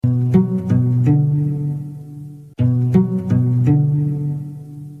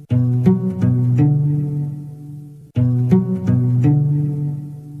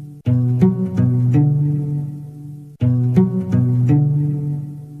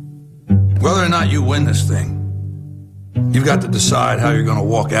or not you win this thing, you've got to decide how you're going to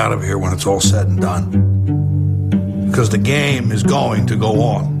walk out of here when it's all said and done. Because the game is going to go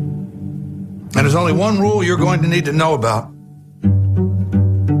on. And there's only one rule you're going to need to know about.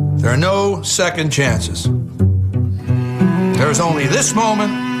 There are no second chances. There's only this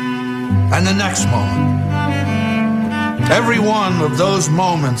moment and the next moment. Every one of those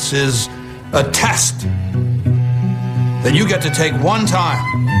moments is a test that you get to take one time,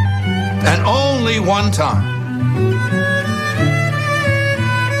 and only one time.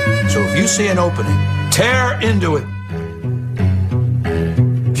 So if you see an opening, tear into it.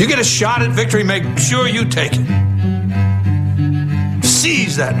 If you get a shot at victory, make sure you take it.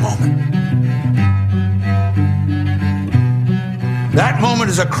 Seize that moment. That moment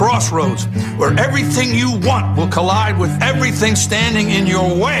is a crossroads where everything you want will collide with everything standing in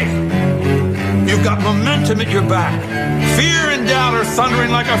your way. You've got momentum at your back. Fear and doubt are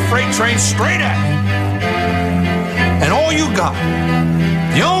thundering like a freight train straight at you. And all you got,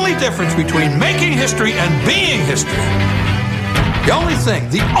 the only difference between making history and being history, the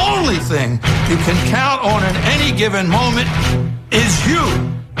only thing you can count on in any given moment is you.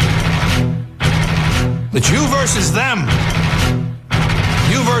 It's you versus them.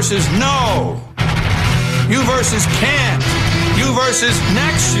 You versus no. You versus can't. You versus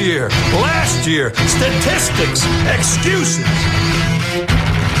next year, last year, statistics, excuses.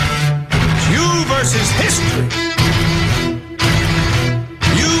 It's you versus history.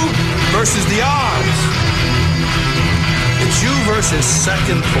 You versus the odds. It's you versus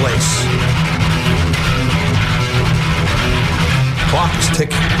second place. Clock is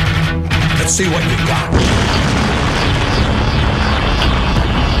ticking. Let's see what you got.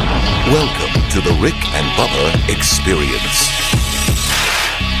 Welcome to the Rick and Bubba Experience.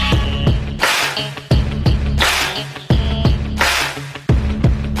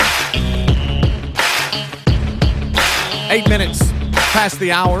 Eight minutes past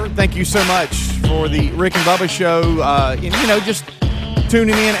the hour. Thank you so much for the Rick and Bubba show. Just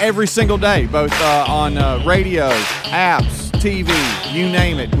tuning in every single day, both on radio, apps, TV, you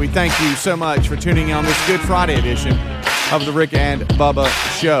name it. We thank you so much for tuning in on this Good Friday edition of the Rick and Bubba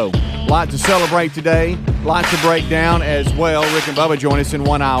show. A lot to celebrate today, a lot to break down as well. Rick and Bubba join us in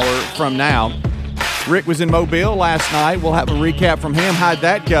 1 hour from now. Rick was in Mobile last night. We'll have a recap from him. How'd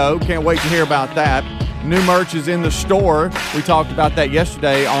that go? Can't wait to hear about that. New merch is in the store. We talked about that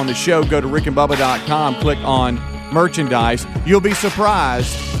yesterday on the show. Go to rickandbubba.com, click on merchandise. You'll be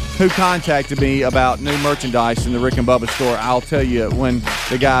surprised who contacted me about new merchandise in the Rick and Bubba store. I'll tell you when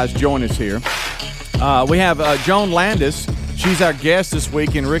the guys join us here. We have Joan Landis. She's our guest this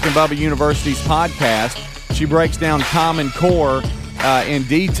week in Rick and Bubba University's podcast. She breaks down Common Core in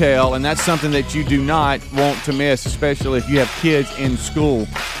detail, and that's something that you do not want to miss, especially if you have kids in school.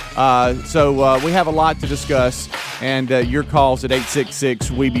 So we have a lot to discuss, and your calls at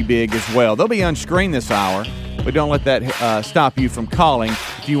 866-WE-BE-BIG as well. They'll be on screen this hour, but don't let that stop you from calling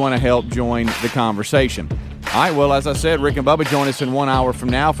if you want to help join the conversation. All right, well, as I said, Rick and Bubba join us in 1 hour from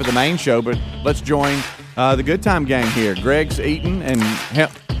now for the main show, but let's join the Good Time gang here. Greg's eating and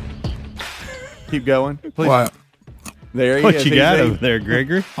keep going, please. What? There he What is. you got over there,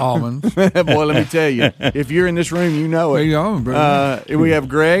 Gregory? Almonds. Boy, let me tell you, if you're in this room, you know it. There you go. We have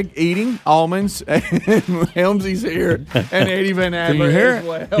Greg eating almonds, and Helmsy's here, and Eddie Van Adler Can you hear as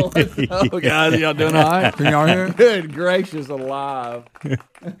well. Oh, guys, y'all doing all right? Can y'all hear it? Good gracious alive.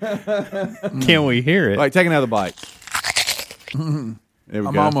 Can we hear it? All right, take another bite. There we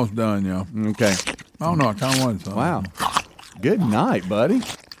I'm go. almost done, y'all. Okay. I don't know. I kind of wanted something. Wow. Good night, buddy.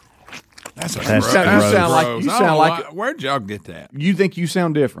 That's You sound like Where'd y'all get that? you think you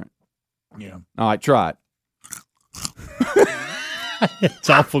sound different. Yeah. All right, try it. It's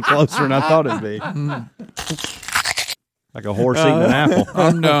awful closer than I thought it'd be. Like a horse eating an apple.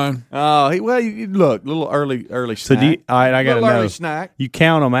 I'm done. Oh, you look, a little early So snack. all right, I got to little early know. snack. You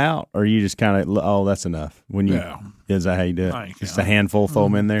count them out, or you just kind of, oh, that's enough. When you Yeah. is that how you do it? I ain't Just a counting. handful, throw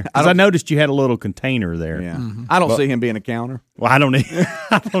them in there. Because I noticed you had a little container there. Yeah. I don't see him being a counter. Well, I don't need.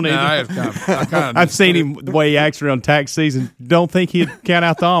 I don't need. No, I kind of I've seen him the way he acts around tax season. Don't think he'd count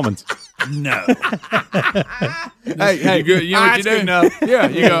out the almonds. No. Hey, you good? You know what you that's good do? enough. Yeah,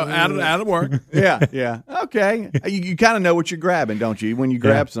 you go out of work. Yeah. Okay. You kind of know what you're grabbing, don't you? When you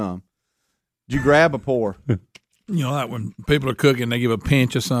grab some, do you grab or pour? You know, like when people are cooking, they give a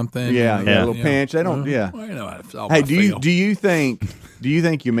pinch or something. Yeah, You know, a little pinch. They don't. Yeah. Well, you know, it's all Hey, by do you feel. do you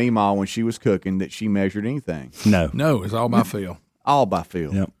think your meemaw when she was cooking that she measured anything? No. No, it's all by feel. All by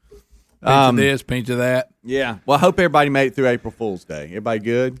feel. Yep. Pinch of this, pinch of that. Yeah. Well, I hope everybody made it through April Fool's Day. Everybody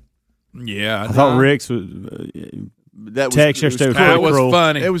good? Yeah, I thought Rick's was that was Text yesterday was pretty That was cruel.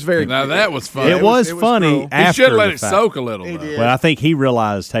 funny. It was very. Now that was funny. It was it was funny. cruel. He After should have let the it fact. soak a little. He though. did. Well, I think he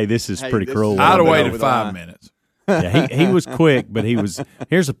realized, hey, this is pretty this cruel. is- I'd have Over waited the 5 line. minutes. Yeah, he was quick, but he was.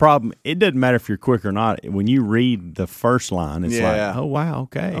 Here's the problem: it doesn't matter if you're quick or not. When you read the first line, it's Yeah. like, oh wow,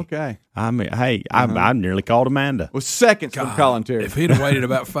 okay, Okay. I mean, hey, I nearly called Amanda. Was seconds from calling Terry. If he'd have waited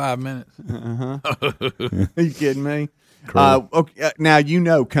about 5 minutes. Are you kidding me? Okay,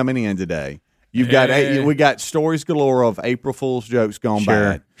 now coming in today, you've got we got stories galore of April Fool's jokes gone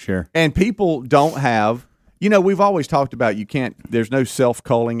bad. Sure. And people don't have. We've always talked about you can't. There's no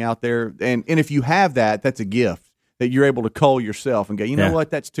self-culling out there, and if you have that, that's a gift that you're able to cull yourself and go. You know Yeah.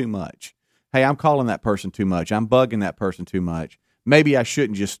 what? That's too much. Hey, I'm calling that person too much. I'm bugging that person too much. Maybe I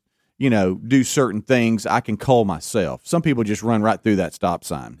shouldn't just do certain things. I can cull myself. Some people just run right through that stop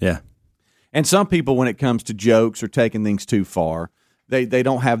sign. Yeah. And some people, when it comes to jokes or taking things too far, they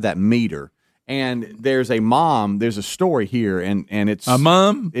don't have that meter. And there's a story here, and it's A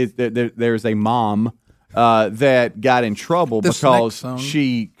mom? There's a mom that got in trouble The because snake song.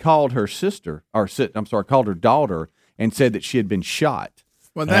 she called her called her daughter and said that she had been shot.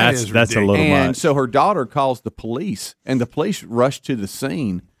 Well, That's a little And much. so her daughter calls the police, and the police rush to the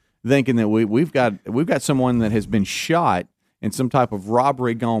scene, thinking that we've got someone that has been shot in some type of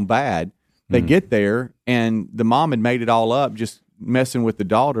robbery gone bad. They get there, and the mom had made it all up, just messing with the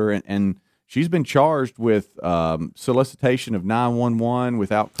daughter, and she's been charged with solicitation of 911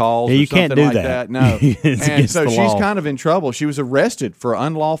 without calls. Yeah, or you can't something do like that. No, It's and against so the she's law. kind of in trouble. She was arrested for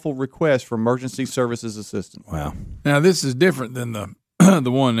unlawful request for emergency services assistance. Wow. Now, this is different than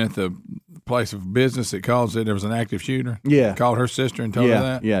the one at the place of business that calls it. There was an active shooter. Yeah. Called her sister and told her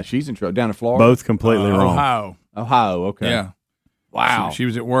that. Yeah, she's in trouble down in Florida, Both completely wrong. Ohio. Okay, Yeah. wow. She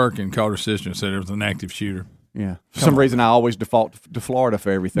was at work and called her sister and said there was an active shooter. Yeah. For some reason, I always default to Florida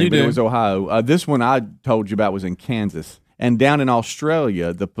for everything, You but do. it was Ohio. This one I told you about was in Kansas. And down in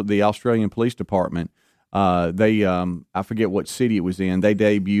Australia, the Australian Police Department, they I forget what city it was in, they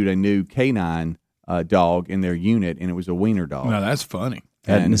debuted a new canine dog in their unit, and it was a wiener dog. No, that's funny.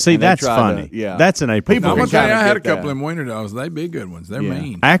 And they that's tried funny. yeah. That's an April People Now, I'm Fool's. can going to tell you, kinda I had a get couple that. of them wiener dogs. They be good ones. They're Yeah.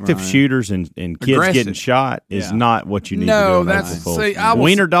 mean. Active Right. shooters and kids Aggressive. getting shot is Yeah. not what you need No, to do. on that's- April Fool's. see, I was-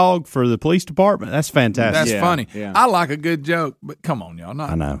 Wiener dog for the police department. That's fantastic. That's Yeah, funny. yeah. I like a good joke, but come on, y'all.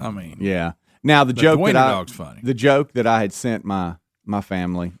 Not, I know. I mean, Yeah. Now the But joke the wiener that dog's funny. The joke that I had sent my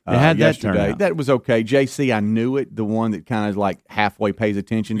family How'd that turn yesterday, out? that was okay. JC, I knew it. The one that kind of like halfway pays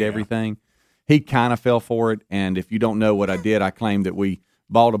attention to everything, he kind of fell for it. And if you don't know what I did, I claimed that we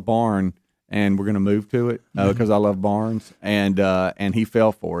bought a barn and we're going to move to it because I love barns. And he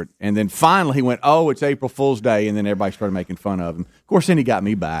fell for it. And then finally he went, "Oh, it's April Fool's Day," and then everybody started making fun of him. Of course, then he got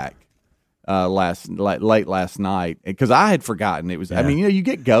me back. Late last night because I had forgotten it was. I mean, you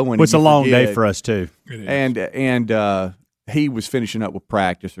get going. Well, it's and a you long day forget. for us too. it is. And he was finishing up with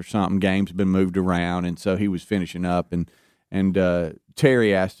practice or something. Games have been moved around, and so he was finishing up. And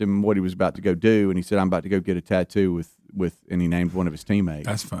Terry asked him what he was about to go do, and he said, "I'm about to go get a tattoo with," and he named one of his teammates.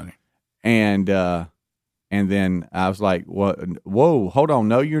 That's funny. And then I was like, "What? Whoa, hold on,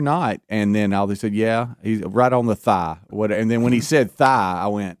 no, you're not." And then they said, "Yeah, he's right on the thigh." What? And then when he said thigh, I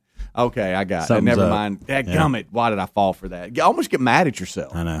went, "Okay, I got it. Something's Never up. mind. Dadgummit, why did I fall for that? You almost get mad at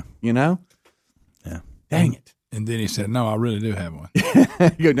yourself. I know. You know? Yeah. Dang it." And then he said, "No, I really do have one."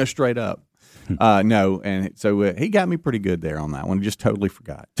 You go, no, straight up. No, and so he got me pretty good there on that one. Just totally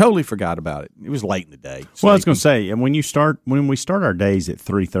forgot about it. It was late in the day. Well, I was going to say, and when we start our days at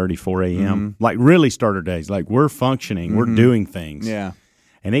 3:30, 4 a.m., like really start our days, like we're functioning, we're doing things. Yeah,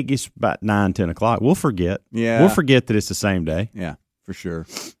 And it gets about 9, 10 o'clock. We'll forget. Yeah. We'll forget that it's the same day. yeah, for sure.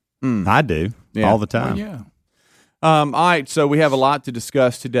 I do Yeah. all the time. Yeah. All right, so we have a lot to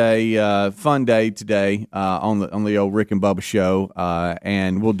discuss today. Fun day today on the old Rick and Bubba show,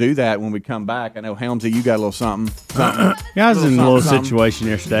 and we'll do that when we come back. I know Helmsy, you got a little something. Yeah, I was in a little something. situation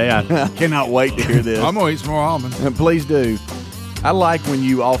yesterday. I cannot wait to hear this. I'm going to eat some more almonds. Please do. I like when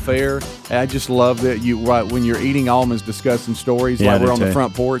you off air. I just love that when you're eating almonds, discussing stories Yeah, I like do we're on the too.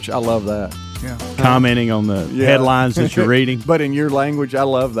 front porch. I love that. Yeah. Commenting on the headlines that you're reading. But in your language, I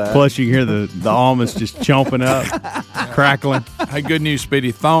love that. Plus, you can hear the almonds just chomping up, crackling. Hey, good news,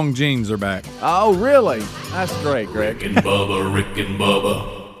 Speedy. Thong jeans are back. Oh, really? That's great, Greg. Rick and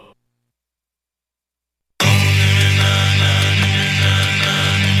Bubba.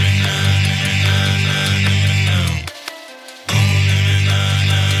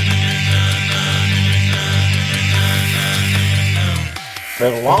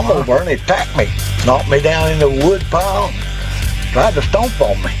 The lawnmower, and he attacked me, knocked me down in the wood pile, tried to stomp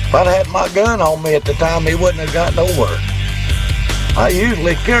on me. If I'd had my gun on me at the time, he wouldn't have gotten over. I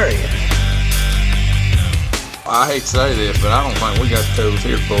usually carry it. I hate to say this, but I don't think we got the tools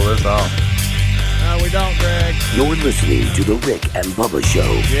here to pull this off. No, we don't, Greg. You're listening to The Rick and Bubba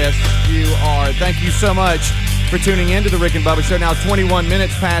Show. Yes, you are. Thank you so much for tuning in to The Rick and Bubba Show. Now 21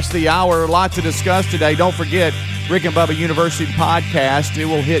 minutes past the hour. A lot to discuss today. Don't forget, Rick and Bubba University podcast. It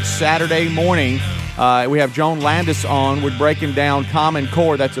will hit Saturday morning. We have Joan Landis on. We're breaking down Common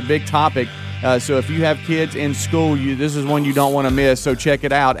Core. That's a big topic. So if you have kids in school, this is one you don't want to miss. So check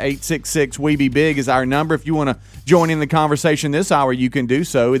it out. 866-WE-BE-BIG is our number. If you want to join in the conversation this hour, you can do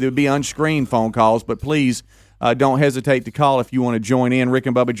so. It would be unscreened phone calls, but please don't hesitate to call if you want to join in. Rick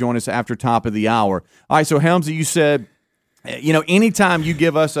and Bubba join us after top of the hour. All right, so Helmsy, you said, anytime you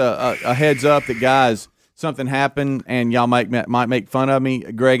give us a heads up that, guys, something happened and y'all might make fun of me,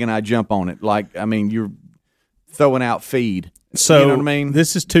 Greg and I jump on it. You're throwing out feed. So you know what I mean?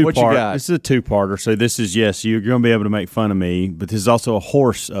 This is two-part. This is a two-parter. So this is, yes, you're going to be able to make fun of me, but this is also a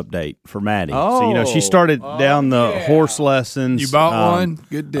horse update for Maddie. So, she started down the horse lessons. You bought one?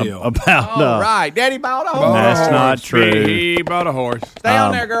 Good deal. Right. Daddy bought a horse. That's not true. He bought a horse. Stay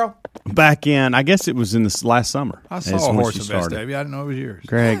on there, girl. Back in, I guess it was in this last summer. I saw a horse at Best Davy. I didn't know it was yours.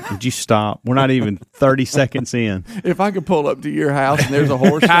 Greg, would you stop? We're not even 30 seconds in. If I could pull up to your house and there's a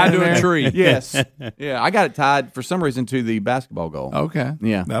horse tied to there, a tree. Yes. Yeah, I got it tied for some reason to the basketball goal. Okay.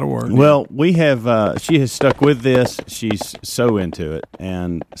 Yeah. That'll work. Well, we have, she has stuck with this. She's so into it.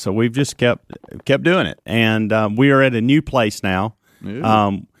 And so we've just kept doing it. And we are at a new place now.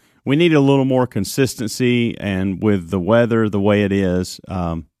 We need a little more consistency, and with the weather the way it is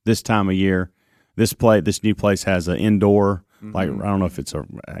this time of year, this new place has an indoor, I don't know if it's a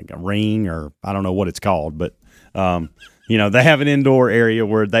ring or I don't know what it's called, but they have an indoor area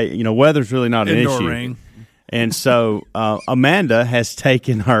where weather's really not an indoor issue. Ring. And so Amanda has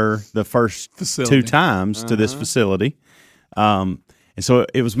taken her the first two times to this facility, and so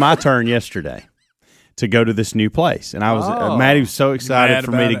it was my turn yesterday to go to this new place, and I was Maddie was so excited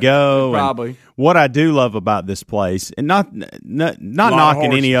for me to go. Probably. What I do love about this place, and not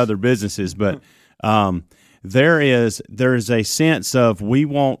knocking any other businesses, but there is a sense of we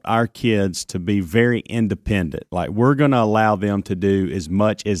want our kids to be very independent. Like, we're going to allow them to do as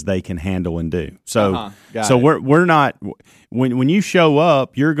much as they can handle and do. So we're not when you show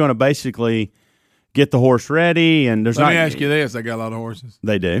up, you're going to basically get the horse ready, and there's Let me ask you this: they got a lot of horses.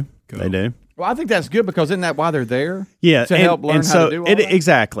 They do. Cool. They do. Well, I think that's good, because isn't that why they're there? Yeah, to help learn how to do all that?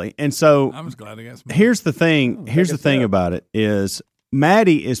 Exactly. And so I'm just glad I got some. Here's the thing. Here's the thing about it is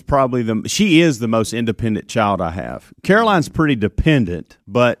Maddie is probably she is the most independent child I have. Caroline's pretty dependent,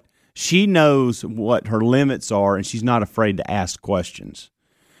 but she knows what her limits are, and she's not afraid to ask questions.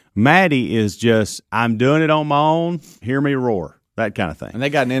 Maddie is just, I'm doing it on my own. Hear me roar. That kind of thing. And they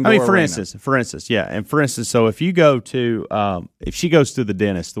got an indoor arena. For instance, yeah. And for instance, so if you go to, if she goes to the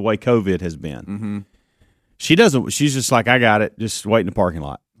dentist, the way COVID has been, she doesn't, she's just like, I got it, just wait in the parking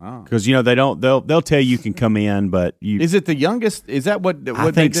lot. Because, they'll tell you can come in, but you. Is it the youngest? Is that what I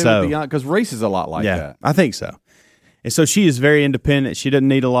they think do so. with the young? Because Reese is a lot like that. I think so. And so she is very independent. She doesn't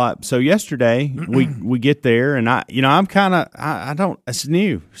need a lot. So yesterday we get there, and I'm kind of, I don't, it's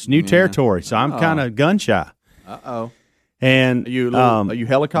new territory. So I'm kind of gun shy. And are you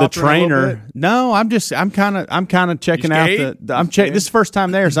helicoptering the trainer? No, I'm kind of checking out this is the first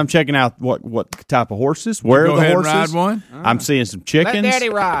time there, so I'm checking out what type of horses, where are the horses. And ride one. I'm seeing some chickens. Let Daddy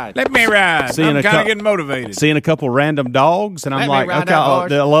ride. Let me ride. I'm kind of getting motivated. Seeing a couple random dogs, and I'm like, okay,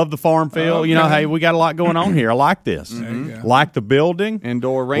 I love the farm field. Okay. Hey, we got a lot going on here. I like this. Like the building,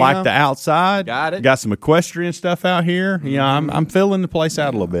 indoor arena, like the outside. Got it. Got some equestrian stuff out here. I'm filling the place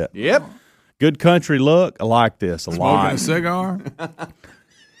out a little bit. Yep. Good country look. I like this a lot. Smoking a cigar.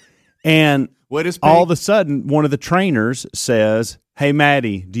 And all of a sudden, one of the trainers says, "Hey,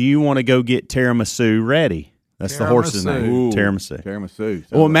 Maddie, do you want to go get tiramisu ready?" That's the horse's name. Ooh, Tiramisu.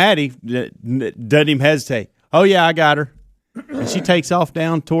 Tiramisu. Well, Maddie doesn't even hesitate. Oh, yeah, I got her. And she takes off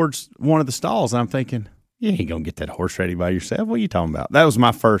down towards one of the stalls. And I'm thinking, you ain't going to get that horse ready by yourself. What are you talking about? That was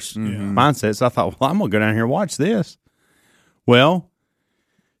my first mindset. So I thought, well, I'm going to go down here and watch this. Well,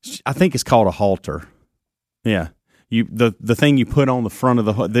 I think it's called a halter. Yeah. The thing you put on the front of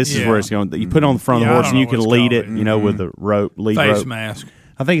the horse. This is where it's going. You put it on the front of the horse, and you can lead it, with the lead face rope. mask.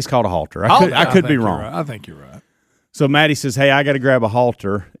 I think it's called a halter. I could be wrong. I think you're right. So Maddie says, "Hey, I got to grab a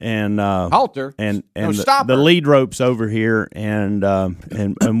halter and and the lead rope's over here, and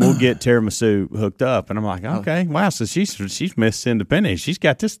we'll get tiramisu hooked up." And I'm like, "Okay, wow." So she's Miss Independent. She's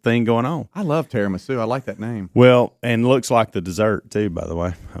got this thing going on. I love tiramisu. I like that name. Well, and looks like the dessert too. By the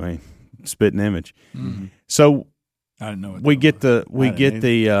way, I mean, spitting image. So I didn't know. We get the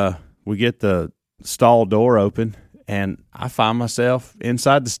stall door open, And I find myself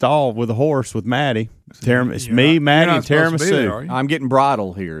inside the stall with a horse with Maddie. It's me, Maddie, and Tiramisu. I'm getting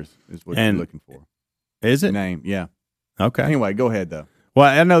bridle here is what you're looking for. Is it? Name, yeah. Okay. Anyway, go ahead, though. Well,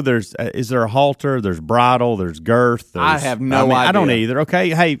 I know is there a halter, there's bridle, there's girth. I have no idea. I don't either. Okay,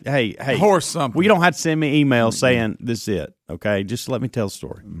 hey. Horse something. Well, you don't have to send me emails saying this is it. Okay, just let me tell the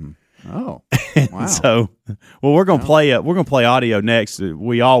story. Oh, wow. So, we're gonna play audio next.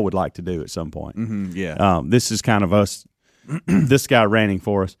 We all would like to do at some point. Yeah. This is kind of us. This guy ranting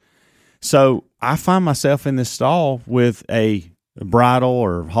for us. So I find myself in this stall with a bridle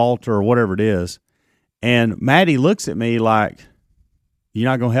or halter or whatever it is, and Maddie looks at me like, "You're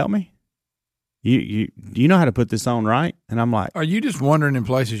not gonna help me? You know how to put this on, right?" And I'm like, "Are you just wandering in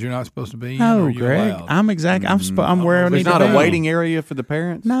places you're not supposed to be?" No, in, Greg. I'm where I need to be. There's not a waiting area for the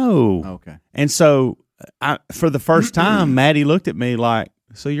parents? No. Okay. And so, for the first time, Maddie looked at me like,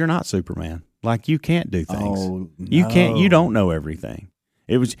 "So you're not Superman? Like you can't do things? Oh, no. You can't. You don't know everything."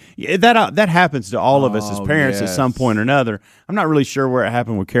 It was that happens to all of us as parents at some point or another. I'm not really sure where it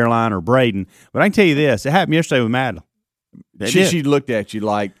happened with Caroline or Braden, but I can tell you this: it happened yesterday with Madeline. She looked at you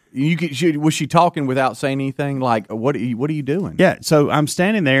like was she talking without saying anything? Like, what are you doing? Yeah. So I'm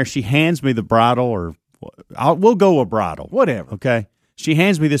standing there. She hands me the bridle, or we'll go a bridle, whatever. Okay. She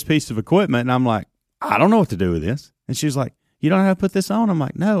hands me this piece of equipment, and I'm like, I don't know what to do with this. And she's like, "You don't know how to put this on?" I'm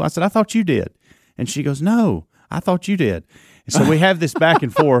like, "No." I said, "I thought you did." And she goes, "No, I thought you did." And so we have this back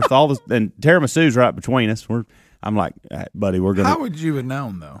and forth. And Tiramisu's right between us. I'm like, "Buddy, we're gonna." How would you have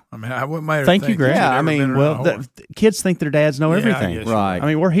known, though? I mean, what made her Thank think you, Greg. that Yeah, I mean, well, kids think their dads know everything, right? I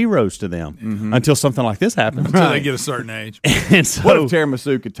mean, we're heroes to them until something like this happens. Until they get a certain age. And so, what if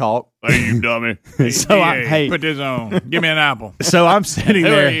Tiramisu could talk? Hey, you dummy! Hey, put this on. Give me an apple. So I'm sitting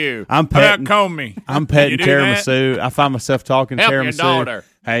there. Who are you? I'm How petting. about comb me? I'm petting You do Tiramisu. I find myself talking to Help your Tiramisu. daughter.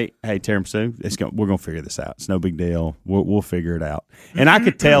 Hey, Tiramisu, we're gonna figure this out. It's no big deal. We'll figure it out. And I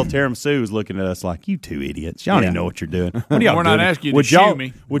could tell Tiramisu was looking at us like, "You two idiots! Y'all don't even know what you're doing. What are y'all We're doing? not asking you to shoot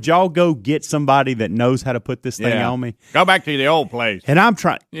me. Would y'all go get somebody that knows how to put this thing on me? Go back to the old place. And I'm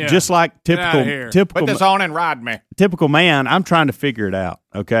trying, just like Get out of here. typical, Put this on and ride me. typical man. I'm trying to figure it out.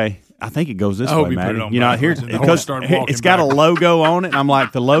 Okay. I think it goes this I hope way, you put Maddie. it on You know, backwards here's and the because horse started walking it's got a backwards. logo on it. And I'm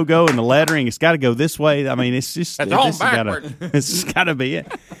like, the logo and the lettering, it's got to go this way. I mean, it's just It's on this has gotta- backwards. It's got to be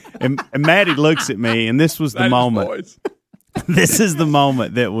it. And Maddie looks at me, and this was the moment. This is the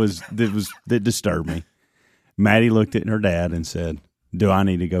moment that disturbed me. Maddie looked at her dad and said, "Do I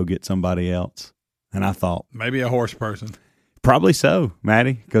need to go get somebody else?" And I thought, Maybe a horse person. probably so,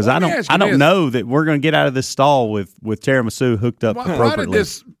 Maddie, because Well, I let me ask don't you this. know that we're going to get out of this stall with Tiramisu hooked up Why did appropriately.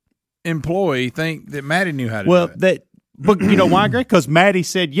 this employee think that Maddie knew how to Well, do it? but you know why, Greg? Because Maddie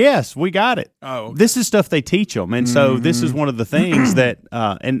said, "Yes, we got it." Oh, okay. This is stuff they teach them, and so this is one of the things that.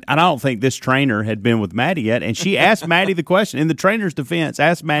 And I don't think this trainer had been with Maddie yet, and she asked Maddie the question. In the trainer's defense,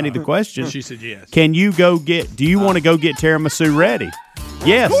 asked Maddie the question. She said yes. Can you go get? Do you want to go get Tiramisu ready?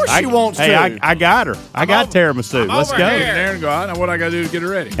 Yes, Of course she wants hey, to. I got her. I got tiramisu. Let's Over go. here. There and go. I know what I got to do to get her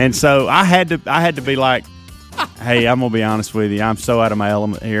ready. And so I had to be like, "Hey, I'm gonna be honest with you. I'm so out of my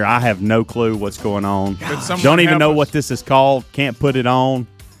element here. I have no clue what's going on. someone Don't even help know us. what this is called. Can't put it on.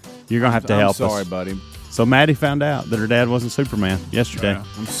 You're gonna have to help I'm sorry, us." buddy. So Maddie found out that her dad wasn't Superman yesterday Yeah,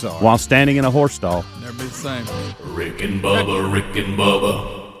 I'm sorry. while standing in a horse stall. Never be the same. Rick and Bubba, Rick and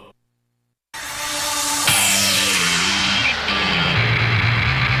Bubba.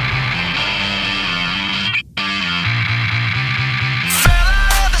 Fell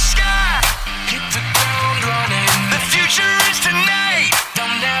out of the sky, hit the ground running. The future is tonight.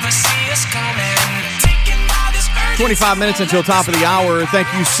 They'll never see us coming. Taken by this urgency. 25 minutes until top of the hour. Thank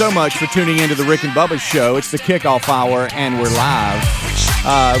you so much for tuning into the Rick and Bubba Show. It's the kickoff hour, and we're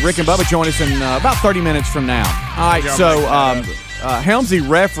live. Rick and Bubba join us in about 30 minutes from now. All right, so Helmsy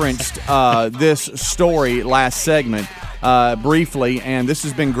referenced this story last segment briefly, and this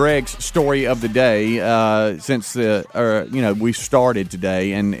has been Greg's story of the day since we started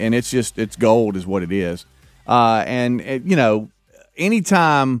today, and it's gold is what it is.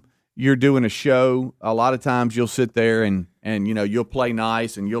 Anytime you're doing a show, a lot of times you'll sit there and you'll play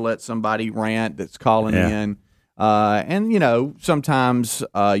nice and you'll let somebody rant that's calling in. Sometimes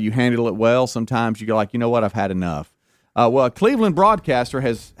you handle it well. Sometimes you go like, you know what, I've had enough. Well, a Cleveland broadcaster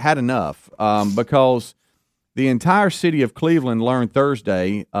has had enough because the entire city of Cleveland learned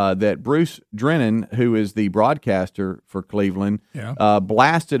Thursday that Bruce Drennan, who is the broadcaster for Cleveland,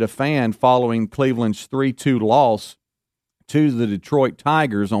 blasted a fan following Cleveland's 3-2 loss to the Detroit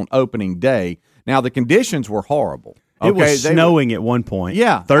Tigers on opening day. Now, the conditions were horrible. It was snowing at one point.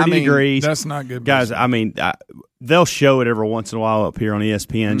 Yeah, 30 degrees. That's not good. Guys, I mean, they'll show it every once in a while up here on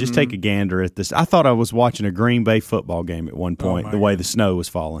ESPN. Just take a gander at this. I thought I was watching a Green Bay football game at one point, the way the snow was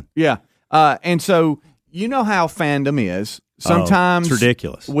falling. Yeah. And so you know how fandom is. Sometimes it's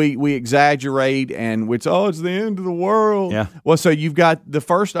ridiculous. We exaggerate and it's the end of the world. Yeah. Well, so you've got the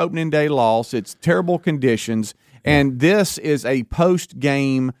first opening day loss. It's terrible conditions. And this is a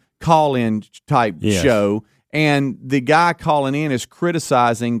post-game call-in type show. And the guy calling in is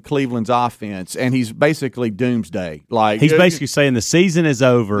criticizing Cleveland's offense, and he's basically doomsday. Like he's basically saying the season is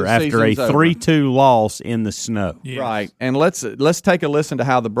over after a 3-2 loss in the snow. Yes. Right. And let's take a listen to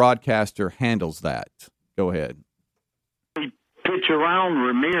how the broadcaster handles that. Go ahead. Pitch around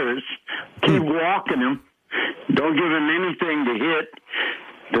Ramirez, keep walking him, don't give him anything to hit.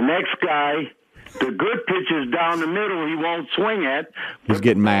 The next guy, the good pitches down the middle, he won't swing at. He's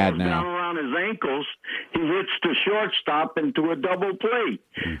getting mad now. Down around his ankles, he hits the shortstop into a double play.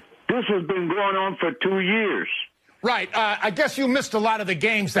 This has been going on for 2 years. Right. I guess you missed a lot of the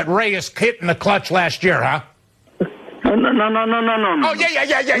games that Reyes hit in the clutch last year, huh? No. Oh, yeah.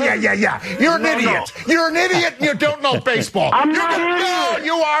 You're an idiot. You're an idiot and you don't know baseball. No,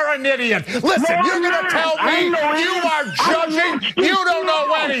 you are an idiot. Listen, you're going to tell me you are judging. You don't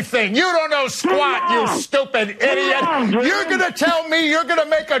know anything. You don't know squat, you stupid idiot. You're going to tell me you're going to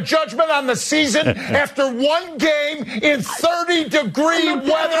make a judgment on the season after one game in 30-degree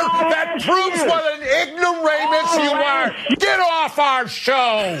weather? That proves what an ignoramus you are. Get off our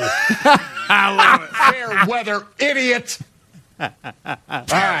show. I love it. Fair weather idiot. All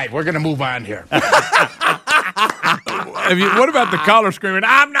right, we're going to move on here. What about the caller screaming,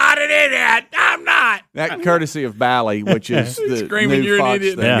 "I'm not an idiot. I'm not." That courtesy of Bally, which is the screaming, new "You're Fox an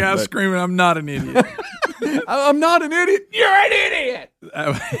idiot." thing, The guy's screaming, "I'm not an idiot." I'm not an idiot. You're an idiot.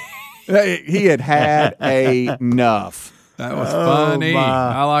 He had enough. That was funny.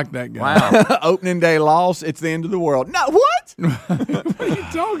 I like that guy. Wow. Opening day loss, it's the end of the world. No, what? What are you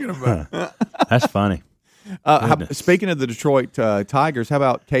talking about? That's funny. Speaking of the Detroit Tigers, how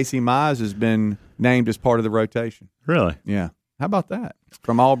about Casey Mize has been named as part of the rotation? Really? Yeah. How about that?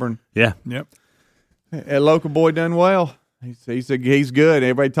 From Auburn. Yeah. Yep. A local boy done well. He's good.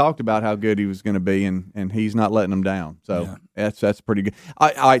 Everybody talked about how good he was going to be, and he's not letting them down. So that's pretty good.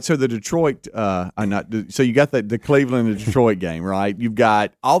 All right. So the Detroit, so you got the Cleveland and Detroit game, right? You've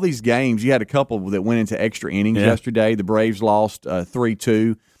got all these games. You had a couple that went into extra innings yesterday. The Braves lost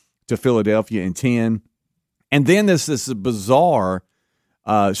 3-2 to Philadelphia in 10, and then this bizarre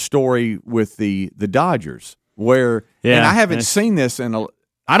story with the Dodgers where, and I haven't seen this in a.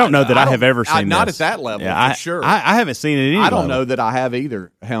 I don't know that I have ever seen not this. at that level, for sure. I haven't seen it at any I don't level. know that I have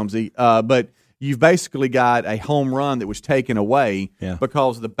either, Helmsy. But you've basically got a home run that was taken away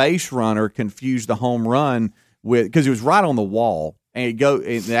because the base runner confused the home run because it was right on the wall, and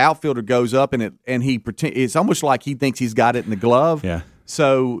the outfielder goes up and it's almost like he thinks he's got it in the glove. Yeah.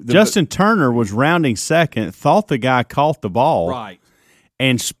 So Justin Turner was rounding second, thought the guy caught the ball, right,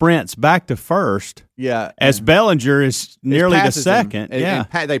 and sprints back to first. Yeah, as Bellinger is nearly to second. And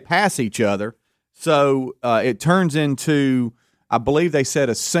they pass each other, so it turns into, I believe they said,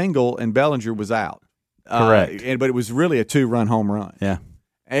 a single, and Bellinger was out. Correct, but it was really a 2-run home run. Yeah,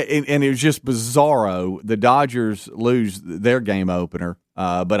 and it was just bizarro. The Dodgers lose their game opener,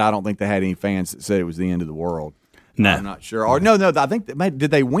 but I don't think they had any fans that said it was the end of the world. No, I'm not sure. Or no, I think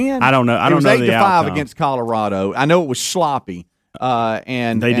did they win? I don't know. It was 8-5 outcome against Colorado. I know it was sloppy.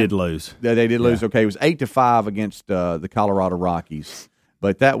 And they did lose. They did lose. Okay, it was 8-5 against the Colorado Rockies,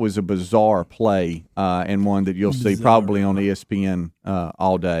 but that was a bizarre play and one that you'll see probably on ESPN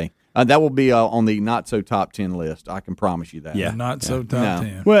all day. That will be on the not so top 10 list. I can promise you that. Yeah, not so top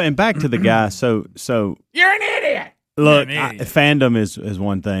 10. Well, and back to the guy. So you're an idiot. Look, fandom is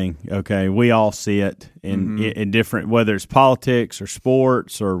one thing. Okay, we all see it in different, whether it's politics or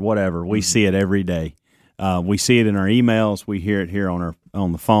sports or whatever. We see it every day. We see it in our emails. We hear it here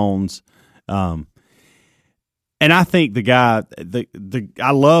on the phones. And I think the guy,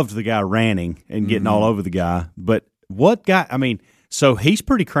 I loved the guy ranting and getting all over the guy. But what guy? I mean, so he's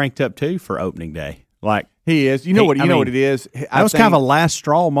pretty cranked up too for opening day. Like he is. You know what it is. That was kind of a last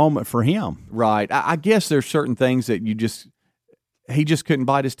straw moment for him, right? I guess there's certain things that he just couldn't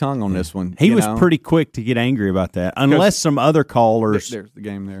bite his tongue on this one. He was pretty quick to get angry about that, unless some other callers. There's the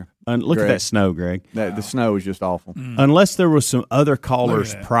game there. Look at that snow, Greg. The snow is just awful. Unless there was some other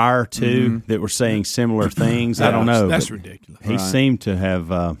callers prior to that were saying similar things. I don't know. That's ridiculous. He seemed to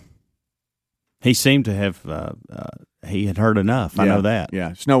have. He had heard enough. I know that.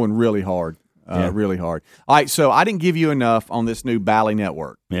 Yeah, snowing really hard. Really hard. All right, so I didn't give you enough on this new Bally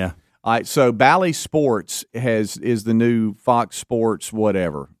Network. Yeah. All right, so Bally Sports is the new Fox Sports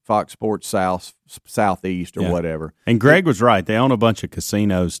whatever, Fox Sports Southeast or whatever. And Greg was right; they own a bunch of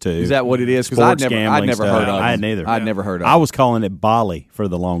casinos too. Is that what it is? Because I'd never heard of it. I had neither. I'd never heard of it. I was calling it Bali for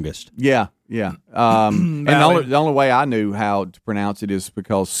the longest. Yeah. And the only way I knew how to pronounce it is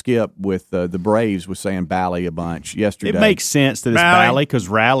because Skip with the Braves was saying Bally a bunch yesterday. It makes sense that it's Bally because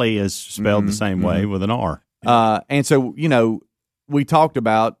rally is spelled the same way with an R. And so we talked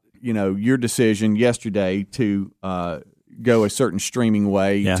about your decision yesterday to go a certain streaming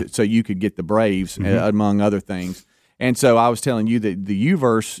way so you could get the Braves, among other things. And so I was telling you that the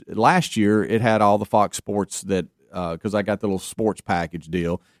U-verse last year, it had all the Fox Sports that because I got the little sports package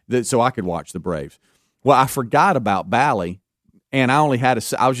deal so I could watch the Braves. Well, I forgot about Bally, and I only had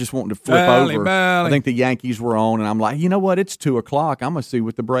I was just wanting to flip over. I think the Yankees were on, and I'm like, you know what? It's 2:00. I'm going to see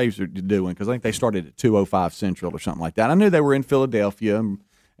what the Braves are doing because I think they started at 2:05 Central or something like that. I knew they were in Philadelphia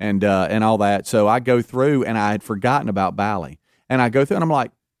and all that. So I go through, and I had forgotten about Bally. And I go through, and I'm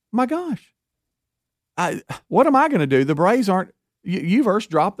like, my gosh, what am I going to do? The Braves aren't – U-verse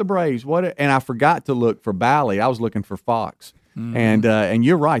dropped the Braves. And I forgot to look for Bally. I was looking for Fox. Mm-hmm. And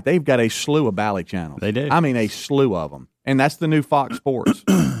you're right. They've got a slew of Bally channels. They do. I mean, a slew of them. And that's the new Fox Sports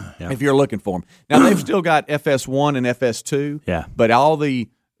if you're looking for them. Now, they've still got FS1 and FS2. Yeah. But all the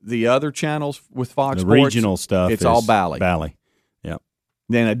other channels with Fox the Sports. Regional stuff it's all Bally. Bally. Yep.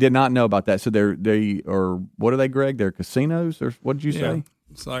 Then I did not know about that. So they are, what are they, Greg? They're casinos? Or what did you say?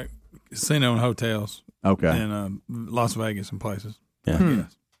 It's like casino and hotels. Okay. In Las Vegas and places. Yeah.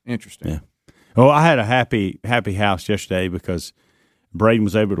 Interesting. Yeah. Well, I had a happy house yesterday because Braden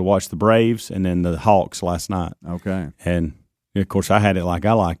was able to watch the Braves and then the Hawks last night. Okay. And, of course, I had it like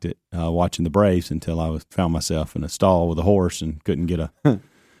I liked it, watching the Braves until I found myself in a stall with a horse and couldn't get a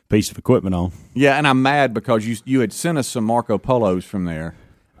piece of equipment on. Yeah, and I'm mad because you had sent us some Marco Polos from there,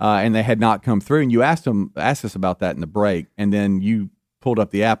 and they had not come through. And you asked us about that in the break, and then you pulled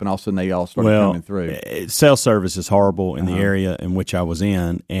up the app, and all of a sudden they all started coming through. Cell service is horrible in the area in which I was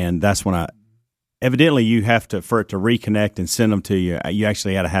in, and that's when evidently you have to, for it to reconnect and send them to you, you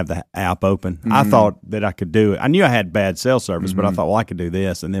actually had to have the app open. Mm-hmm. I thought that I could do it. I knew I had bad cell service, but I thought, well, I could do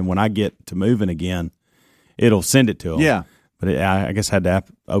this, and then when I get to moving again, it'll send it to them. Yeah. But I guess I had to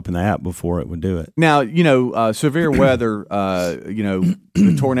open the app before it would do it. Now, severe weather,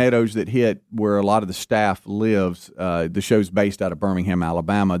 the tornadoes that hit where a lot of the staff lives, the show's based out of Birmingham,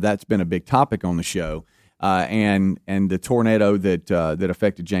 Alabama. That's been a big topic on the show. And the tornado that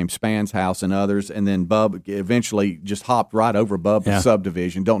affected James Spann's house and others. And then Bub eventually just hopped right over Bub's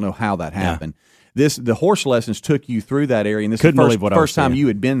subdivision. Don't know how that happened. The horse lessons took you through that area, and this is the first time you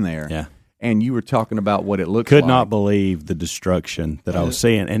had been there. Yeah. And you were talking about what it looked like. Could not believe the destruction that I was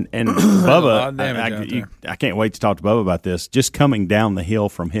seeing. And Bubba, I can't wait to talk to Bubba about this. Just coming down the hill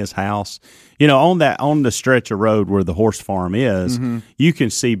from his house, on the stretch of road where the horse farm is, you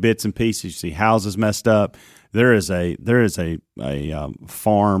can see bits and pieces. You see houses messed up. There is a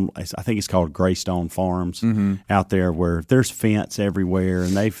farm. I think it's called Greystone Farms out there where there's fence everywhere,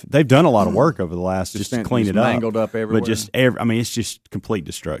 and they've done a lot of work over the last just to clean it up, mangled up everywhere. But it's just complete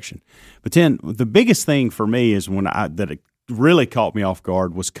destruction. But then the biggest thing for me is that it really caught me off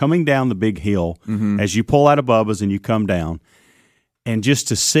guard was coming down the big hill as you pull out of Bubba's and you come down, and just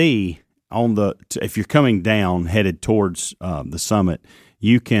to see if you're coming down headed towards the summit,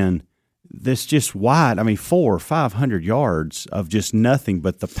 you can. This just wide, 400 or 500 yards of just nothing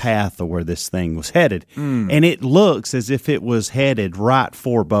but the path of where this thing was headed. And it looks as if it was headed right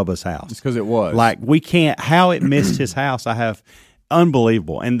for Bubba's house. It's because it was. Like, how it missed his house,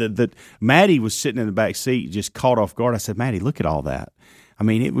 unbelievable. And the Maddie was sitting in the back seat, just caught off guard. I said, Maddie, look at all that.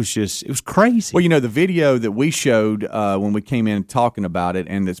 It was crazy. Well, the video that we showed when we came in talking about it,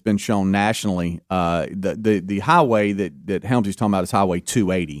 and it's been shown nationally, the highway that Helmsy's talking about is Highway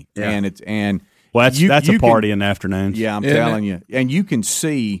 280, that's a party in the afternoons. Yeah, I'm telling you, and you can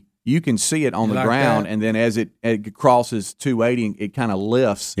see it on the ground, and then as it crosses 280, it kind of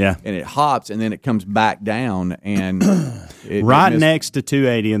lifts, and it hops, and then it comes back down, and next to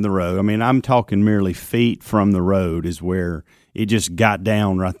 280 in the road. I'm talking merely feet from the road is where. It just got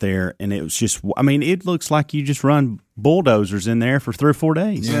down right there, and it was just, it looks like you just run bulldozers in there for 3 or 4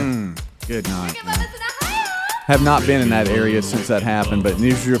 days. Yeah. Good night. Have not been in that area since that happened, but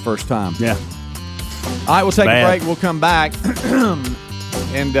this is your first time. Yeah. All right, we'll take a break. We'll come back,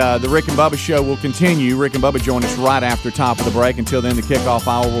 and the Rick and Bubba show will continue. Rick and Bubba join us right after top of the break. Until then, the kickoff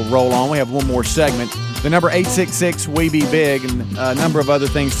hour will roll on. We have one more segment. The number 866-WE-BE-BIG, and a number of other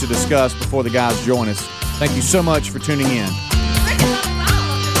things to discuss before the guys join us. Thank you so much for tuning in.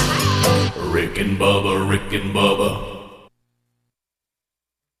 Rick and Bubba, Rick and Bubba.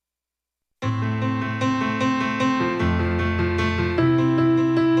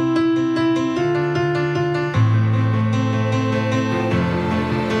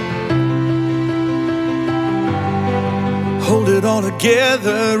 it all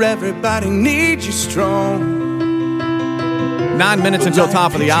together, everybody needs you strong. 9 minutes until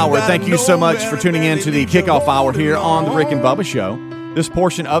top of the hour. Thank you so much for tuning in to the kickoff hour here on the Rick and Bubba Show. This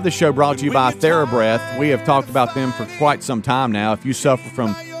portion of the show brought to you by TheraBreath. We have talked about them for quite some time now. If you suffer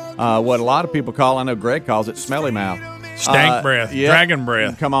from what a lot of people call, I know Greg calls it smelly mouth. Stank breath, dragon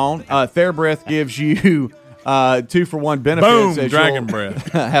breath. Come on. TheraBreath gives you 2-for-1 benefits. Boom, dragon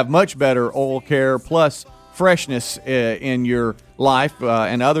breath. Have much better oral care plus freshness in your life,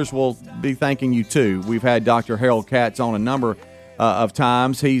 and others will be thanking you too. We've had Dr. Harold Katz on a number of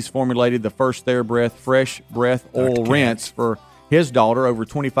times. He's formulated the first TheraBreath Fresh Breath Oil Rinse for his daughter over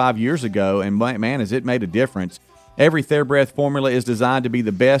 25 years ago, and man, has it made a difference. Every TheraBreath formula is designed to be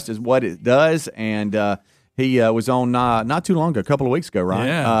the best at what it does, and he was on not too long ago, a couple of weeks ago, right?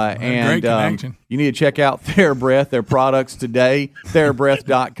 Yeah, great connection. You need to check out TheraBreath, their products today,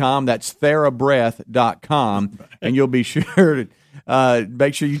 TheraBreath.com. That's TheraBreath.com, and you'll be sure to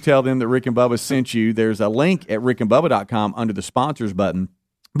make sure you tell them that Rick and Bubba sent you. There's a link at rickandbubba.com under the sponsors button.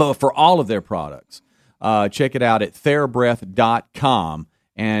 But for all of their products, check it out at TheraBreath.com.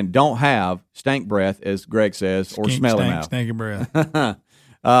 And don't have stank breath, as Greg says, or smelly mouth. Stinky breath.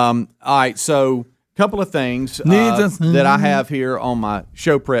 All right, so a couple of things that I have here on my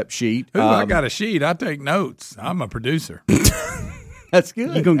show prep sheet. Ooh, I got a sheet. I take notes. I'm a producer. That's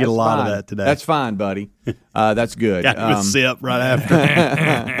good. You're going to get a lot fine. of that today. That's fine, buddy. That's good. Got a sip right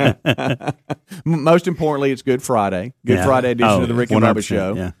after. Most importantly, it's Good Friday. Good Friday edition of the Rick and Bubba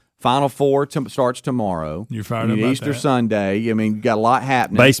Show. Yeah. Final Four starts tomorrow. You're fired up about Easter that. Sunday. I mean, you got a lot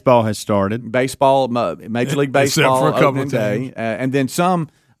happening. Baseball has started. Baseball, Major League Baseball, for a couple opening of day, and then some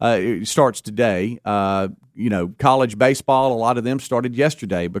it starts today. College baseball, a lot of them started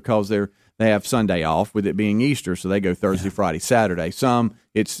yesterday because they have Sunday off with it being Easter, so they go Thursday, Friday, Saturday. Some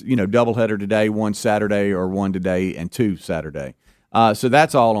it's doubleheader today, one Saturday, or one today and two Saturday. So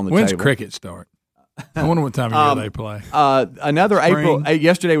that's all on the When's table. cricket start? I wonder what time of year they play. Another Spring. April.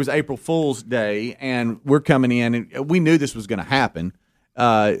 Yesterday was April Fool's Day, and we're coming in, and we knew this was going to happen.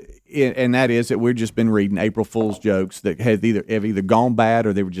 And that is that we've just been reading April Fool's jokes that have either gone bad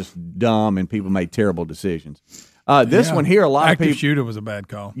or they were just dumb, and people made terrible decisions. This one here, a lot of people. Active shooter was a bad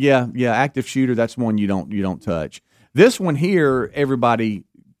call. Yeah, active shooter. That's one you don't touch. This one here, everybody,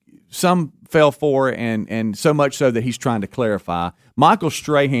 some fell for, and so much so that he's trying to clarify. Michael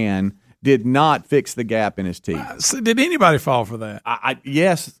Strahan did not fix the gap in his teeth. So did anybody fall for that?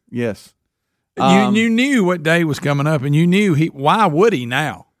 Yes. You knew what day was coming up, and you knew why would he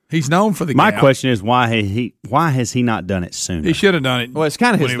now? He's known for the My gap. question is why has he not done it sooner? He should have done it. Well, it's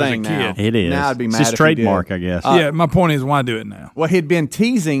kind of his when he was thing a now. kid. It is. Now I'd be it's mad his if he trademark, did. I guess. Yeah, my point is, why do it now? Well, he'd been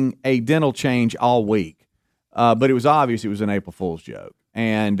teasing a dental change all week, but it was obvious it was an April Fool's joke.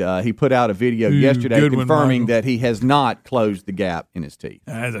 And he put out a video yesterday good one, confirming Michael. that he has not closed the gap in his teeth.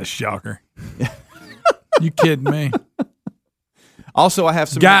 That's a shocker. You kidding me? Also, I have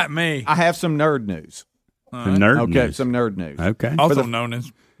some me. I have some nerd news. Some nerd Okay, news. some nerd news. Okay. Also known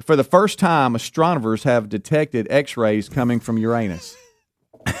as For the first time, astronomers have detected X-rays coming from Uranus.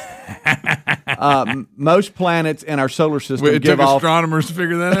 Most planets in our solar system it give took off. astronomers to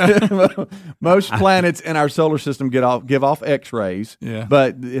figure that out. Most planets in our solar system give off X-rays. Yeah.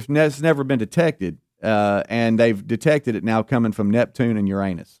 But it's never been detected, and they've detected it now coming from Neptune and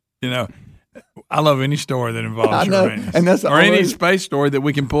Uranus. I love any story that involves Uranus, and that's the or any only- space story that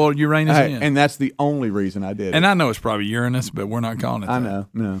we can pull Uranus in. And that's the only reason I did it. And I know it's probably Uranus, but we're not calling it. I that. know,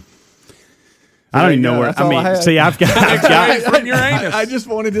 no. I don't even know where. That's all I had. See, I've got. From Uranus. I just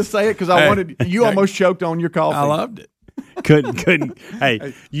wanted to say it because I wanted. You almost choked on your coffee. I loved it. couldn't.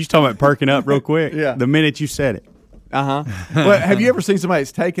 Hey, you talking about perking up real quick? Yeah. The minute you said it. Well, have you ever seen somebody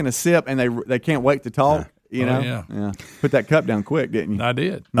that's taking a sip and they can't wait to talk? You know, yeah. Put that cup down quick, didn't you? I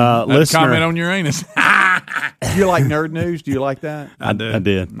did. Listener, comment on Uranus. Do you like nerd news? Do you like that? I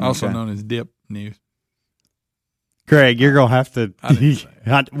did. Also Okay. known as Dip News. Greg, you're gonna have to.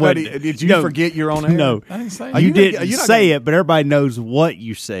 Did you forget you're on air? No, I didn't say you that. you didn't not- you're not say gonna- it, but everybody knows what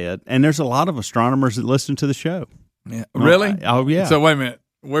you said, and there's a lot of astronomers that listen to the show. Yeah. Really? Oh yeah. So wait a minute.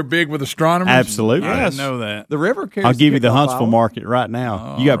 We're big with astronomers? Absolutely. I Yes. didn't know that. The river carries. I'll give you the kickoff Huntsville hour. market right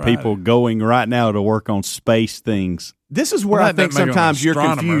now. You got all right. people going right now to work on space things. This is where Well, I think that doesn't make 'em an sometimes you're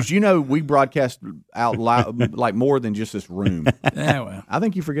astronomer. confused. You know, we broadcast out loud like more than just this room. Yeah, well, I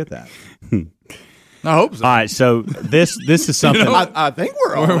think you forget that. I hope so. All right, so this is something. I think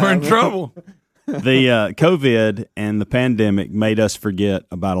we're We're in trouble. The COVID and the pandemic made us forget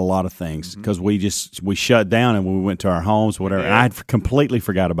about a lot of things because we shut down and we went to our homes, whatever. And I had completely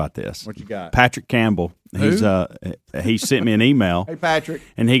forgot about this. What you got? Patrick Campbell. He sent me an email. Hey, Patrick.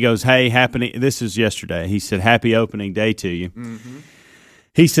 And he goes, "Hey, this is yesterday." He said, "Happy opening day to you." Mm-hmm.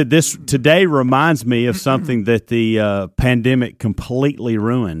 He said, "This today reminds me of something that the pandemic completely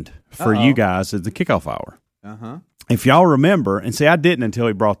ruined for you guys at the kickoff hour." Uh-huh. If y'all remember, and see, I didn't until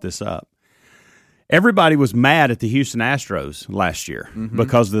he brought this up. Everybody was mad at the Houston Astros last year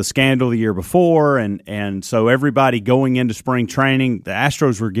because of the scandal the year before, and so everybody going into spring training, the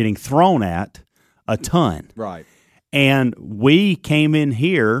Astros were getting thrown at a ton. Right. And we came in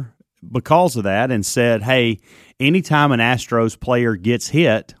here because of that and said, hey, anytime an Astros player gets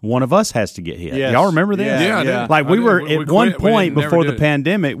hit, one of us has to get hit. Yes. Y'all remember this? Yeah. Like we were at one point before the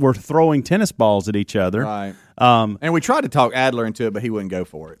pandemic, we're throwing tennis balls at each other. Right. And we tried to talk Adler into it, but he wouldn't go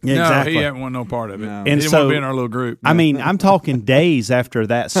for it. Yeah, exactly. No, he hadn't want no part of it. No. He didn't want to be in our little group. I mean, I'm talking days after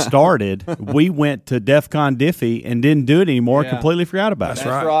that started, we went to DEFCON Diffie and didn't do it anymore, completely forgot about it.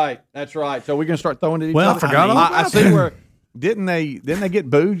 That's right. So we're going to start throwing it at each Well, other. I forgot all about I see where didn't they get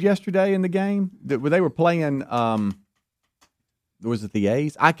booed yesterday in the game? They were playing was it the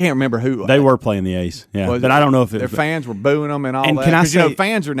A's? I can't remember who. They were playing the A's, but I don't know if their fans were booing them and all and that. Can I say,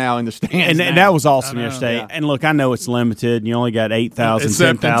 fans are now in the stands. And that was awesome yesterday. Yeah. And look, I know it's limited. You only got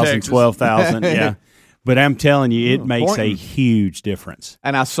 8,000, 10,000, 12,000. Yeah. But I'm telling you, it makes a huge difference.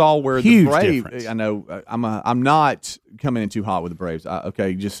 And I saw where the Braves. I know I'm not coming in too hot with the Braves.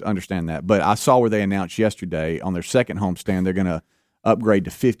 Okay, just understand that. But I saw where they announced yesterday on their second homestand they're going to upgrade to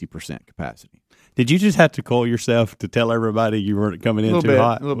 50% capacity. Did you just have to call yourself to tell everybody you weren't coming in too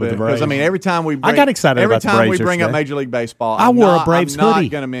hot? A little bit. Because, I mean, every time we I got excited about the Braves every time we bring up Major League Baseball, I wore a Braves hoodie. I'm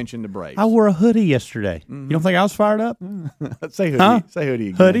not going to mention the Braves. I wore a hoodie yesterday. You don't think I was fired up? Say hoodie. Huh? Say hoodie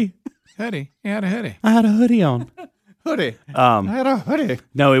again. Hoodie? Hoodie. You had a hoodie. I had a hoodie on. Hoodie. I had a hoodie.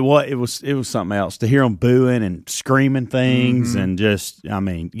 No, it was something else. To hear them booing and screaming things and just, I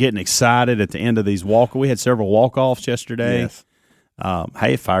mean, getting excited at the end of these we had several walk-offs yesterday. Yes.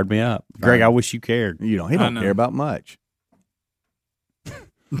 Hey, it fired me up. Greg, I wish you cared. He don't care about much.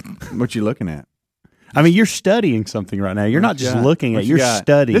 What you looking at? I mean, you're studying something right now. You're not just looking at. You're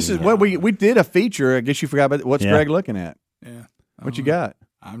studying. This is what we did a feature. I guess you forgot about what's Greg looking at. Yeah. What you got?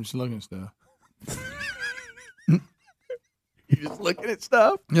 I'm just looking at stuff. You're just looking at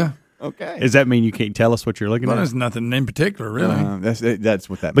stuff? Yeah. Okay. Does that mean you can't tell us what you're looking at? There's nothing in particular, really. That's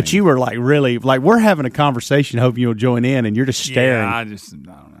what that means. But you were really we're having a conversation, hoping you'll join in, and you're just staring. Yeah, I don't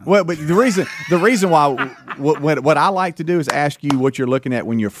know. Well, but the reason why what I like to do is ask you what you're looking at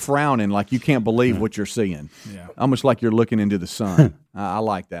when you're frowning, like you can't believe what you're seeing. Yeah. Almost like you're looking into the sun. I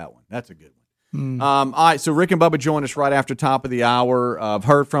like that one. That's a good one. All right, so Rick and Bubba join us right after top of the hour. I've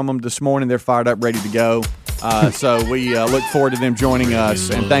heard from them this morning. They're fired up, ready to go. So we look forward to them joining us,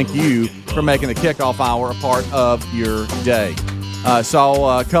 and thank you for making the kickoff hour a part of your day.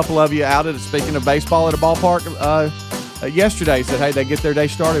 Saw a couple of you out speaking of baseball at a ballpark yesterday. Said, hey, they get their day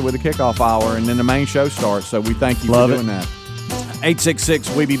started with a kickoff hour, and then the main show starts. So we thank you for doing that.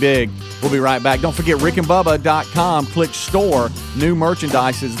 866-WE-BE-BIG. We'll be right back. Don't forget rickandbubba.com. Click store. New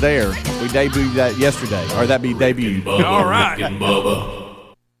merchandise is there. We debuted that yesterday, or that'd be debuted. All right. Rick and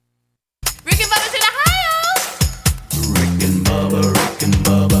Bubba. Rick and Bubba's in Ohio. Rick and Bubba, Rick and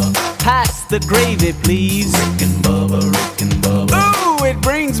Bubba. Pass the gravy, please. Rick and Bubba, Rick and Bubba. Ooh, it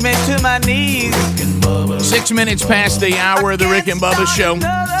brings me to my knees. Rick and Bubba. 6 minutes past the hour of the Rick and Bubba Show.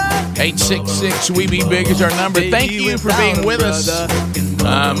 866-WE-BE-BIG is our number. Thank you for being with us.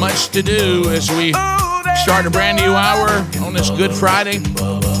 Much to do as we start a brand new hour on this Good Friday.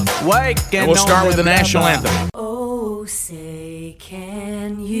 And we'll start with the national anthem. Oh, say,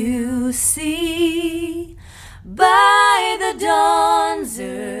 can you see by the dawn's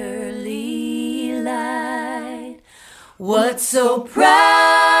early light what so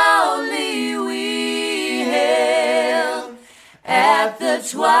proudly we hailed at the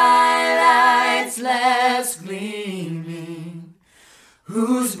twilight's last gleaming,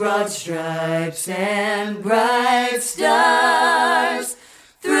 whose broad stripes and bright stars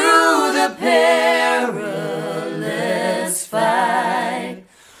through the perilous fight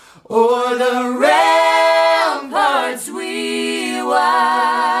o'er the ramparts we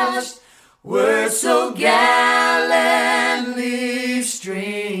watched were so gallantly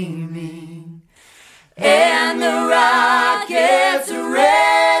streaming, and the rocket's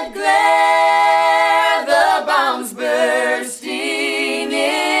red glare, the bombs bursting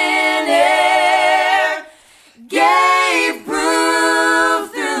in air, gave proof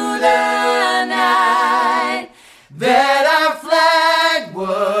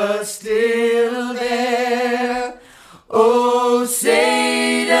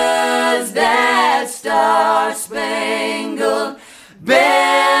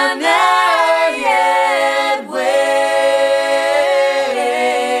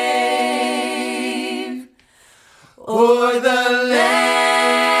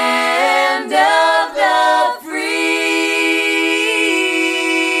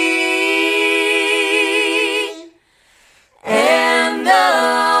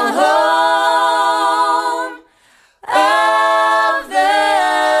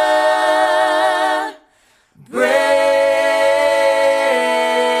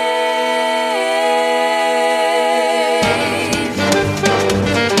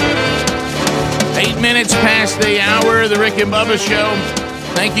minutes past the hour of the Rick and Bubba Show.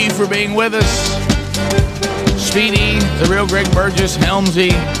 Thank you for being with us. Speedy, the real Greg Burgess,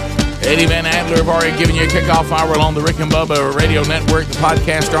 Helmsy, Eddie Van Adler have already given you a kickoff hour along the Rick and Bubba Radio Network. The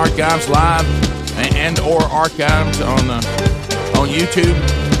podcast archives live and or archived on YouTube,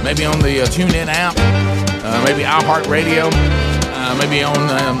 maybe on the TuneIn app, maybe iHeartRadio, maybe on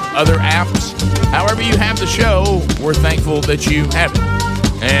other apps. However you have the show, we're thankful that you have it.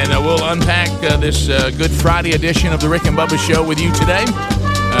 And we'll unpack this Good Friday edition of the Rick and Bubba Show with you today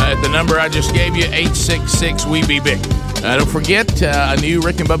at the number I just gave you, 866-WE-BE-BIG. Don't forget, a new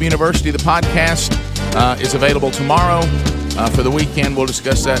Rick and Bubba University, the podcast, is available tomorrow. For the weekend, we'll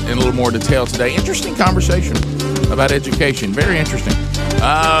discuss that in a little more detail today. Interesting conversation about education. Very interesting.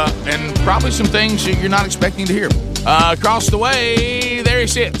 And probably some things you're not expecting to hear. Across the way, there he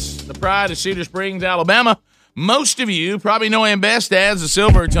sits, the pride of Cedar Springs, Alabama. Most of you probably know him best as the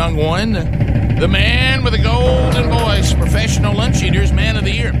Silver-Tongued One, the man with a golden voice, professional lunch eaters, man of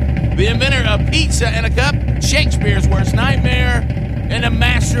the year, the inventor of pizza and a cup, Shakespeare's worst nightmare, and the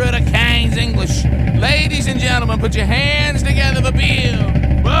master of the King's English. Ladies and gentlemen, put your hands together for Bill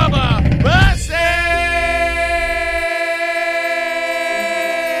Bubba Bussey!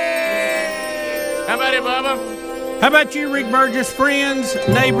 How about it, Bubba? How about you, Rick Burgess? Friends,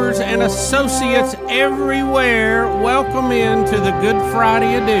 neighbors, and associates everywhere, welcome in to the Good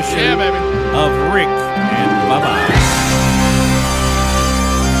Friday edition of Rick and Bubba.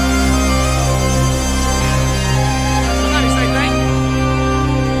 Somebody say thank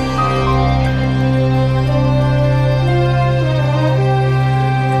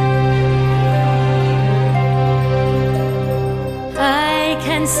I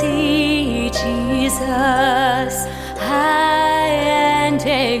can see Jesus high and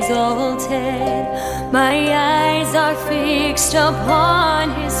exalted. My eyes are fixed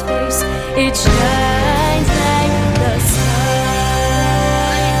upon his face. It shines like the sun.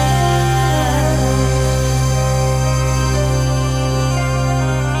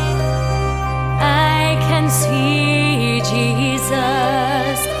 I can see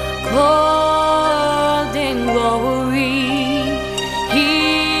Jesus clothed in glory.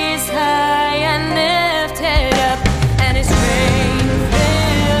 He's high and lifted up, and his train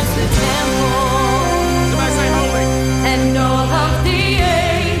fills the temple. Somebody say holy. And all of the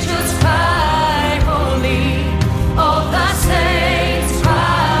angels cry holy. All the saints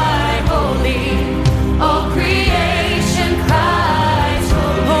cry holy. All creation cries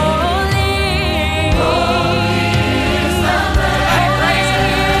holy. Holy is the Lamb.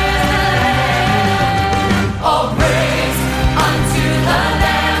 All praise unto the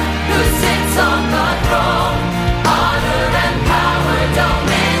Lamb who sits on the throne. Honor and power,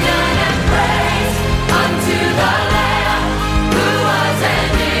 dominion and praise unto the Lamb who was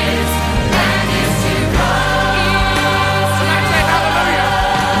and is to come. Somebody say hallelujah.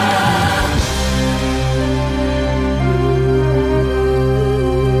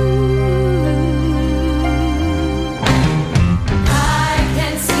 I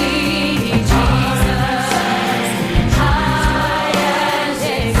can see Jesus high and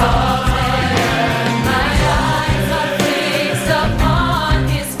exalted. My eyes are fixed upon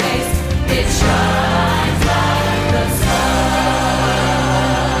his face. It shines like the sun.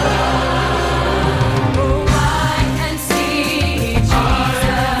 Oh, I can see Jesus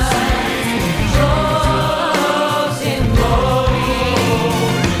clothed in glory.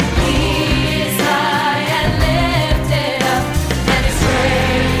 He is high and lifted up, and his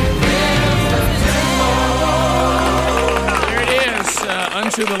train fills the temple. There it is,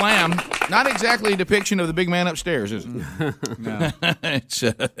 unto the Lamb. Not exactly a depiction of the big man upstairs, is it? No. It's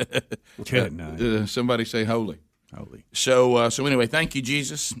Good night. somebody say holy. Holy. So anyway, thank you,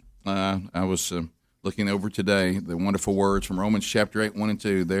 Jesus. I was looking over today the wonderful words from Romans chapter 8, 1 and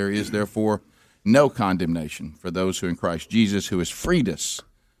 2. There is therefore no condemnation for those who are in Christ Jesus, who has freed us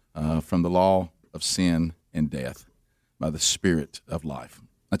from the law of sin and death by the Spirit of life.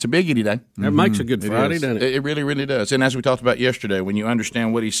 That's a biggie today. That makes a good Friday, is. doesn't it? It really, really does. And as we talked about yesterday, when you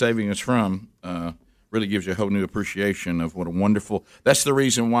understand what he's saving us from, really gives you a whole new appreciation of what a wonderful. That's the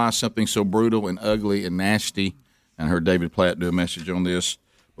reason why something so brutal and ugly and nasty. And I heard David Platt do a message on this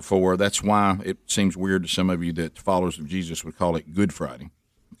before. That's why it seems weird to some of you that followers of Jesus would call it Good Friday.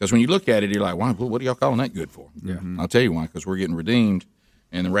 Because when you look at it, you're like, why? What are y'all calling that good for? Yeah. I'll tell you why. Because we're getting redeemed,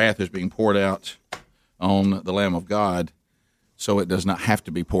 and the wrath is being poured out on the Lamb of God, so it does not have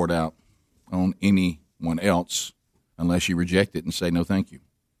to be poured out on anyone else unless you reject it and say no thank you.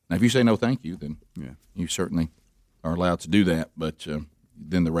 Now, if you say no thank you, then you certainly are allowed to do that, but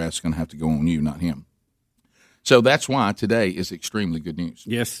then the wrath's going to have to go on you, not him. So that's why today is extremely good news.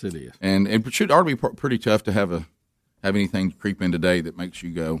 Yes, it is. And it ought to be pretty tough to have anything creep in today that makes you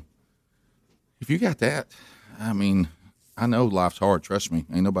go, if you got that, I mean, I know life's hard. Trust me.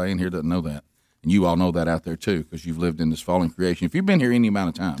 Ain't nobody in here that doesn't know that. And you all know that out there, too, because you've lived in this fallen creation. If you've been here any amount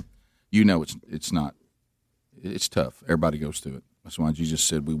of time, you know it's tough. Everybody goes through it. That's why Jesus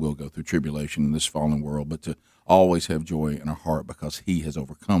said we will go through tribulation in this fallen world, but to always have joy in our heart because he has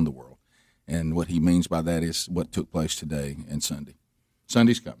overcome the world. And what he means by that is what took place today and Sunday.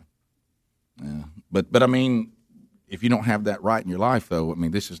 Sunday's coming. But I mean, if you don't have that right in your life, though, I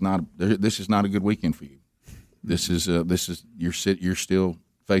mean, this is not a good weekend for you. This is you're still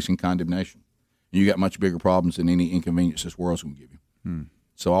facing condemnation. You got much bigger problems than any inconvenience this world's going to give you.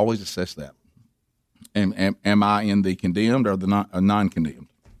 So always assess that. Am I in the condemned or the non-condemned?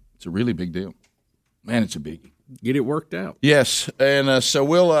 It's a really big deal. Man, it's a biggie. Get it worked out. Yes, and so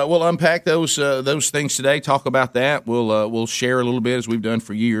we'll unpack those things today. Talk about that. We'll share a little bit as we've done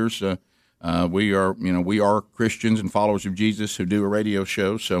for years. We are Christians and followers of Jesus who do a radio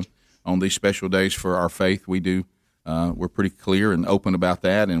show. So on these special days for our faith, we do. We're pretty clear and open about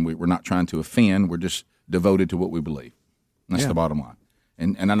that, and we're not trying to offend. We're just devoted to what we believe. That's the bottom line.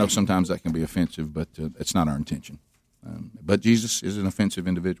 And I know sometimes that can be offensive, but it's not our intention. But Jesus is an offensive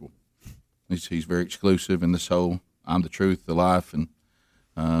individual. He's very exclusive in this whole I'm the truth, the life, and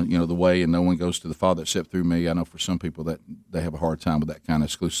the way, and no one goes to the Father except through me. I know for some people that they have a hard time with that kind of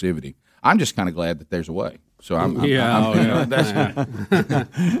exclusivity. I'm just kind of glad that there's a way. So I'm not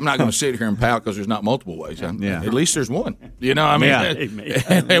going to sit here and pout because there's not multiple ways. At least there's one. You know, I mean,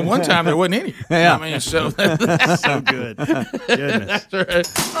 at one time there wasn't any. Yeah. I mean, so that's so good. Goodness.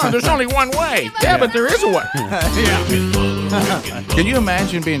 There's only one way. Yeah, but there is a way. Can you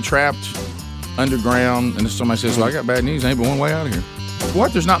imagine being trapped underground and somebody says, "Well, I got bad news. Ain't but one way out of here."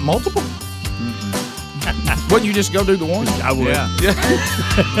 What? There's not multiple? Wouldn't you just go do the one? I would. Yeah.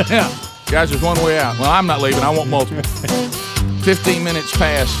 Guys, there's one way out. Well, I'm not leaving. I want multiple. 15 minutes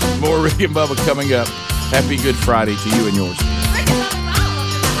past. More Rick and Bubba coming up. Happy Good Friday to you and yours.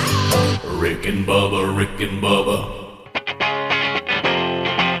 Rick and Bubba, Rick and Bubba.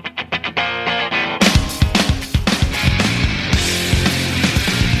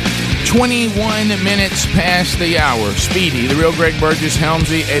 Minutes past the hour. Speedy, the real Greg Burgess,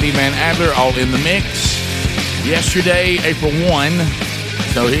 Helmsy, Eddie Van Adler, all in the mix. Yesterday, April 1.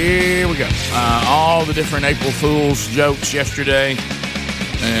 So here we go. All the different April Fool's jokes yesterday.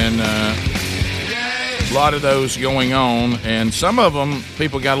 And a lot of those going on. And some of them,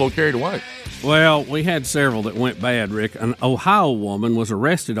 people got a little carried away. Well, we had several that went bad, Rick. An Ohio woman was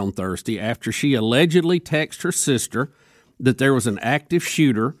arrested on Thursday after she allegedly texted her sister that there was an active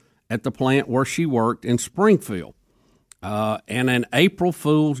shooter at the plant where she worked in Springfield. And an April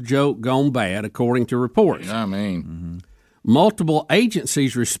Fool's joke gone bad, according to reports. I mean... Multiple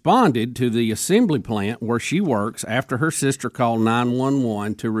agencies responded to the assembly plant where she works after her sister called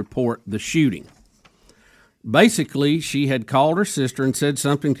 911 to report the shooting. Basically, she had called her sister and said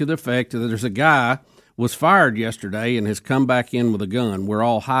something to the effect that there's a guy was fired yesterday and has come back in with a gun. We're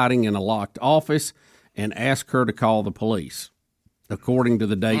all hiding in a locked office, and asked her to call the police, according to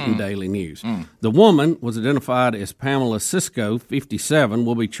the Dayton Daily News. The woman was identified as Pamela Cisco, 57,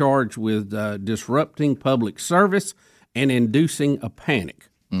 will be charged with disrupting public service and inducing a panic.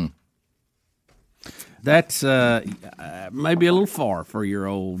 That's maybe a little far for your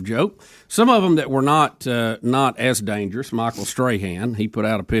old joke. Some of them that were not as dangerous. Michael Strahan, he put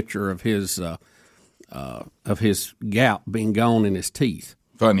out a picture of his gout being gone in his teeth.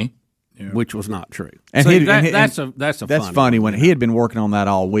 Funny. Which was not true. And See, that's funny when he had been working on that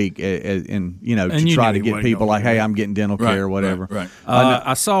all week, and to try to get people like, hey, I'm getting dental care or whatever. Right.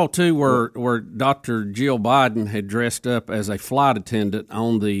 I saw too where Dr. Jill Biden had dressed up as a flight attendant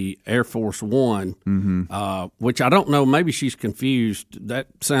on the Air Force One, which I don't know. Maybe she's confused. That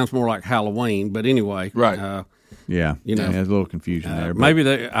sounds more like Halloween, but anyway, right. Yeah, there's a little confusion there.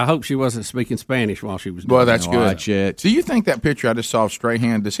 Maybe I hope she wasn't speaking Spanish while she was doing Well, that's No, good. I checked. Do you think that picture I just saw of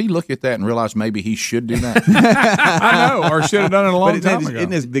Strahan, does he look at that and realize maybe he should do that? I know, or should have done it a long time ago.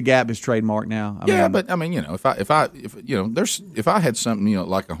 Isn't the Gap is trademarked now? But I mean, if I had something,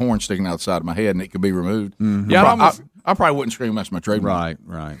 like a horn sticking outside of my head and it could be removed, I probably wouldn't scream that's my trademark.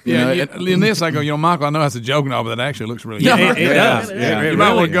 Right. In this, I go, Michael, I know that's a joke and all, but that actually looks really good. It does. You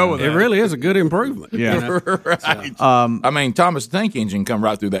might want to go with that. It really is a good improvement. Yeah. Right. I mean, Thomas the Tank Engine come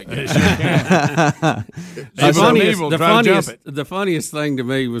right through that gate. The funniest thing to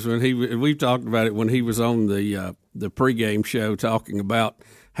me was when we've talked about it when he was on the pregame show talking about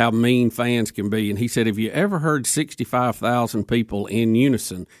how mean fans can be. And he said, have you ever heard 65,000 people in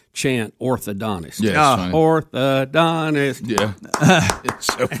unison chant orthodontist? Yeah, orthodontist. Yeah. It's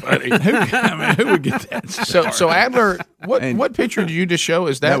so funny. Who would get that? So Adler, what picture did you just show?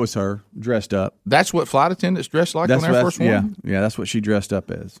 Is that was her dressed up? That's what flight attendants dress like on Air Force One? Yeah, that's what she dressed up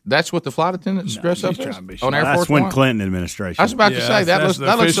as. That's what the flight attendants dress up as on Air Force That's when One? Clinton administration. I was about to say that looks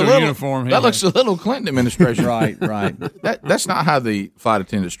a little uniform. That looks a little Clinton administration. Right. That's not how the flight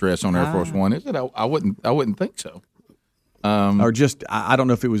attendants dress on Air Force One, is it? I wouldn't think so. Or just, I don't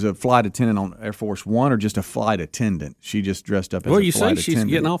know if it was a flight attendant on Air Force One or just a flight attendant. She just dressed up as a flight attendant. Well, you see she's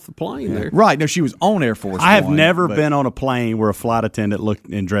getting off the plane there. Right. No, she was on Air Force One. I have never been on a plane where a flight attendant looked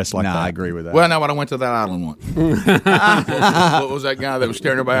and dressed like that. I agree with that. Well, no, I went to that island once. What was that guy that was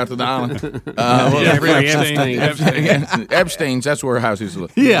staring everybody out to the island? Epstein's, that's where houses look.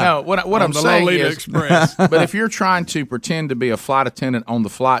 Yeah. No, what I'm saying is, but if you're trying to pretend to be a flight attendant on the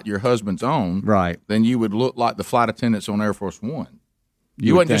flight your husband's on, right, then you would look like the flight attendants on Air Force One.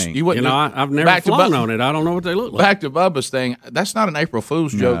 You wouldn't think. You know, I've never flown on it. I don't know what they look like. Back to Bubba's thing, that's not an April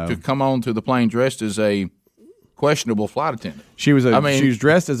Fool's joke to come on to the plane dressed as a questionable flight attendant. She was she was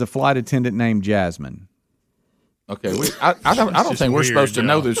dressed as a flight attendant named Jasmine. Okay, I don't think we're supposed to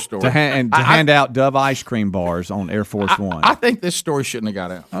know this story. To hand out Dove ice cream bars on Air Force One. I think this story shouldn't have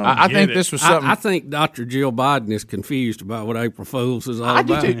got out. I think this was something. I think Dr. Jill Biden is confused about what April Fool's is all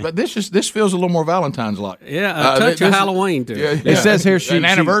about. I do too, but this feels a little more Valentine's-like. Yeah, a touch of Halloween too. Yeah. It says here an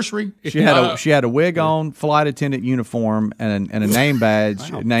anniversary. She had a wig on, flight attendant uniform, and a name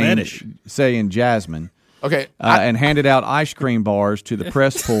badge saying Jasmine. Okay, Uh, and handed out ice cream bars to the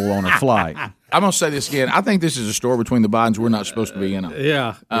press pool on her flight. I'm going to say this again. I think this is a story between the Bidens we're not supposed to be in on.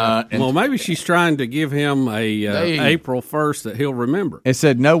 Yeah. Well, maybe she's trying to give him a April 1st that he'll remember. It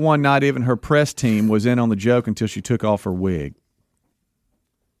said no one, not even her press team, was in on the joke until she took off her wig.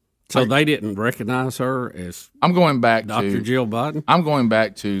 So they didn't recognize her as I'm going back Dr. to Jill Biden? I'm going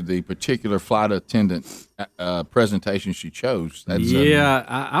back to the particular flight attendant presentation she chose. That's,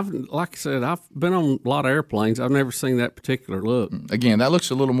 I've like I said, I've been on a lot of airplanes. I've never seen that particular look. Again, that looks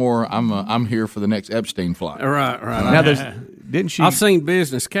a little more. I'm here for the next Epstein flight. Right. Now, didn't she? I've seen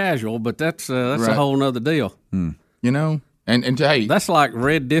business casual, but that's a whole nother deal. You know. And hey, that's like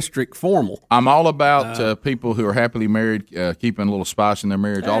Red District formal. I'm all about people who are happily married, keeping a little spice in their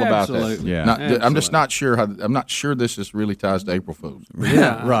marriage. All about that. Yeah, I'm just not sure. I'm not sure this is really ties to April Fools.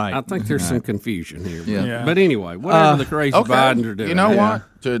 Yeah, right. I think there's some confusion here. Yeah. But anyway, whatever the crazy Bidens are doing. You know what?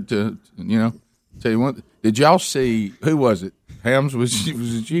 To tell you what. Did y'all see who was it? Hams was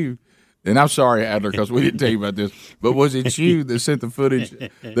it you? And I'm sorry, Adler, because we didn't tell you about this, but was it you that sent the footage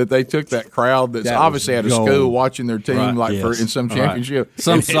that they took that crowd that's obviously at a school watching their team in some championship?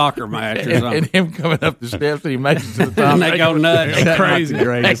 Some soccer match or something. And him coming up the steps and he makes it to the top. And they go nuts. Crazy. The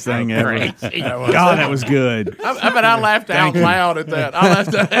greatest thing ever. God, that was good. I laughed out loud at that. I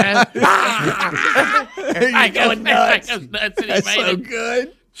laughed out loud. I go nuts. That's so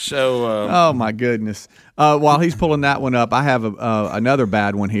good. So, oh my goodness! While he's pulling that one up, I have another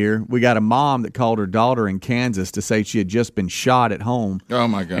bad one here. We got a mom that called her daughter in Kansas to say she had just been shot at home. Oh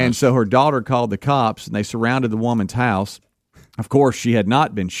my God! And so her daughter called the cops, and they surrounded the woman's house. Of course, she had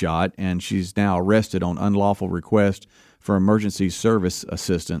not been shot, and she's now arrested on unlawful request for emergency service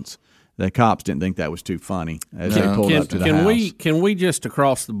assistance. The cops didn't think that was too funny as they pulled up to the house. Can we just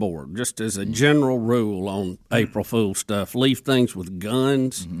across the board, just as a general rule on April Fool stuff, leave things with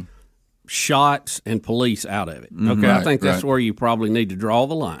guns, shots, and police out of it? Okay, I think that's where you probably need to draw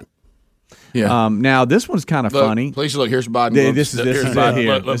the line. Yeah. Now this one's kind of funny. Please look. Here's Biden. This is it here. Look at Biden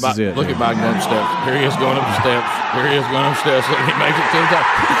going up the steps. Here he is going up the steps. Here he is going up the steps. Look, he makes it to the top.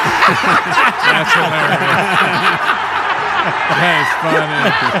 That's hilarious. That's funny.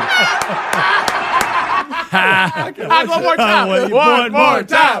 One more time. One more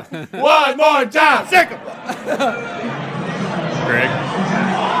time. One more time. Sick him. Greg.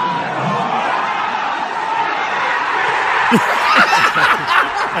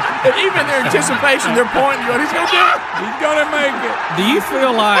 And even their anticipation, they're pointing, going, he's going to do it. He's going to make it. Do you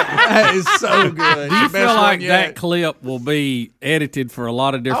feel like that is so good? Do you feel like that clip will be edited for a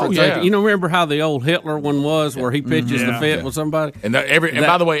lot of different things? You know, remember how the old Hitler one was, where he pitches the fit with somebody? And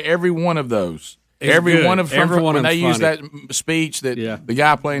by the way, every one of those. Everyone of them, when they use that speech that the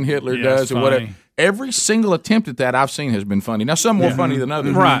guy playing Hitler does or whatever, every single attempt at that I've seen has been funny. Now, some more funny than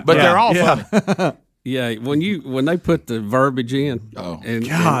others, right? But they're all funny. Yeah, when they put the verbiage in, good. I'm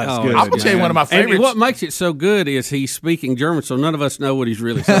gonna tell you one of my favorites. And what makes it so good is he's speaking German, so none of us know what he's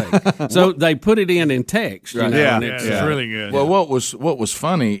really saying. So they put it in text. You know, and it's really good. Well, what was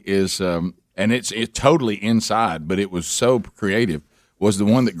funny is, and it's totally inside, but it was so creative. was the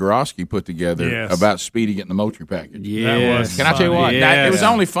one that Gorosky put together Yes. about Speedy getting the Moultrie package. That was Can I tell you what? Now, it was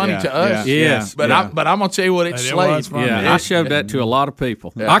only funny to us. Yes. But I'm going to tell you what it slayed. I showed that to a lot of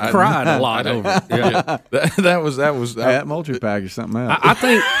people. Yeah, I cried a lot over it. Yeah. That was that Moultrie package is something else. I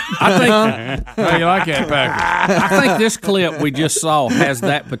think How you like that package? I think this clip we just saw has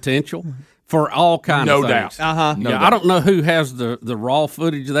that potential for all kinds No of things. doubt. No doubt. I don't know who has the raw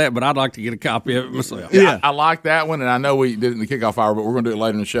footage of that, but I'd like to get a copy of it myself. I like that one, and I know we did it in the kickoff hour, but we're going to do it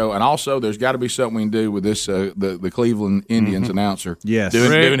later in the show. And also, there's got to be something we can do with this the Cleveland Indians announcer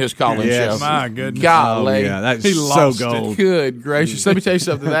doing his call-in show. My goodness. Golly. That's He so lost gold. Good gracious. Let me tell you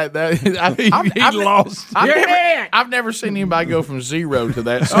something. He lost. I've never seen anybody go from 0 to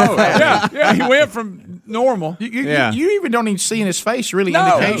that. Oh, yeah. He went from normal. You even don't even see in his face really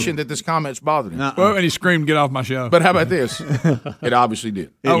indication that this comment's bothering him. Well, and he screamed, "Get off my show!" But how about this? It obviously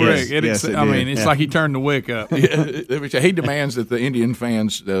did. Rick, Yes, it I did. mean, it's like he turned the wick up. He demands that the Indian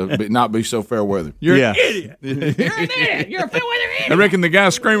fans not be so fair weather. You're an idiot. You're an idiot. You're a fair weather idiot. I reckon the guy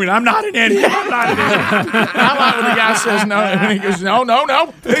screaming, "I'm not an idiot! I'm not an idiot!" I like when the guy says no, and he goes, no.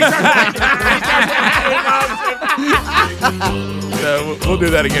 So we'll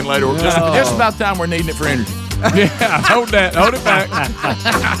do that again later. Just about time we're needing it for energy. Yeah, hold it back.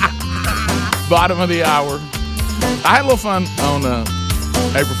 Bottom of the hour. I had a little fun on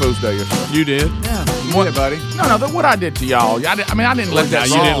April Fool's Day yesterday. You did? Yeah, What, buddy? No, what I did to y'all. I didn't let that.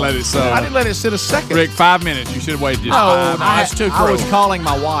 You didn't let it sit. I didn't let it sit a second. Rick, 5 minutes. You should have waited. Just Oh, 5 no, minutes. that's too cruel. I was calling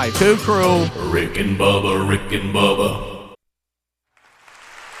my wife. Too cruel. Rick and Bubba, Rick and Bubba.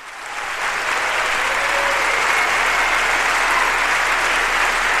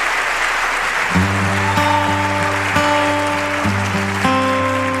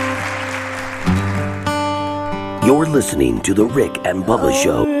 You're listening to The Rick and Bubba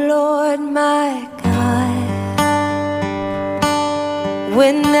Show. Lord, my God,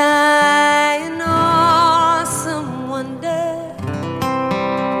 when I in awesome wonder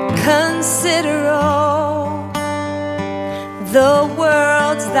consider all the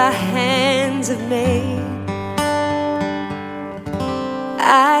worlds thy hands have made,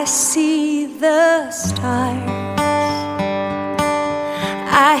 I see the stars,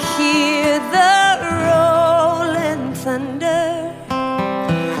 I hear the rolling thunder,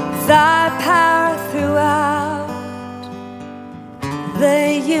 thy power throughout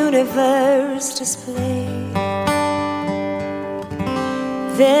the universe display.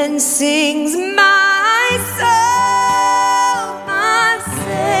 Then sings my soul, my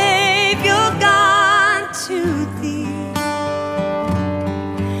Savior God, to thee.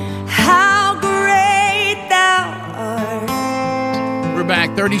 How great thou art! We're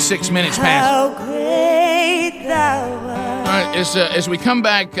back. 36 minutes past. How great thou art! All right, as we come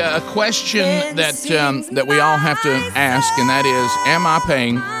back, a question that we all have to ask, and that is, am I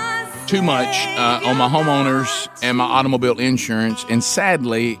paying too much on my homeowners and my automobile insurance? And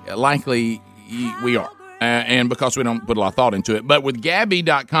sadly, likely, we are. And because we don't put a lot of thought into it. But with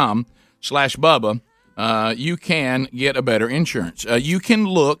Gabby.com/Bubba, you can get a better insurance. You can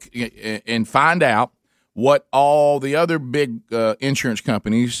look and find out what all the other big insurance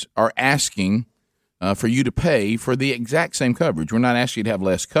companies are asking for you to pay for the exact same coverage. We're not asking you to have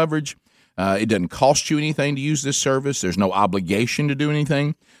less coverage. It doesn't cost you anything to use this service. There's no obligation to do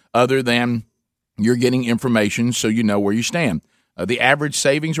anything other than you're getting information so you know where you stand. The average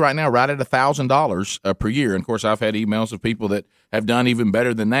savings right now, right at $1,000 per year. And, of course, I've had emails of people that have done even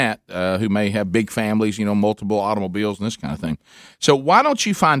better than that, who may have big families, multiple automobiles and this kind of thing. So why don't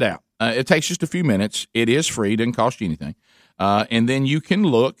you find out? It takes just a few minutes. It is free. It doesn't cost you anything. And then you can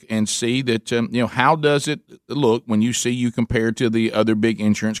look and see that, how does it look when you see you compared to the other big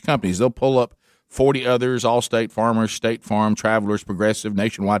insurance companies. They'll pull up 40 others, Allstate, Farmers, State Farm, Travelers, Progressive,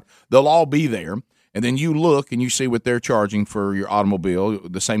 Nationwide. They'll all be there. And then you look and you see what they're charging for your automobile,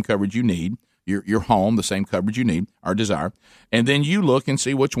 the same coverage you need, your home, the same coverage you need or desire. And then you look and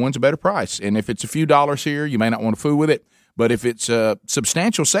see which one's a better price. And if it's a few dollars here, you may not want to fool with it. But if it's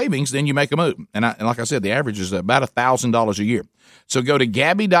substantial savings, then you make a move. And like I said, the average is about $1,000 a year. So go to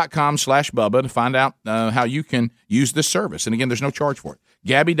Gabby.com/Bubba to find out how you can use this service. And again, there's no charge for it.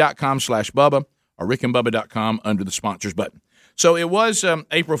 Gabby.com/Bubba or RickandBubba.com under the sponsors button. So it was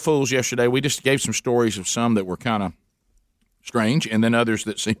April Fool's yesterday. We just gave some stories of some that were kind of strange, and then others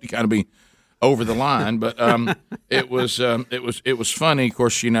that seemed to kind of be over the line. But it was funny. Of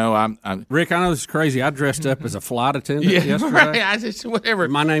course, I'm Rick, I know this is crazy. I dressed up as a flight attendant yesterday. Right. I just whatever.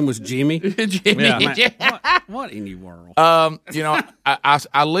 My name was Jimmy. Jimmy. Yeah. What in the world?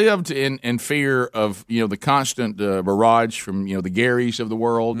 I lived in fear of the constant barrage from the Garys of the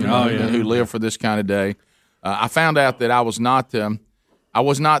world who live for this kind of day. I found out that I was not I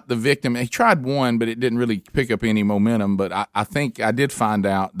was not the victim. He tried one, but it didn't really pick up any momentum. But I think I did find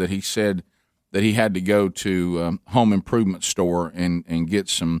out that he said that he had to go to home improvement store and get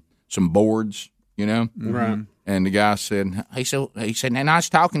some boards, you know? Right. And the guy said, he said, and I was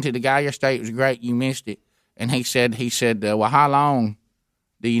talking to the guy yesterday. It was great. You missed it. And he said, well, how long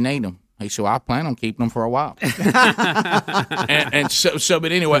do you need them? He said, well, I plan on keeping them for a while.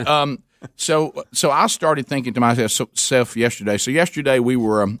 But anyway, so I started thinking to myself yesterday. So yesterday we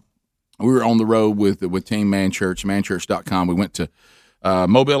were on the road with Team Man Church, manchurch.com. We went to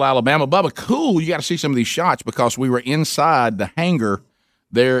Mobile, Alabama. Bubba, cool. You got to see some of these shots because we were inside the hangar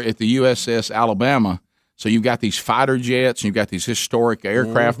there at the USS Alabama. So you've got these fighter jets and you've got these historic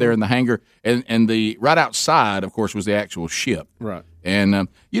aircraft there in the hangar. And the right outside, of course, was the actual ship. Right. And,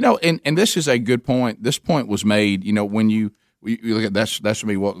 and this is a good point. This point was made, when you look at that's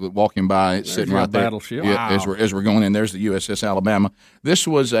me walking by, it's sitting right there. Battleship. Yeah, Wow. as we're going in, there's the USS Alabama. This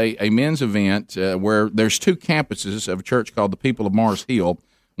was a men's event where there's two campuses of a church called the People of Mars Hill.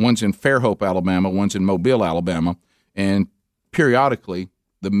 One's in Fairhope, Alabama. One's in Mobile, Alabama. And periodically,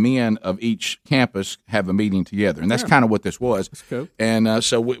 the men of each campus have a meeting together, and that's kind of what this was. That's cool. And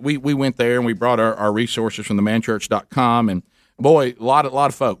so we went there, and we brought our resources from the manchurch.com, and boy, a lot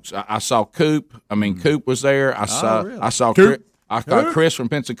of folks. I saw Coop. I mean, Coop was there. I saw Chris from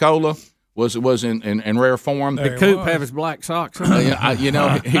Pensacola was in rare form. Did Coop have his black socks on?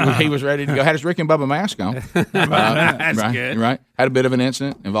 He was ready to go. Had his Rick and Bubba mask on. That's right, good. Right. Had a bit of an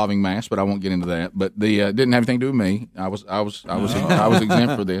incident involving masks, but I won't get into that. But the didn't have anything to do with me. I was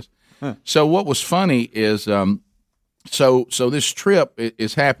exempt for this. So what was funny is so this trip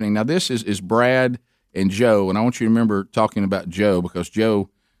is happening. Now this is Brad and Joe, and I want you to remember talking about Joe because Joe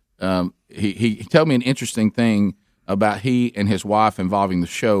he told me an interesting thing about he and his wife involving the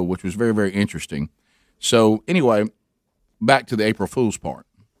show, which was very, very interesting. So anyway, back to the April Fool's part.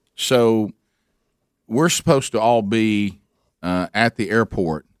 So we're supposed to all be at the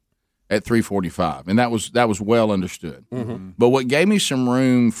airport at 3:45, and that was well understood. Mm-hmm. But what gave me some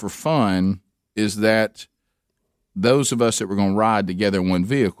room for fun is that those of us that were going to ride together in one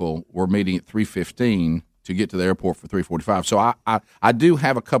vehicle were meeting at 3:15 to get to the airport for 3:45. So I do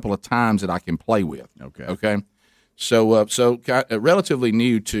have a couple of times that I can play with. Okay. So relatively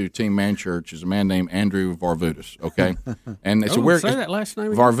new to Team Man Church is a man named Andrew Varvutis. Okay, and it's say that last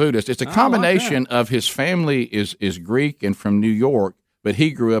name again? Varvutis. It's a combination of his family is Greek and from New York, but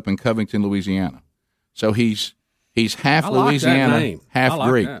he grew up in Covington, Louisiana. So he's half Louisiana, half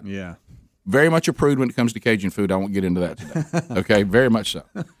Greek. That. Yeah. Very much a prude when it comes to Cajun food. I won't get into that today. Okay, very much so.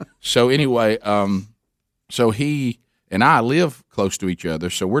 So anyway, so he and I live close to each other,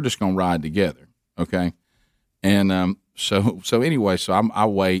 so we're just going to ride together. Okay. And so anyway, I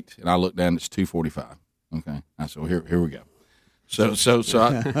wait and I look down. It's 2:45. Okay, so here we go. So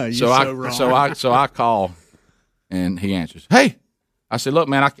I call, and he answers. Hey, I said, look,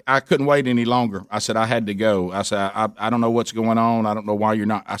 man, I couldn't wait any longer. I said I had to go. I said I don't know what's going on. I don't know why you're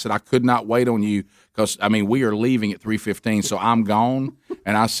not. I said I could not wait on you because we are leaving at 3:15, so I'm gone.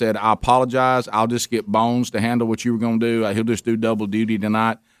 And I said I apologize. I'll just get Bones to handle what you were going to do. He'll just do double duty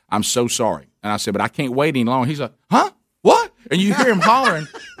tonight. I'm so sorry. And I said, but I can't wait any longer. He's like, huh? What? And you hear him hollering.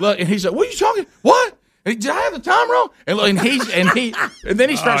 Look, and he's like, what are you talking? What? And did I have the time wrong? And look, and then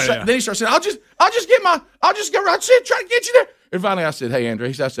he starts saying, I'll just go right sit, try to get you there. And finally I said, hey Andrew,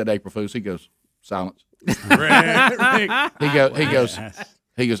 I said April Fools. He goes, silence. He goes,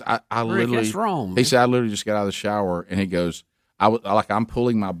 I literally, that's wrong, he said, I literally just got out of the shower, and he goes, I'm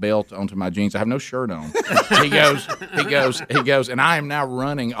pulling my belt onto my jeans. I have no shirt on. He goes, and I am now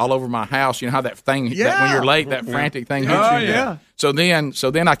running all over my house. You know how that thing, that when you're late, that frantic thing hits you? Oh, yeah. So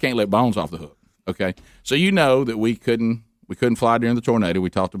then I can't let Bones off the hook. Okay. So you know that we couldn't fly during the tornado.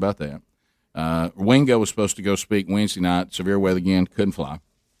 We talked about that. Wingo was supposed to go speak Wednesday night. Severe weather again, couldn't fly.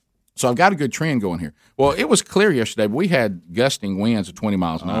 So I've got a good trend going here. Well, it was clear yesterday, but we had gusting winds of 20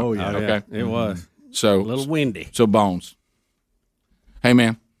 miles an hour. Oh, yeah. Okay. It was. So a little windy. So Bones, hey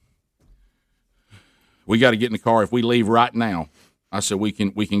man, we got to get in the car. If we leave right now, I said we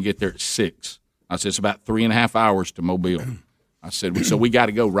can get there at 6. I said it's about 3.5 hours to Mobile. I said so we got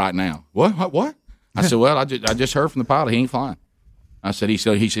to go right now. What? I said well I just heard from the pilot he ain't flying. I said he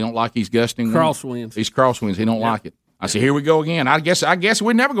don't like these gusting crosswinds. These crosswinds he don't like it. I said here we go again. I guess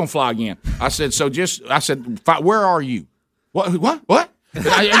we're never gonna fly again. I said where are you? What?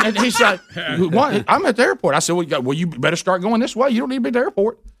 And he's like, what? I'm at the airport. I said, well, you better start going this way. You don't need to be at the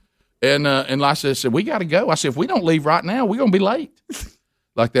airport. And I said, we got to go. I said, if we don't leave right now, we're going to be late.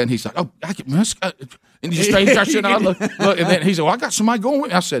 Like that. And he's like, oh, and he starts sitting out. Look, and then he said, well, I got somebody going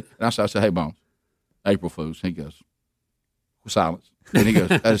with me. I said, hey, Bones, April Fools. He goes, Silence. And he goes,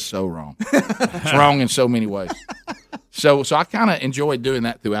 that is so wrong. It's wrong in so many ways. So I kind of enjoyed doing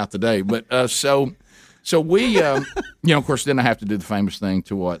that throughout the day. But so we, of course, then I have to do the famous thing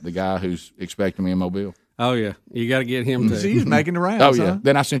to what? The guy who's expecting me in Mobile. Oh, yeah. You got to get him to. See, he's making the rounds. Oh, yeah. Huh?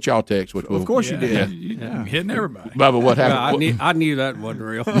 Then I sent y'all a text. Which of course you did. Yeah. Hitting everybody. Bubba, what happened? I knew that wasn't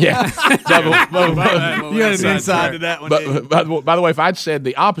real. Yeah. Bubba, you had an inside to that one. By the way, if I'd said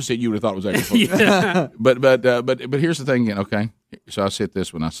the opposite, you would have thought it was actually funny. Yeah. But here's the thing again, okay? So I said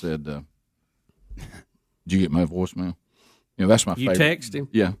this when I said, did you get my voicemail? That's my favorite. You text him?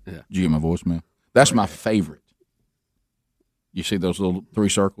 Yeah. Did you get my voicemail? That's my favorite. You see those little 3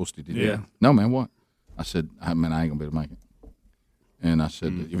 circles? Did you do that? No, man, what? I said, I ain't going to be able to make it. And I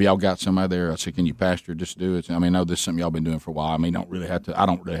said, if y'all got somebody there, I said, can you pastor just do it? I mean, I know this is something y'all been doing for a while. I mean, I don't really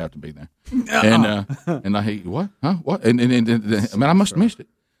have to be there. And I hate, what? Huh? What? And I must have missed it.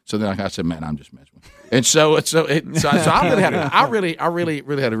 So then I said, man, I'm just messing with you. And so I really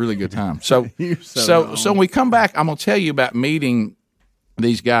had a really good time. So when we come back, I'm going to tell you about meeting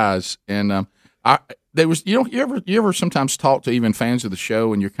these guys. And there was, you ever sometimes talk to even fans of the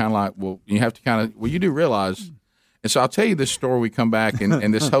show, and you're kind of like, well, you have to you do realize. And so I'll tell you this story. We come back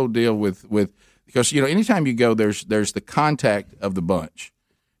and this whole deal with because anytime you go, there's the contact of the bunch,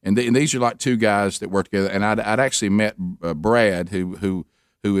 and these are like 2 guys that work together. And I'd actually met Brad, who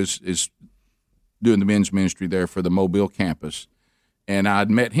is doing the men's ministry there for the Mobile campus, and I'd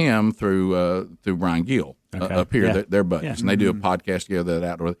met him through Brian Gill up here. Yeah. They're buddies, and they do a podcast together at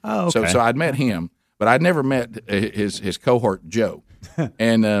Outdoor. Oh, okay. So I'd met him, but I'd never met his cohort Joe.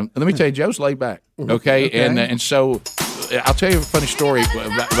 And let me tell you, Joe's laid back. Okay. And so I'll tell you a funny story.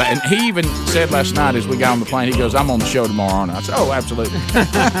 And he even said last night as we got on the plane, he goes, I'm on the show tomorrow, aren't I? I said, oh, absolutely.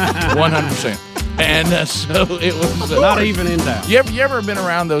 100%. And so it was not even in doubt. You ever been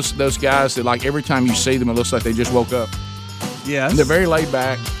around those guys that like every time you see them, it looks like they just woke up? Yes. They're very laid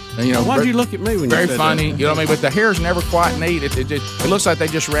back. And, why'd you look at me when very you said funny, that? you know what I mean? But the hair's never quite neat. It looks like they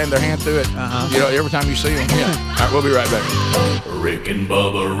just ran their hand through it. Every time you see them. Yeah. All right, we'll be right back. Rick and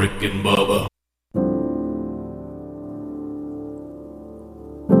Bubba, Rick and Bubba.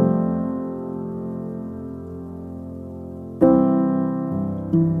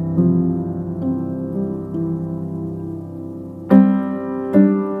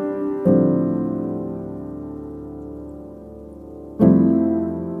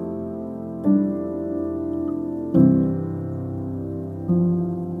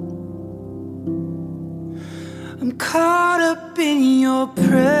 I'm caught up in your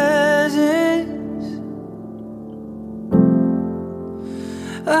presence.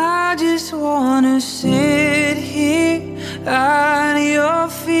 I just wanna sit here at your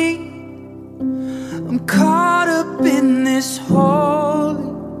feet. I'm caught up in this holy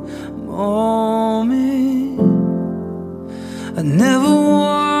moment. I never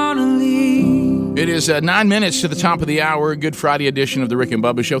wanna leave. It is 9 minutes to the top of the hour. Good Friday edition of the Rick and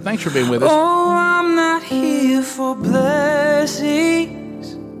Bubba Show. Thanks for being with us. Oh, I'm not here for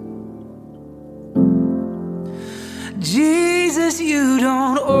blessings. Jesus, you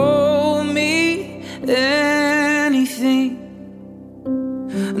don't owe me anything.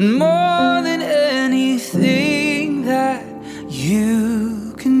 More than anything that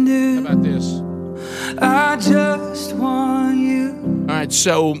you can do. How about this? I just want you. All right,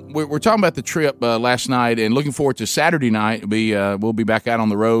 so we're talking about the trip last night and looking forward to Saturday night. We'll be back out on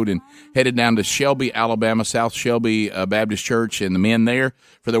the road and headed down to Shelby, Alabama, South Shelby Baptist Church and the men there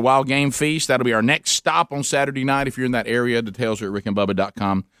for their Wild Game Feast. That'll be our next stop on Saturday night. If you're in that area, details are at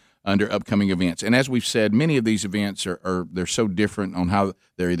rickandbubba.com under upcoming events. And as we've said, many of these events are they're so different on how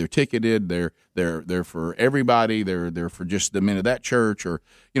they're either ticketed, they're for everybody, they're for just the men of that church, or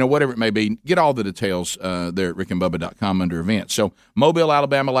whatever it may be. Get all the details there at rickandbubba.com under events. So Mobile,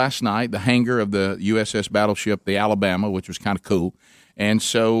 Alabama last night, the hangar of the USS battleship, the Alabama, which was kind of cool. And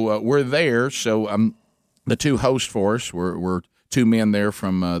so we're there. So the 2 hosts for us were 2 men there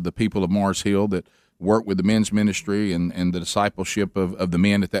from the people of Mars Hill that work with the men's ministry and the discipleship of the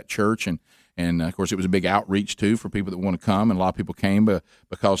men at that church. And of course, it was a big outreach, too, for people that want to come. And a lot of people came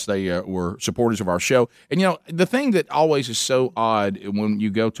because they were supporters of our show. And, the thing that always is so odd when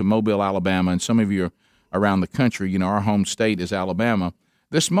you go to Mobile, Alabama, and some of you are around the country, our home state is Alabama.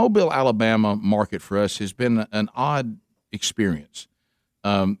 This Mobile, Alabama market for us has been an odd experience.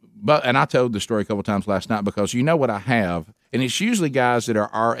 And I told the story a couple times last night because what I have, and it's usually guys that are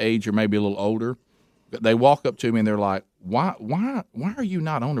our age or maybe a little older. They walk up to me and they're like, why are you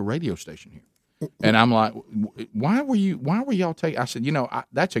not on the radio station here? And I'm like, why were y'all taking? I said,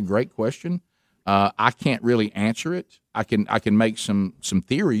 that's a great question. I can't really answer it. I can make some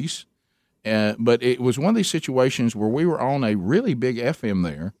theories, But it was one of these situations where we were on a really big FM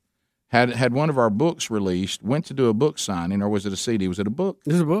there, had one of our books released, went to do a book signing, or was it a CD? Was it a book?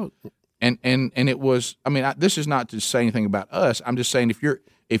 This is a book. And it was. I mean, this is not to say anything about us. I'm just saying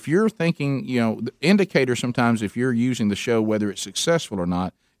if you're thinking, the indicator sometimes if you're using the show, whether it's successful or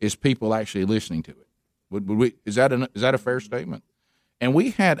not, is people actually listening to it. Would we? Is that a fair statement? And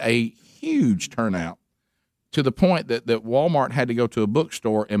we had a huge turnout to the point that Walmart had to go to a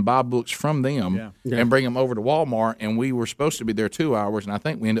bookstore and buy books from them and bring them over to Walmart. And we were supposed to be there 2 hours, and I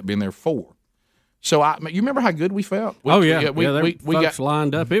think we ended up being there 4. So you remember how good we felt? We got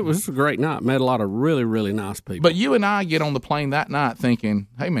lined up. It was a great night. Met a lot of really, really nice people. But you and I get on the plane that night thinking,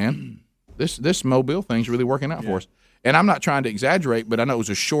 "Hey, man, this Mobile thing's really working out for us." And I'm not trying to exaggerate, but I know it was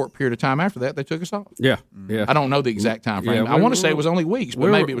a short period of time after that they took us off. Yeah. I don't know the exact time frame. I want to say it was only weeks,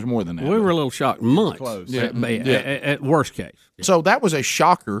 but maybe it was more than that. We were a little shocked. Months. Close. At worst case. So that was a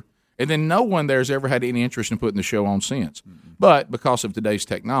shocker. And then no one there's ever had any interest in putting the show on since. But because of today's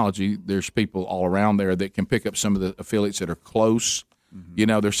technology, there's people all around there that can pick up some of the affiliates that are close.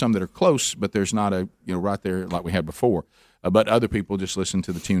 There's some that are close, but there's not a right there like we had before. But other people just listen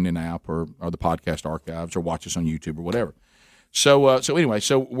to the TuneIn app or the podcast archives or watch us on YouTube or whatever. So anyway,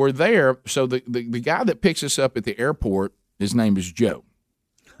 so we're there. So the guy that picks us up at the airport, his name is Joe.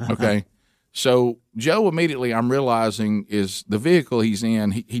 Okay. So Joe immediately, I'm realizing, is the vehicle he's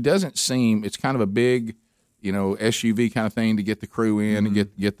in. He doesn't seem. It's kind of a big, SUV kind of thing to get the crew in and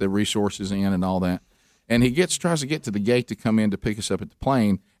get the resources in and all that. And he tries to get to the gate to come in to pick us up at the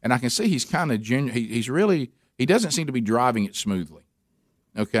plane. And I can see he's kind of he doesn't seem to be driving it smoothly.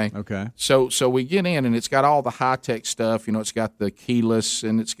 Okay. So we get in and it's got all the high tech stuff. It's got the keyless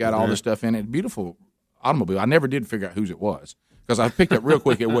and it's got all the stuff in it. Beautiful automobile. I never did figure out whose it was. Because I picked up real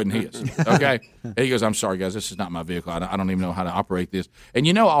quick, it wasn't his. Okay, and he goes, "I'm sorry, guys, this is not my vehicle. I don't even know how to operate this."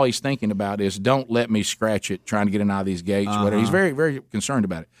 And all he's thinking about is, "Don't let me scratch it trying to get in out of these gates." Whatever. He's very, very concerned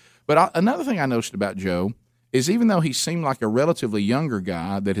about it. But another thing I noticed about Joe is, even though he seemed like a relatively younger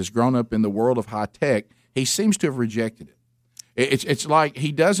guy that has grown up in the world of high tech, he seems to have rejected it. It's like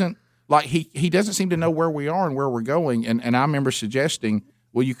he doesn't he doesn't seem to know where we are and where we're going. And I remember suggesting,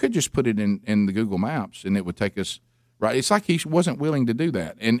 well, you could just put it in the Google Maps and it would take us. Right, it's like he wasn't willing to do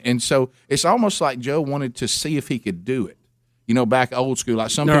that, and so it's almost like Joe wanted to see if he could do it. Back old school,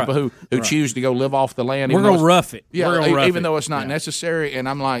 like some people who choose to go live off the land. We're gonna rough it. Yeah, even though it's not necessary. And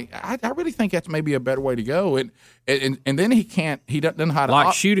I'm like, I really think that's maybe a better way to go. And then he can't. He doesn't know how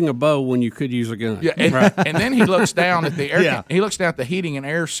to shooting a bow when you could use a gun. Yeah, and then he looks down at the air. He looks down at the heating and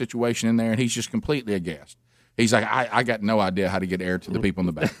air situation in there, and he's just completely aghast. He's like, I got no idea how to get air to the people in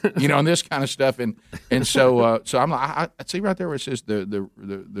the back, and this kind of stuff. And so I'm like, I see right there where it says the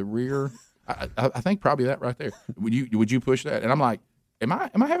rear. I think probably that right there. Would you push that? And I'm like, am I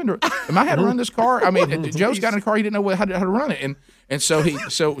having to run this car? I mean, Joe's got in a car, he didn't know how to run it, and so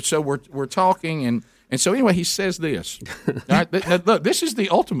we're talking, and so anyway, he says this. All right, look, this is the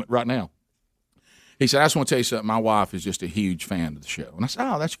ultimate right now. He said, "I just want to tell you something. My wife is just a huge fan of the show." And I said,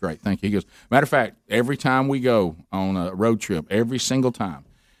 "Oh, that's great. Thank you." He goes, "Matter of fact, every time we go on a road trip, every single time,"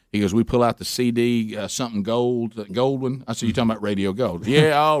 he goes, "we pull out the CD, something gold one." I said, "You talking about Radio Gold?"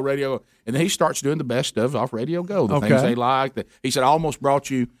 "Yeah, Radio Gold." And then he starts doing the best stuff off Radio Gold, the things they like. He said, I almost brought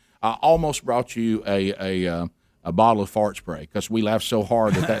you a bottle of fart spray because we laughed so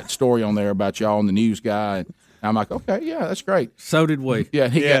hard at that story on there about y'all and the news guy. And I'm like, okay, yeah, that's great. So did we.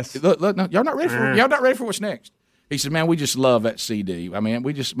 Yeah. Look, no, y'all not ready for what's next. He said, "Man, we just love that CD. I mean,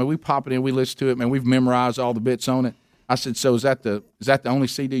 we pop it in, we listen to it, man. We've memorized all the bits on it." I said, "So is that the only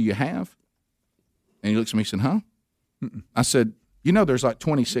CD you have?" And he looks at me and said, "Huh?" I said, "There's like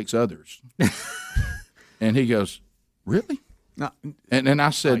 26 others." And he goes, "Really?" No. And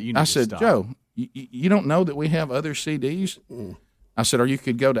I said, "Joe, you don't know that we have other CDs?" I said, "Or you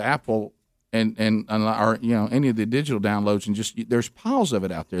could go to Apple and or any of the digital downloads and just there's piles of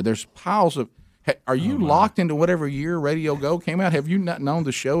it out there. There's piles of. Are you locked into whatever year Radio Go came out? Have you not known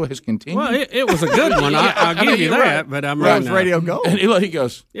the show has continued?" Well, it was a good one. I'll give you that. Right. But I'm right. It was Radio Go. And he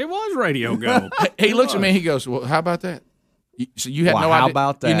goes, "It was Radio Go." He looks at me. He goes, "Well, how about that?" So you had no idea. How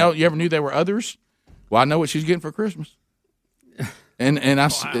about that? You ever knew there were others? Well, I know what she's getting for Christmas. And I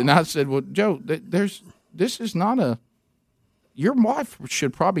said, "Well, Joe, this is not a. Your wife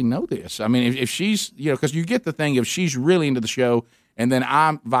should probably know this. I mean, if she's because you get the thing if she's really into the show." And then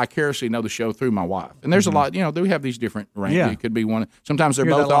I vicariously know the show through my wife. And there's a lot, we have these different ranks. Yeah. It could be one. Sometimes they're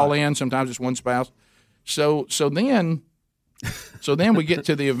both all in. Sometimes it's one spouse. So then we get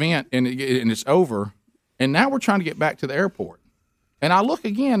to the event and it's over. And now we're trying to get back to the airport. And I look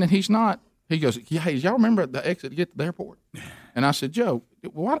again and he's not. He goes, "Yeah, hey, y'all remember the exit to get to the airport?" And I said, "Joe,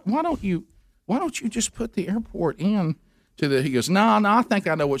 why don't you why don't you just put the airport in to the, he goes, no, I think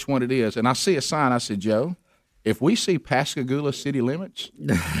I know which one it is. And I see a sign. I said, Joe, if we see Pascagoula city limits,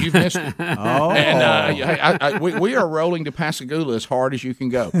 you've missed it. And we are rolling to Pascagoula as hard as you can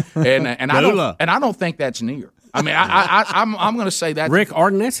go. And I don't think that's near. I mean, I'm going to say that Rick are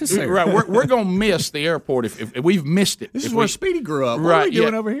necessary. Right, we're going to miss the airport if we've missed it. This is where Speedy grew up. What right, are we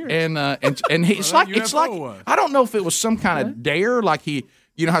doing over here? And it's like I don't know if it was some kind of dare, like he.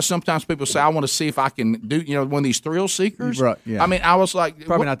 You know how sometimes people say, I want to see if I can do, one of these thrill seekers? Right, yeah. I mean, I was like,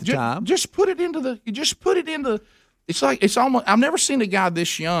 probably not the time. Just put it into it's like, it's almost, I've never seen a guy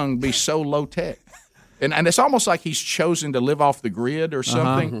this young be so low tech. And it's almost like he's chosen to live off the grid or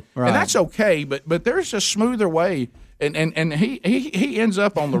something. Right. And that's okay, but there's a smoother way. And he ends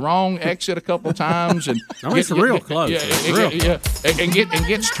up on the wrong exit a couple of times, and it's real close. And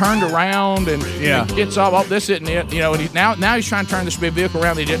gets turned around, and gets all this isn't it, And now he's trying to turn this big vehicle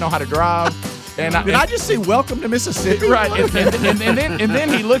around that he didn't know how to drive. And Did I just see "Welcome to Mississippi"? Right, and then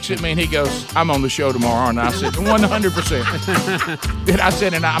he looks at me and he goes, "I'm on the show tomorrow," and I said, "100%." And I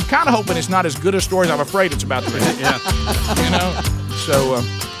said, and I'm kind of hoping it's not as good a story as I'm afraid it's about to be. So.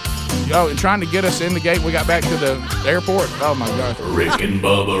 And trying to get us in the gate, we got back to the airport. Oh, my gosh. Rick and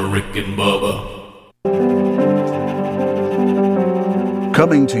Bubba.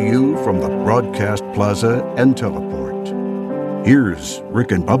 Coming to you from the Broadcast Plaza and Teleport, here's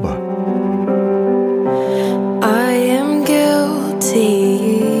Rick and Bubba. I am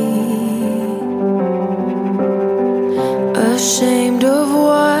guilty, ashamed of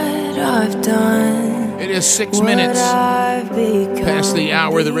what I've done. It is 6 minutes past the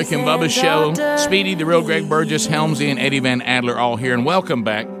hour of the Rick and Bubba Show. Speedy, the real Greg Burgess, Helmsy, and Eddie Van Adler all here. And welcome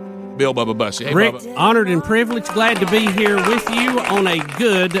back, Bill Bubba Bussey. Hey, Rick, Bubba. Honored and privileged. Glad to be here with you on a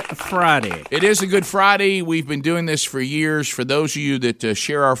Good Friday. It is a Good Friday. We've been doing this for years. For those of you that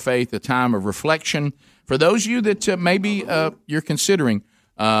share our faith, a time of reflection. For those of you that maybe you're considering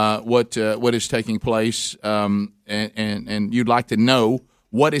what is taking place and you'd like to know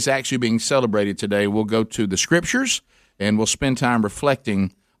what is actually being celebrated today, we'll go to the Scriptures and we'll spend time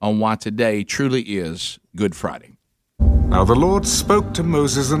reflecting on why today truly is Good Friday. Now the Lord spoke to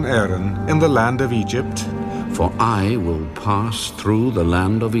Moses and Aaron in the land of Egypt. For I will pass through the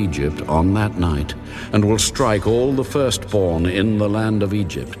land of Egypt on that night, and will strike all the firstborn in the land of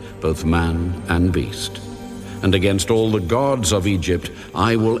Egypt, both man and beast. And against all the gods of Egypt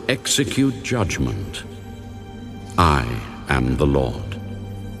I will execute judgment. I am the Lord.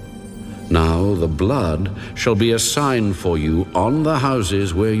 Now the blood shall be a sign for you on the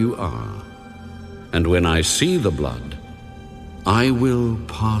houses where you are. And when I see the blood, I will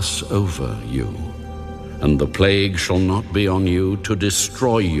pass over you. And the plague shall not be on you to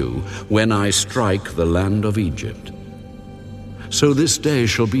destroy you when I strike the land of Egypt. So this day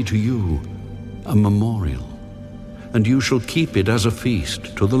shall be to you a memorial, and you shall keep it as a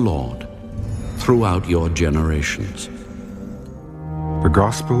feast to the Lord throughout your generations. The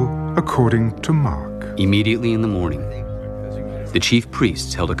Gospel according to Mark. Immediately in the morning, the chief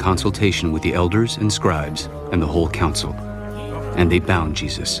priests held a consultation with the elders and scribes and the whole council, and they bound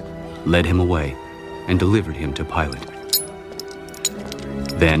Jesus, led him away, and delivered him to Pilate.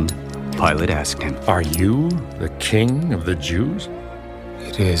 Then Pilate asked him, "Are you the king of the Jews?"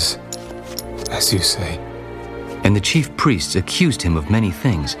 "It is, as you say." And the chief priests accused him of many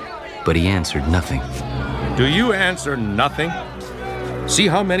things, but he answered nothing. "Do you answer nothing? See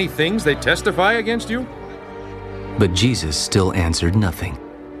how many things they testify against you?" But Jesus still answered nothing,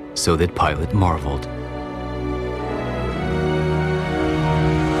 so that Pilate marveled.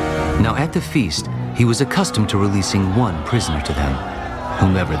 Now at the feast, he was accustomed to releasing one prisoner to them,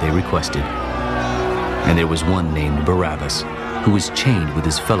 whomever they requested. And there was one named Barabbas, who was chained with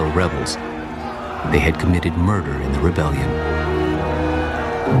his fellow rebels. They had committed murder in the rebellion.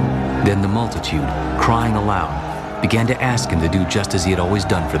 Then the multitude, crying aloud, began to ask him to do just as he had always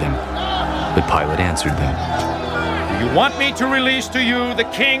done for them. But Pilate answered them, "Do you want me to release to you the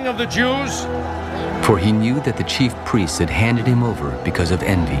king of the Jews?" For he knew that the chief priests had handed him over because of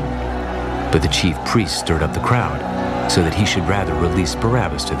envy. But the chief priests stirred up the crowd, so that he should rather release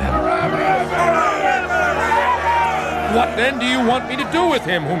Barabbas to them. "What then do you want me to do with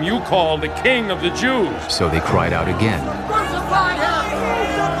him whom you call the king of the Jews?" So they cried out again.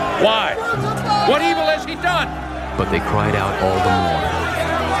 "Why? What evil has he done?" But they cried out all the more.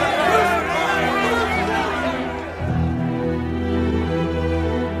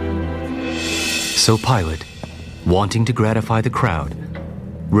 So Pilate, wanting to gratify the crowd,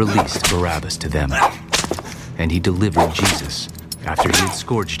 released Barabbas to them. And he delivered Jesus, after he had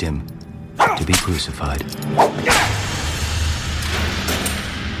scourged him, to be crucified.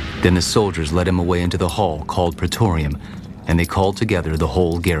 Then the soldiers led him away into the hall called Praetorium, and they called together the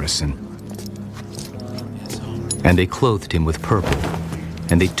whole garrison. And they clothed him with purple,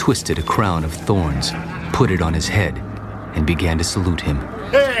 and they twisted a crown of thorns, put it on his head, and began to salute him.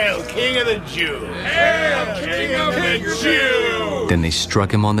 Hail, King of the Jews! Hail, King of the Jews! Then they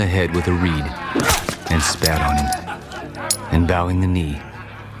struck him on the head with a reed and spat on him. And bowing the knee,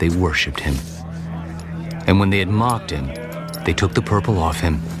 they worshipped him. And when they had mocked him, they took the purple off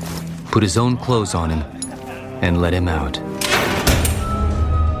him, put his own clothes on him, and led him out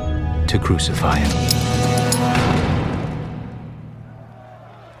to crucify him.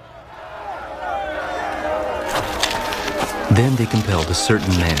 Then they compelled a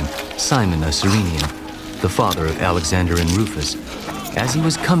certain man, Simon a Cyrenian, the father of Alexander and Rufus, as he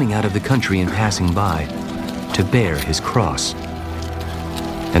was coming out of the country and passing by, to bear his cross.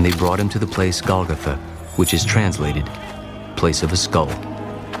 And they brought him to the place Golgotha, which is translated, place of a skull.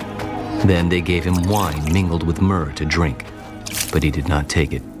 Then they gave him wine mingled with myrrh to drink, but he did not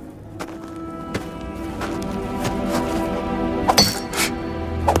take it.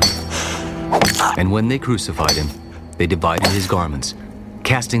 And when they crucified him, they divided his garments,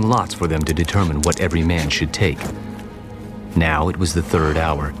 casting lots for them to determine what every man should take. Now it was the 3rd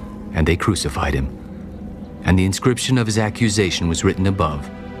hour, and they crucified him. And the inscription of his accusation was written above,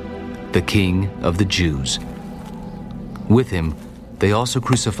 "The King of the Jews." With him, they also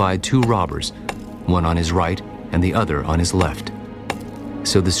crucified 2 robbers, one on his right and the other on his left.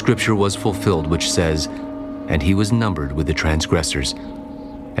 So the scripture was fulfilled which says, "And he was numbered with the transgressors."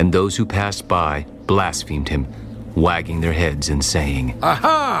 And those who passed by blasphemed him, wagging their heads and saying,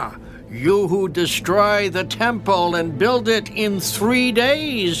 Aha! You who destroy the temple and build it in 3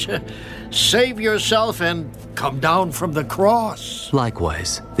 days, save yourself and come down from the cross.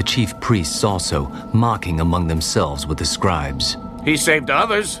 Likewise, the chief priests also, mocking among themselves with the scribes. He saved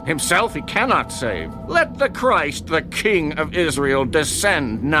others, himself he cannot save. Let the Christ, the King of Israel,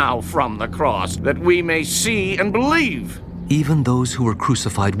 descend now from the cross, that we may see and believe. Even those who were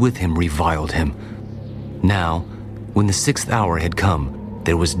crucified with him reviled him. Now, when the 6th hour had come,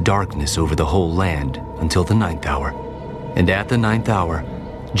 there was darkness over the whole land until the 9th hour. And at the 9th hour,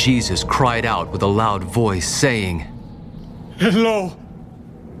 Jesus cried out with a loud voice, saying, Hello,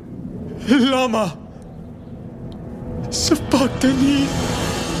 Lama Sabachthani,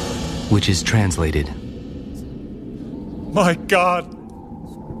 which is translated, My God,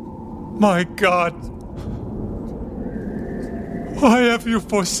 why have you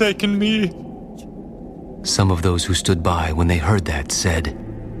forsaken me? Some of those who stood by when they heard that said,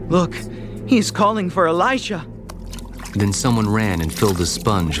 Look, he's calling for Elijah. Then someone ran and filled a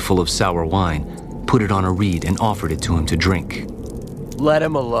sponge full of sour wine, put it on a reed, and offered it to him to drink. Let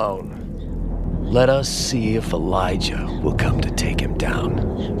him alone. Let us see if Elijah will come to take him down.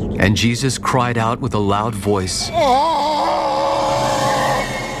 And Jesus cried out with a loud voice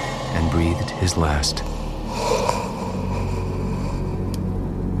and breathed his last.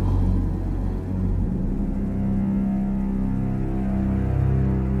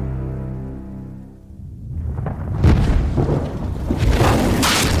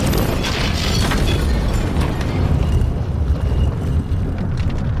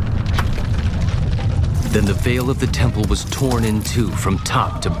 Then the veil of the temple was torn in two from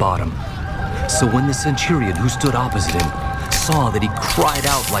top to bottom. So when the centurion who stood opposite him saw that he cried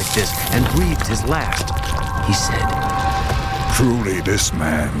out like this and breathed his last, he said, Truly this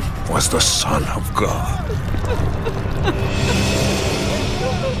man was the Son of God.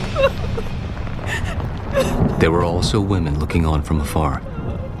 There were also women looking on from afar,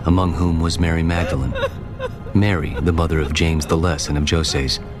 among whom was Mary Magdalene, Mary, the mother of James the Less and of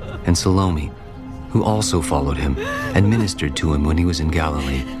Joses, and Salome, who also followed him and ministered to him when he was in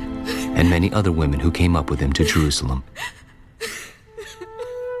Galilee, and many other women who came up with him to Jerusalem.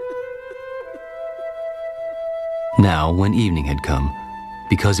 Now, when evening had come,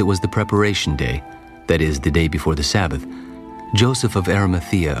 because it was the preparation day, that is, the day before the Sabbath, Joseph of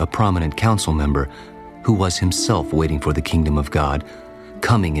Arimathea, a prominent council member, who was himself waiting for the kingdom of God,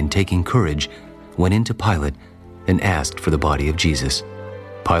 coming and taking courage, went into Pilate and asked for the body of Jesus.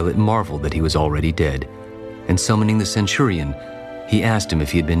 Pilate marveled that he was already dead, and summoning the centurion, he asked him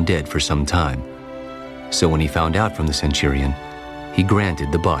if he had been dead for some time. So when he found out from the centurion, he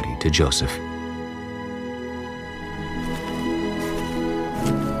granted the body to Joseph.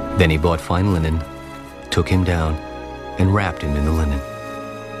 Then he bought fine linen, took him down, and wrapped him in the linen.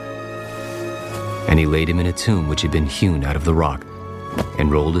 And he laid him in a tomb which had been hewn out of the rock,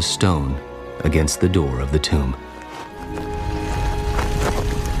 and rolled a stone against the door of the tomb.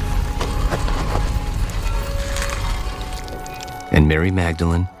 And Mary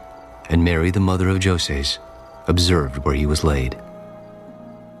Magdalene, and Mary, the mother of Joses, observed where he was laid.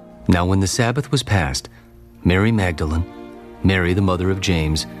 Now when the Sabbath was past, Mary Magdalene, Mary the mother of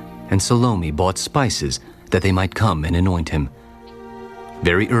James, and Salome bought spices that they might come and anoint him.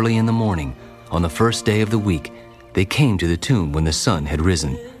 Very early in the morning, on the first day of the week, they came to the tomb when the sun had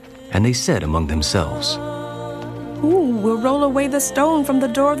risen, and they said among themselves, Who will roll away the stone from the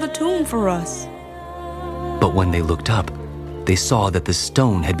door of the tomb for us? But when they looked up, they saw that the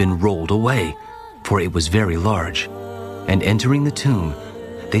stone had been rolled away, for it was very large. And entering the tomb,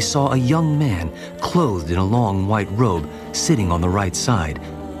 they saw a young man clothed in a long white robe sitting on the right side,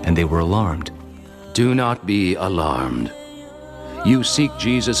 and they were alarmed. Do not be alarmed. You seek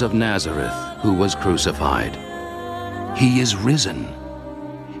Jesus of Nazareth, who was crucified. He is risen.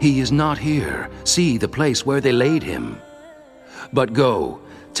 He is not here. See the place where they laid him. But go,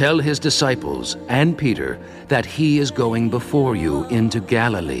 tell his disciples and Peter that he is going before you into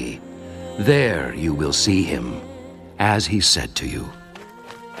Galilee. There you will see him, as he said to you.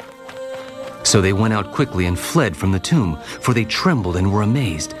 So they went out quickly and fled from the tomb, for they trembled and were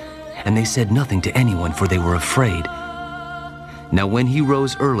amazed. And they said nothing to anyone, for they were afraid. Now when he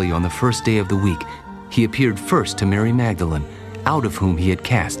rose early on the first day of the week, he appeared first to Mary Magdalene, out of whom he had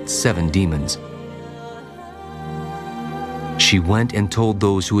cast 7 demons. She went and told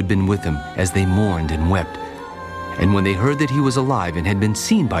those who had been with him as they mourned and wept. And when they heard that he was alive and had been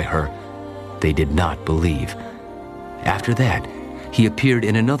seen by her, they did not believe. After that, he appeared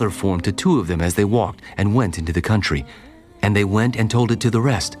in another form to 2 of them as they walked and went into the country. And they went and told it to the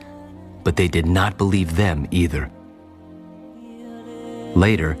rest, but they did not believe them either.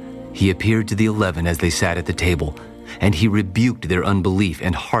 Later, he appeared to the 11 as they sat at the table, and he rebuked their unbelief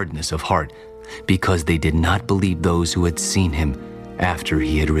and hardness of heart, because they did not believe those who had seen him after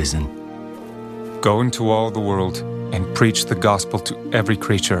he had risen. Go into all the world and preach the gospel to every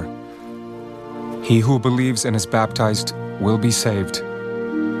creature. He who believes and is baptized will be saved,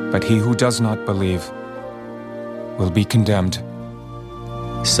 but he who does not believe will be condemned.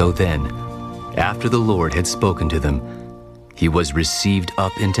 So then, after the Lord had spoken to them, he was received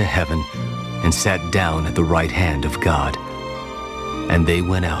up into heaven and sat down at the right hand of God. And they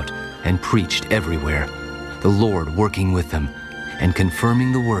went out and preached everywhere, the Lord working with them and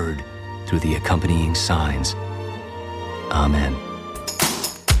confirming the word through the accompanying signs. Amen.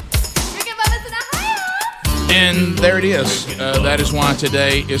 And there it is. That is why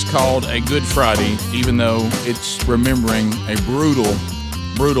today is called a Good Friday, even though it's remembering a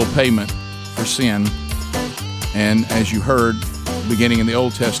brutal payment for sin. And as you heard, beginning in the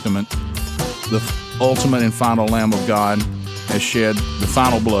Old Testament, the ultimate and final Lamb of God has shed the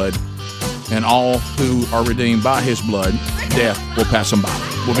final blood, and all who are redeemed by his blood, death will pass them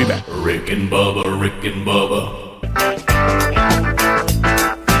by. We'll be back. Rick and Bubba, Rick and Bubba.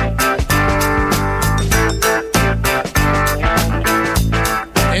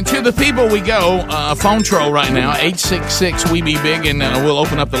 And to the people we go, phone troll right now, 866-WE-BE-BIG, and we'll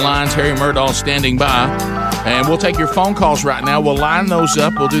open up the lines. Harry Murdahl standing by. And we'll take your phone calls right now. We'll line those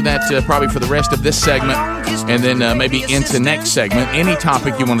up. We'll do that probably for the rest of this segment, and then maybe into next segment. Any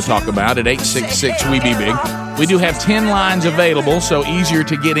topic you want to talk about at 866-WE-BE-BIG. We do have 10 lines available, so easier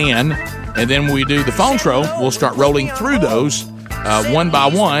to get in. And then when we do the phone troll, we'll start rolling through those one by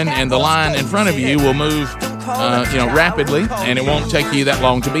one, and the line in front of you will move rapidly, and it won't take you that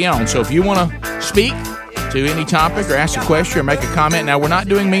long to be on. So if you want to speak to any topic or ask a question or make a comment, now we're not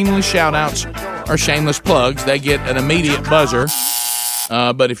doing meaningless shout-outs or shameless plugs. They get an immediate buzzer.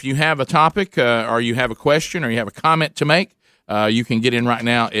 But if you have a topic or you have a question or you have a comment to make, you can get in right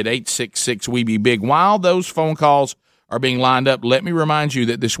now at 866-WE-BE-BIG. While those phone calls are being lined up, let me remind you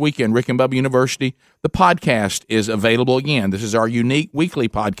that this weekend, Rick and Bubba University, the podcast is available again. This is our unique weekly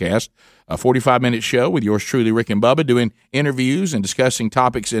podcast, a 45-minute show with yours truly, Rick and Bubba, doing interviews and discussing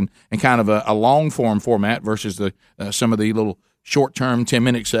topics in kind of a long-form format versus some of the little short-term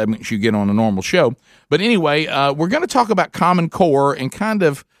 10-minute segments you get on a normal show. But anyway, we're going to talk about Common Core and kind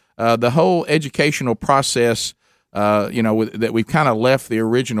of the whole educational process, that we've kind of left the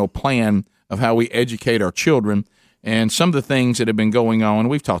original plan of how we educate our children. And some of the things that have been going on,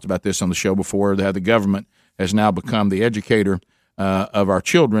 we've talked about this on the show before, how the government has now become the educator of our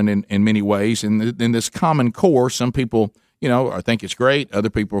children in many ways. And in this Common Core, some people, think it's great.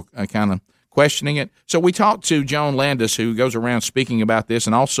 Other people are kind of questioning it. So we talked to Joan Landis, who goes around speaking about this,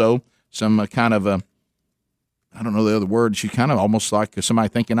 and also some kind of I don't know the other word. She's kind of almost like somebody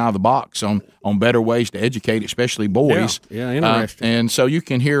thinking out of the box on better ways to educate, especially boys. Yeah, interesting. And so you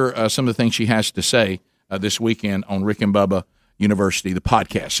can hear some of the things she has to say this weekend on Rick and Bubba University, the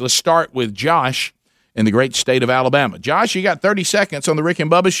podcast. So let's start with Josh in the great state of Alabama. Josh, you got 30 seconds on the Rick and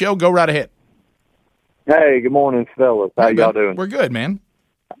Bubba Show. Go right ahead. Hey, good morning, fellas. How y'all doing? We're good, man.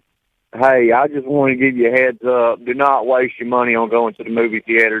 Hey, I just want to give you a heads up. Do not waste your money on going to the movie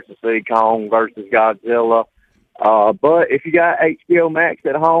theater to see Kong versus Godzilla. But if you got HBO Max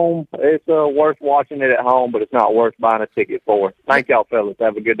at home, it's worth watching it at home, but it's not worth buying a ticket for. Thank y'all, fellas.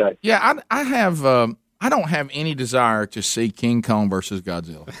 Have a good day. Yeah, I don't have any desire to see King Kong versus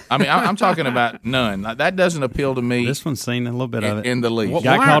Godzilla. I mean, I'm talking about none. That doesn't appeal to me. This one's seen a little bit of it in the least.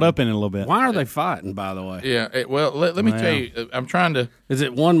 Got caught up in it a little bit. Why are they fighting, by the way? Yeah, let me tell you, I'm trying to. Is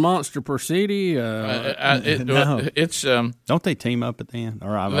it one monster per city? No. It's don't they team up at the end?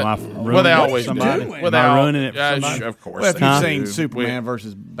 Or well, they always somebody? do. Well, they ruining it for somebody? Of course. Well, if they you've do. seen Superman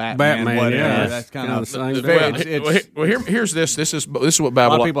versus Batman, whatever, yeah, that's kind of the same. Well, here's this. This is what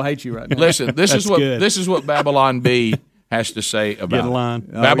Babylon. A lot of people hate you right now. Listen, this is what Babylon B has to say about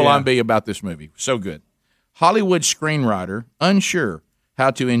Babylon B about this movie. So good. Hollywood screenwriter unsure how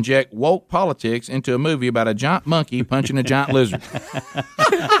to inject woke politics into a movie about a giant monkey punching a giant lizard.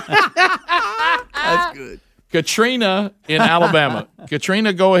 That's good. Katrina in Alabama.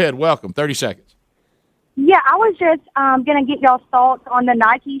 Katrina, go ahead. Welcome. 30 seconds. Yeah, I was just going to get y'all's thoughts on the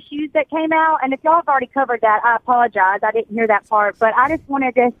Nike shoes that came out. And if y'all have already covered that, I apologize. I didn't hear that part. But I just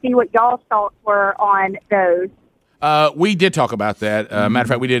wanted to see what y'all's thoughts were on those. We did talk about that. Matter of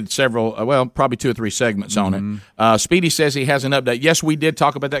fact, we did several, probably 2 or 3 segments on it. Speedy says he has an update. Yes, we did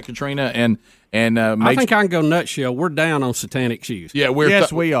talk about that, Katrina, and I think I can go nutshell. We're down on satanic shoes. Yeah,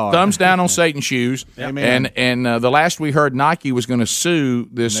 we are. Thumbs down on Satan shoes. Amen. And the last we heard, Nike was going to sue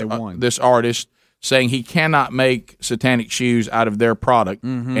this artist, saying he cannot make satanic shoes out of their product.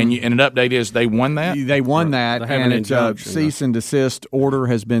 And an update is they won that? They won that, and a cease and desist order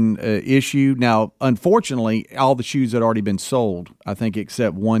has been issued. Now, unfortunately, all the shoes had already been sold, I think,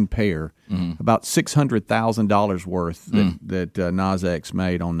 except one pair. About $600,000 worth that NASX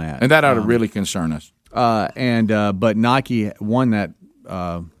made on that. And that ought to really concern us. But Nike won that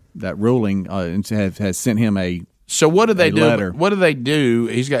ruling and has sent him a So what do they do? Letter. What do they do?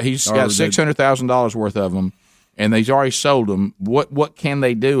 He's got $600,000 worth of them, and he's already sold them. What can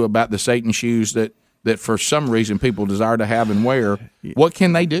they do about the Satan shoes that for some reason people desire to have and wear? What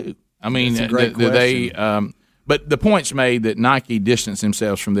can they do? I mean, That's a great question. But the point's made that Nike distanced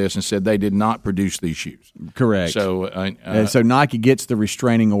themselves from this and said they did not produce these shoes. Correct. So so Nike gets the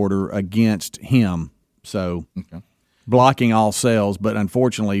restraining order against him. So. Okay. Blocking all sales, but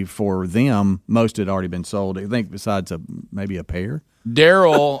unfortunately for them, most had already been sold. I think besides maybe a pair.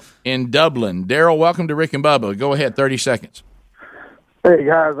 Daryl in Dublin. Daryl, welcome to Rick and Bubba. Go ahead, 30 seconds. Hey,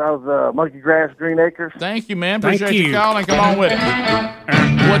 guys, I was Monkey Grass, Green Acres. Thank you, man. Appreciate you calling. Come on with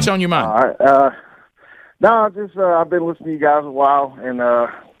it. What's on your mind? All right. No, just I've been listening to you guys a while, and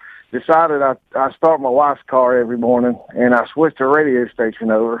decided I start my wife's car every morning, and I switched her radio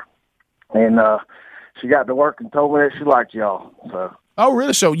station over, and she got to work and told me that she liked y'all. So. Oh,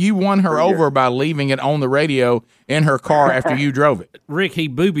 really? So you won her over by leaving it on the radio in her car after you drove it? Rick, he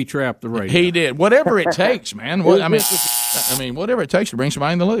booby-trapped the radio. He did. Whatever it takes, man. I mean, whatever it takes to bring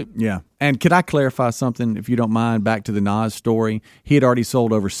somebody in the loop. Yeah. And could I clarify something, if you don't mind, back to the Nas story? He had already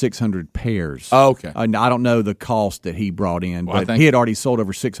sold over 600 pairs. Oh, okay. I don't know the cost that he brought in, but he had already sold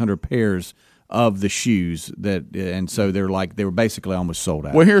over 600 pairs of the shoes and so they were basically almost sold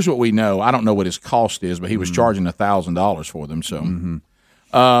out. Well, here's what we know. I don't know what his cost is, but he was charging $1,000 for them. So,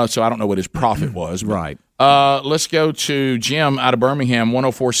 so I don't know what his profit was. But, right. Let's go to Jim out of Birmingham,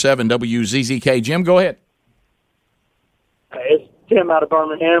 104.7 WZZK. Jim, go ahead. It's Tim out of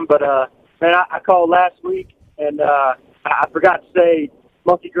Birmingham, but man, I called last week and I forgot to say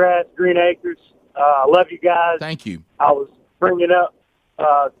Monkey Grass, Green Acres. I love you guys. Thank you. I was bringing up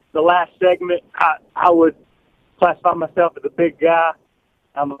the last segment. I would classify myself as a big guy.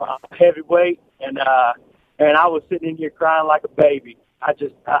 I'm a heavyweight, and I was sitting in here crying like a baby.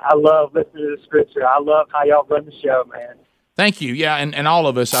 I love listening to the scripture. I love how y'all run the show, man. Thank you. Yeah, and all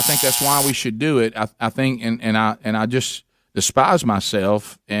of us. I think that's why we should do it. I think, and I just despise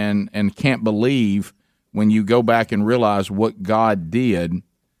myself and can't believe when you go back and realize what God did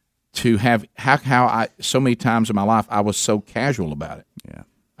to have how I so many times in my life I was so casual about it. Yeah.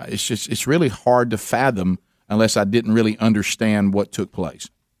 It's really hard to fathom unless I didn't really understand what took place.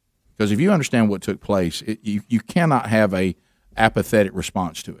 Because if you understand what took place, you cannot have a apathetic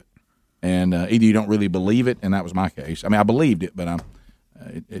response to it. And either you don't really believe it, and that was my case. I mean, I believed it, but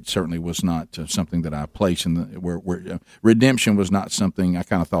it certainly was not something that I placed in where redemption was not something. I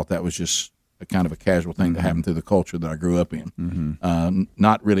kind of thought that was just a kind of a casual thing that happened through the culture that I grew up in.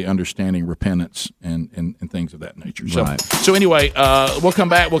 Not really understanding repentance and things of that nature. So anyway, we'll come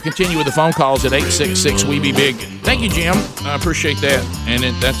back. We'll continue with the phone calls at 866-WE-BE-BIG. Thank you, Jim. I appreciate that. And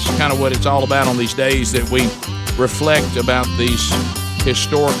that's kind of what it's all about on these days, that we reflect about these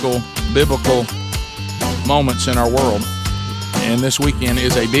historical, biblical moments in our world. And this weekend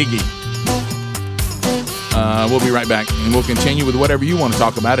is a biggie. We'll be right back, and we'll continue with whatever you want to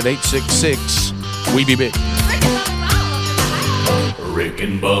talk about at 866-WE-BE-BIG. Rick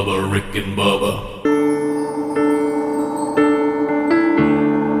and Bubba, Rick and Bubba.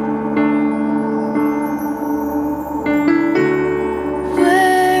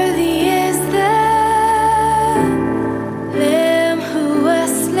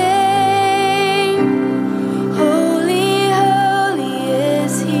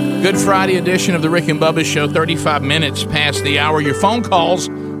 Good Friday edition of the Rick and Bubba Show, 35 minutes past the hour. Your phone calls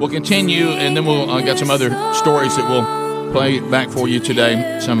will continue, and then we'll got some other stories that we'll play back for you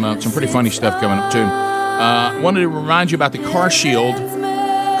today. Some pretty funny stuff coming up, too. Wanted to remind you about the Car Shield.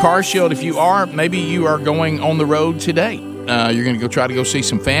 Car Shield, if you are going on the road today. You're going to try to go see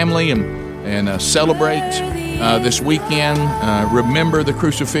some family and celebrate this weekend. Remember the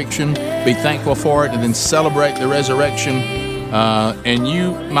crucifixion, be thankful for it, and then celebrate the resurrection. And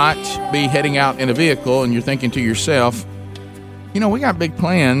you might be heading out in a vehicle and you're thinking to yourself, we got big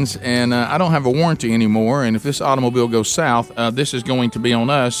plans and I don't have a warranty anymore. And if this automobile goes south, this is going to be on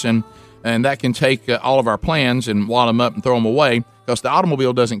us. And that can take all of our plans and wad them up and throw them away, because the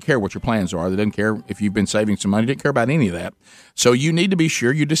automobile doesn't care what your plans are. They doesn't care if you've been saving some money. They don't care about any of that. So you need to be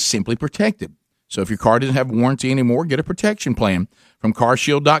sure you're just simply protected. So if your car doesn't have a warranty anymore, get a protection plan from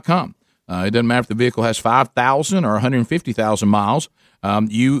carshield.com. It doesn't matter if the vehicle has 5,000 or 150,000 miles.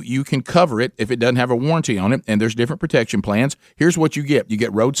 You can cover it if it doesn't have a warranty on it, and there's different protection plans. Here's what you get. You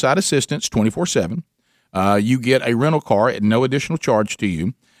get roadside assistance 24/7. You get a rental car at no additional charge to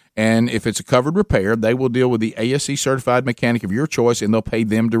you. And if it's a covered repair, they will deal with the ASE certified mechanic of your choice, and they'll pay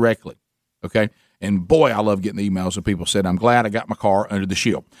them directly. Okay? And boy, I love getting the emails of people said, I'm glad I got my car under the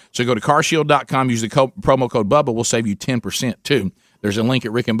shield. So go to carshield.com, use the promo code Bubba. We'll save you 10% too. There's a link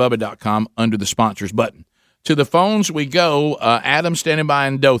at rickandbubba.com under the sponsors button. To the phones we go. Adam standing by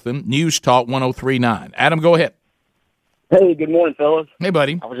in Dothan, News Talk 103.9. Adam, go ahead. Hey, good morning, fellas. Hey,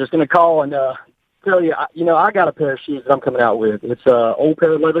 buddy. I was just going to call and tell you, I got a pair of shoes that I'm coming out with. It's an old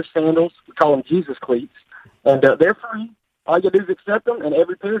pair of leather sandals. We call them Jesus cleats. And they're free. All you got to do is accept them, and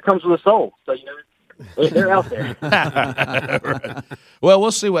every pair comes with a sole. So, they're out there. Right. Well,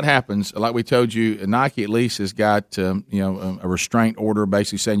 we'll see what happens. Like we told you, Nike at least has got a restraint order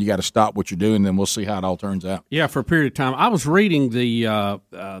basically saying you got to stop what you're doing. Then we'll see how it all turns out. Yeah, for a period of time. I was reading the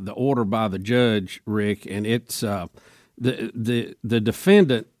order by the judge, Rick, and it's the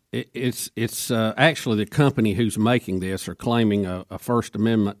defendant. It's actually the company who's making this or claiming a First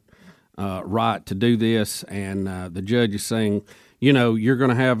Amendment right to do this, and the judge is saying, you're going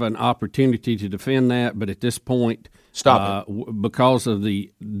to have an opportunity to defend that, but at this point, stop it. Because of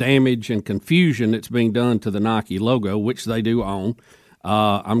the damage and confusion that's being done to the Nike logo, which they do own.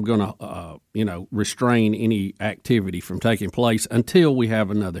 I'm going to, restrain any activity from taking place until we have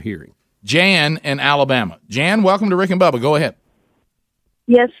another hearing. Jan in Alabama. Jan, welcome to Rick and Bubba. Go ahead.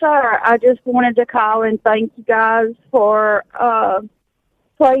 Yes, sir. I just wanted to call and thank you guys for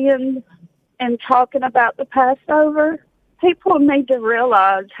playing and talking about the Passover. People need to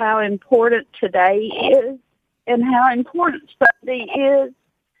realize how important today is and how important Sunday is.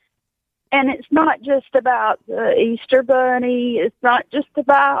 And it's not just about the Easter Bunny. It's not just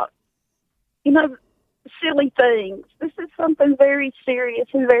about, silly things. This is something very serious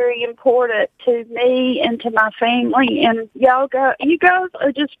and very important to me and to my family. And you guys,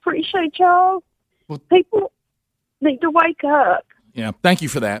 I just appreciate y'all. People need to wake up. Yeah, thank you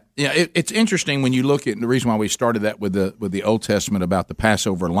for that. Yeah, it's interesting when you look at the reason why we started that with the Old Testament about the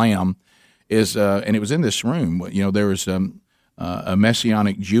Passover lamb is, and it was in this room. There was a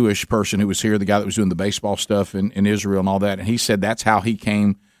Messianic Jewish person who was here, the guy that was doing the baseball stuff in Israel and all that, and he said that's how he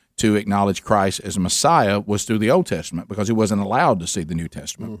came to acknowledge Christ as a Messiah was through the Old Testament because he wasn't allowed to see the New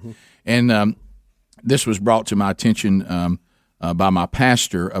Testament. Mm-hmm. And this was brought to my attention by my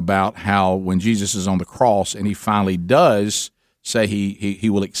pastor about how when Jesus is on the cross and he finally does say he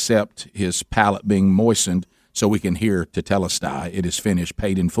will accept his palate being moistened so we can hear tetelestai, it is finished,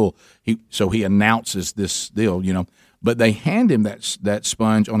 paid in full. So he announces this deal, but they hand him that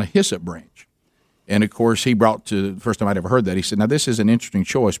sponge on a hyssop branch. And, of course, he brought to the first time I'd ever heard that. He said, now, this is an interesting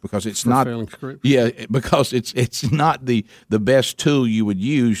choice because it's not – yeah, because it's not the best tool you would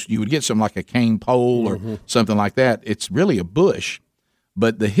use. You would get something like a cane pole or something like that. It's really a bush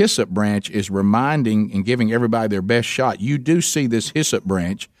but the hyssop branch is reminding and giving everybody their best shot. You do see this hyssop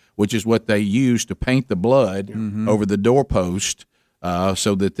branch, which is what they use to paint the blood over the doorpost,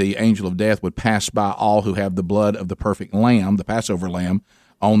 so that the angel of death would pass by all who have the blood of the perfect lamb, the Passover lamb,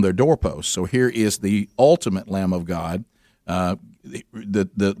 on their doorpost. So here is the ultimate Lamb of God.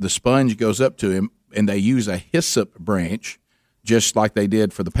 The sponge goes up to him, and they use a hyssop branch, just like they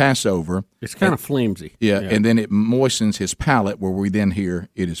did for the Passover. It's kind of flimsy. Yeah, and then it moistens his palate, where we then hear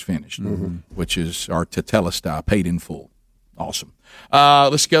it is finished, which is our tetelestai, paid in full. Awesome.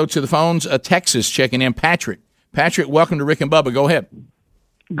 Let's go to the phones. Texas checking in. Patrick, welcome to Rick and Bubba. Go ahead.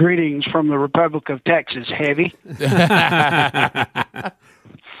 Greetings from the Republic of Texas, Heavy.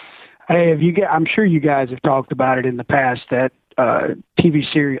 Hey, I'm sure you guys have talked about it in the past, that TV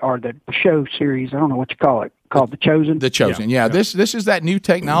series or the show series, I don't know what you call it, called The Chosen. The Chosen, yeah. This is that new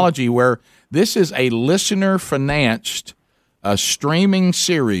technology where this is a listener-financed streaming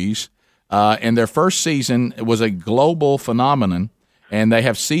series, and their first season was a global phenomenon, and they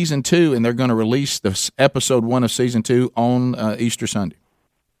have season 2, and they're going to release the episode 1 of season 2 on Easter Sunday.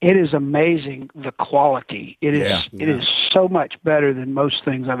 It is amazing, the quality. It is so much better than most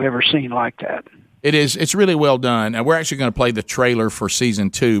things I've ever seen like that. It is. It's really well done. And we're actually going to play the trailer for season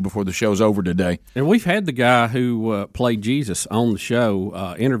 2 before the show's over today. And we've had the guy who played Jesus on the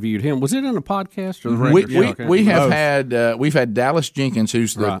show, interviewed him. Was it in a podcast or the regular show? We've had Dallas Jenkins,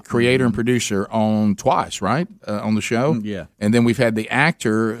 who's the creator and producer, on twice, right, on the show. Yeah. And then we've had the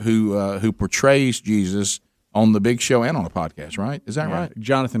actor who portrays Jesus on the big show and on a podcast, right? Is that right?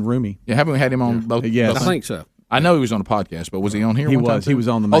 Jonathan Rumi. Yeah, haven't we had him on both? Yes. I think so. I know he was on a podcast, but was he on here? He one time was. too? He was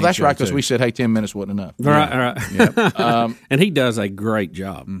on the main Oh, that's show, right, because too. we said, hey, 10 minutes wasn't enough. Right. Yep. And he does a great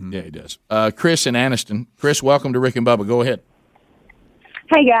job. Yeah, he does. Chris in Anniston. Chris, welcome to Rick and Bubba. Go ahead.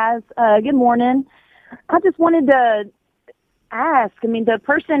 Hey, guys. Good morning. I just wanted to ask, the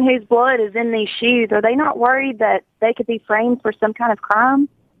person whose blood is in these shoes, are they not worried that they could be framed for some kind of crime?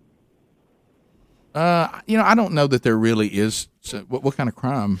 I don't know that there really is. What kind of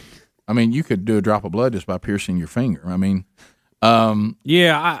crime? You could do a drop of blood just by piercing your finger. They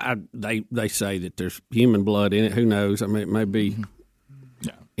say that there's human blood in it. Who knows? It may be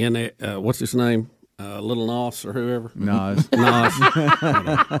in it. What's his name? Little Nos or whoever. Nos.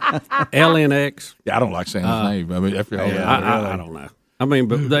 LNX. Yeah, I don't like saying his name. I don't know.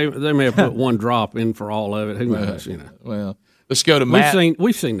 But they may have put one drop in for all of it. Who knows? Well, let's go to Matt.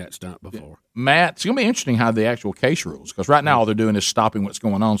 We've seen that stunt before. Matt, it's going to be interesting how the actual case rules, because right now all they're doing is stopping what's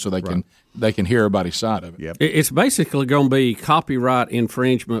going on so they can hear everybody's side of it. Yep. It's basically going to be copyright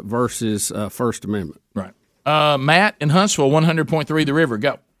infringement versus First Amendment. Right. Matt in Huntsville, 100.3 The River.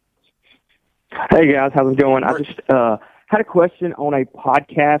 Go. Hey, guys. How's it going? I just had a question on a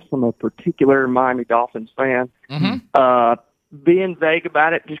podcast from a particular Miami Dolphins fan. Being vague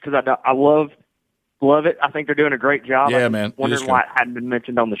about it just because I love it. I think they're doing a great job. Yeah, man. Wondering why it hadn't been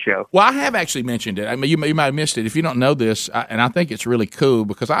mentioned on the show. Well, I have actually mentioned it. You might have missed it. If you don't know this, and I think it's really cool,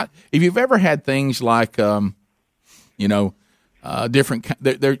 because if you've ever had things like, different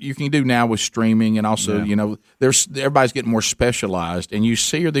you can do now with streaming, and also everybody's getting more specialized, and you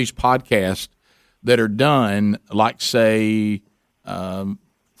see these podcasts that are done like, say,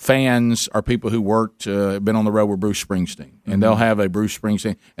 fans are people who worked, been on the road with Bruce Springsteen, and they'll have a Bruce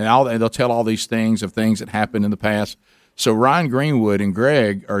Springsteen, and they'll tell all these things of things that happened in the past. So Ryan Greenwood and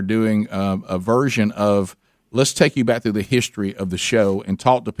Greg are doing a version of, let's take you back through the history of the show and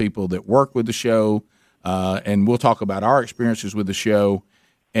talk to people that work with the show, and we'll talk about our experiences with the show.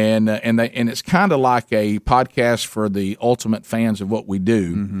 And it's kind of like a podcast for the ultimate fans of what we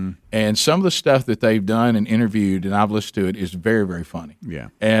do. And some of the stuff that they've done and interviewed, and I've listened to it, is very, very funny. Yeah.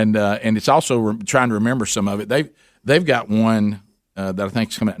 And it's also trying to remember some of it. They've got one that I think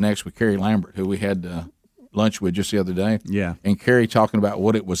is coming out next with Carrie Lambert, who we had lunch with just the other day. Yeah. And Carrie talking about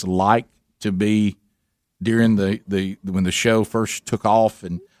what it was like to be during when the show first took off,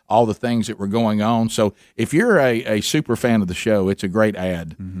 and all the things that were going on. So if you're a super fan of the show, it's a great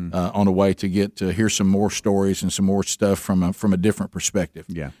ad on a way to get to hear some more stories and some more stuff from a different perspective.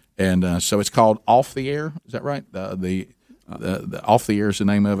 Yeah. And so it's called Off the Air. Is that right? The Off the Air is the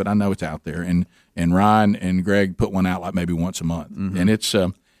name of it. I know it's out there. And Ryan and Greg put one out like maybe once a month. And it's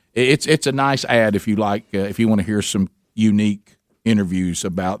a nice ad if you like if you want to hear some unique interviews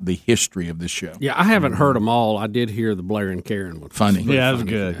about the history of this show. Yeah, I haven't heard them all. I did hear the Blair and Karen one. Funny. Yeah, that was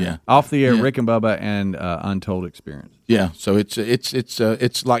good. Yeah. Off the Air, Rick and Bubba, and Untold Experience. Yeah, so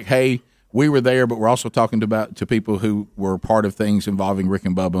it's like, hey, we were there, but we're also talking to people who were part of things involving Rick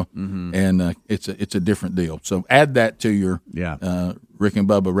and Bubba, and it's a different deal. So add that to your Rick and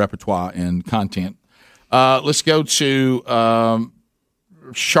Bubba repertoire and content. Let's go to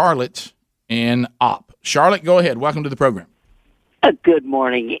Charlotte in Opp. Charlotte, go ahead. Welcome to the program. Good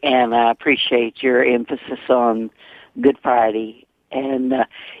morning, and I appreciate your emphasis on Good Friday. And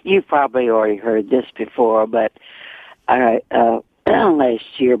you've probably already heard this before, but I last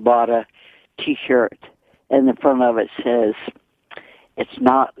year bought a T-shirt, and the front of it says, "It's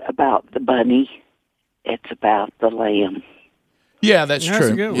not about the bunny, it's about the lamb." Yeah, that's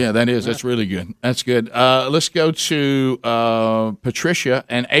true. Yeah, that is. That's really good. That's good. Let's go to Patricia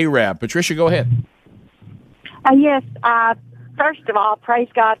and Arab. Patricia, go ahead. Yes. First of all, praise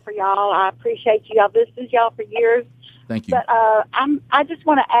God for y'all. I appreciate you. I've listened to y'all for years. Thank you. But I just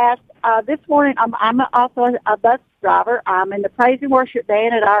want to ask. This morning, I'm also a bus driver. I'm in the praise and worship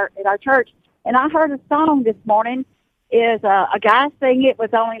band at our church, and I heard a song this morning. Is a guy singing it was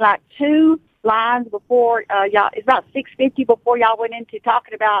only like 2 lines before y'all. It's about 6:50 before y'all went into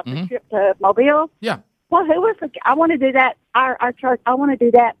talking about the trip to Mobile. Yeah. Well, who was I want to do that. Our church. I want to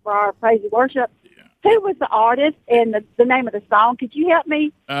do that for our praise and worship. Who was the artist and the name of the song? Could you help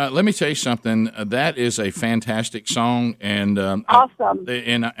me? Let me tell you something. That is a fantastic song, and awesome.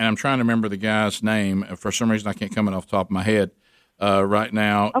 And I'm trying to remember the guy's name. For some reason, I can't come off the top of my head right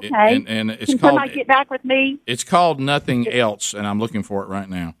now. Okay. And it's Can called. somebody get back with me? It's called Nothing Else, and I'm looking for it right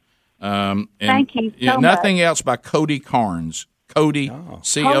now. Thank you so Nothing much. Else by Cody Carnes. Cody,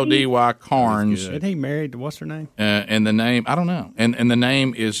 Cody Carnes. Isn't he married to what's her name? And the name, I don't know. And the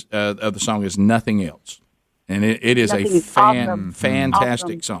name is of the song is Nothing Else. And it is Nothing a is awesome.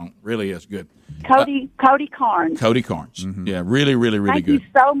 fantastic Awesome. song. Really is good. Cody Carnes. Cody Carnes. Yeah, really, really, really Thank good. you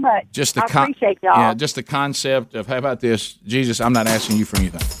so much. Just the I appreciate y'all. Yeah, just the concept of, how about this? Jesus, I'm not asking you for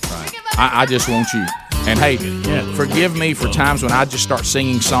anything. Right. I just want you. And hey, forgive me for times when I just start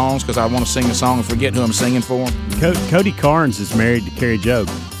singing songs because I want to sing a song and forget who I'm singing for. Cody Carnes is married to Carrie Job.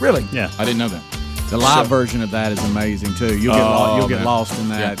 Really? Yeah. I didn't know that. The live version of that is amazing too. You'll get lost in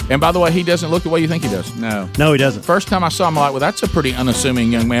that. Yeah. And by the way, he doesn't look the way you think he does. No, he doesn't. First time I saw him, I'm like, well, that's a pretty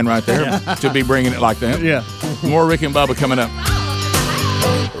unassuming young man right there to be bringing it like that. Yeah. More Rick and Bubba coming up.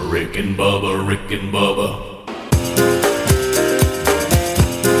 Rick and Bubba, Rick and Bubba.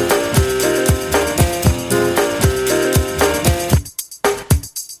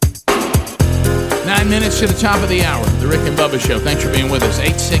 9 minutes to the top of the hour. The Rick and Bubba Show. Thanks for being with us.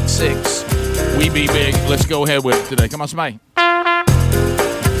 866 We Be Big. Let's go ahead with it today. Come on, somebody. Well,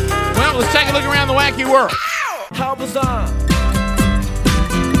 let's take a look around the wacky world. How was I?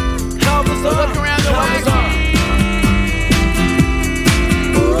 How was I? Look around the wacky.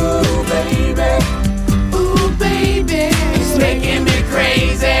 Ooh, baby. Ooh, baby. It's making me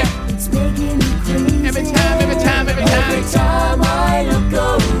crazy. It's making me crazy. Every time. Every time I look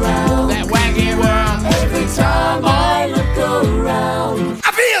around. That wacky world. Every time I look around.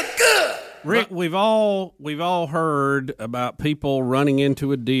 I feel good. Rick, we've all heard about people running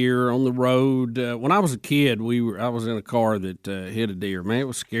into a deer on the road. When I was a kid, I was in a car that hit a deer. Man, it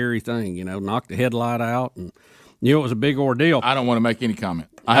was a scary thing. Knocked the headlight out, and it was a big ordeal. I don't want to make any comment.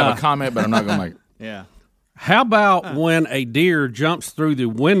 I have a comment, but I'm not going to make it. Yeah. How about when a deer jumps through the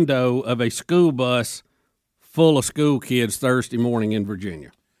window of a school bus full of school kids Thursday morning in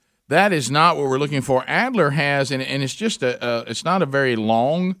Virginia? That is not what we're looking for. Adler has, and it's just it's not a very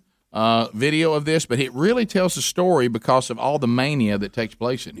long video of this, but it really tells the story because of all the mania that takes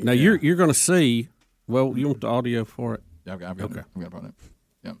place in here. Now you're going to see. Well, you want the audio for it? I've got it.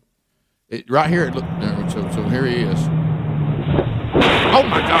 Yeah, right here. Look, so here he is. Oh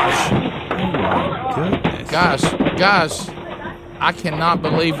my gosh! Goodness, guys, I cannot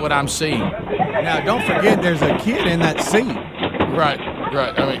believe what I'm seeing. Now, don't forget, there's a kid in that seat. Right.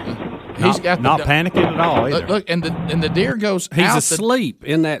 I mean, he's got not panicking at all. Either. Look, and the deer goes. He's asleep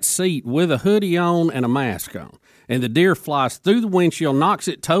in that seat with a hoodie on and a mask on, and the deer flies through the windshield, knocks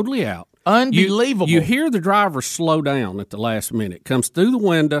it totally out. Unbelievable. You hear the driver slow down at the last minute, comes through the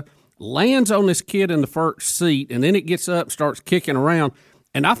window, lands on this kid in the first seat, and then it gets up, starts kicking around.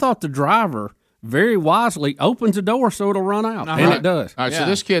 And I thought the driver very wisely opens the door so it'll run out, and it does. All right, so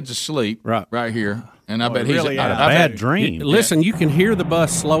this kid's asleep right here, and I bet he's really had a bad dream. Listen, you can hear the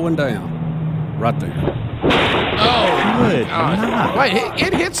bus slowing down right there. Oh, good God. Wait,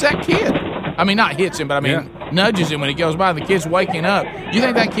 it hits that kid. I mean, not hits him, but nudges him when he goes by. The kid's waking up. You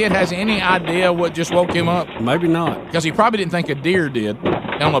think that kid has any idea what just woke him up? Maybe not. Because he probably didn't think a deer did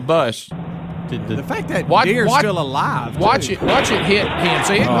on a bus. The fact that deer's still alive. Watch it hit him.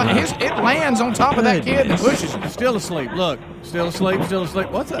 See, it lands on top of that kid and pushes him. Still asleep. Look, still asleep.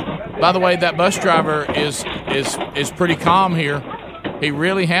 What's up? By the way, that bus driver is pretty calm here. He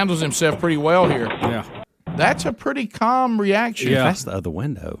really handles himself pretty well here. Yeah. That's a pretty calm reaction. Yeah. That's the other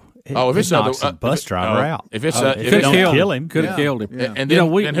window. if it's knocks the bus driver out. If it's if it don't kill him, could have killed him. Yeah. And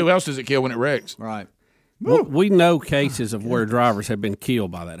then, and who else does it kill when it wrecks? Right. We know cases of where drivers have been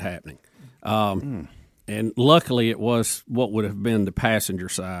killed by that happening. And luckily, it was what would have been the passenger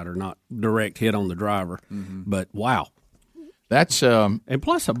side or not direct hit on the driver. But wow. That's and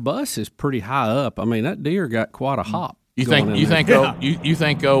plus a bus is pretty high up. I mean, that deer got quite a hop. You think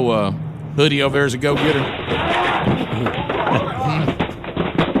Hoodie over there is a go-getter?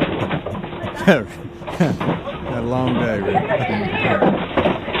 Had a long day, Rick.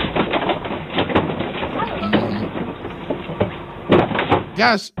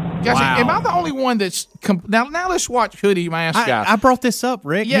 Guys, Wow. am I the only one that's now let's watch Hoodie Mask Guy. I brought this up,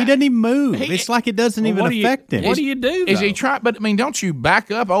 Rick. Yeah. He doesn't even move. It's like it doesn't even affect him. What do you do, Is he though? trying? But I mean, don't you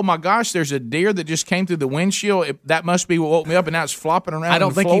back up? Oh my gosh, there's a deer that just came through the windshield. That must be what woke me up, and now it's flopping around. I don't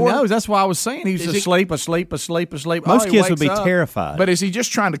on the think floor. he knows. That's why I was saying he's Is he- asleep. Most Oh, he kids would be wakes up. terrified. But is he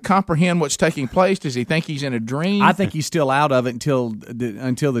just trying to comprehend what's taking place? Does he think he's in a dream? I think he's still out of it until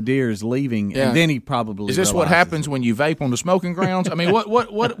the deer is leaving, Yeah. and then he probably Is this what realizes happens when you vape on the smoking grounds? I mean,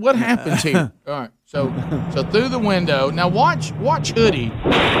 what happens here? All right, so through the window. Now watch Hoodie. All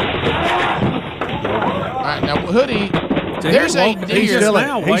right, now Hoodie. There's a deer.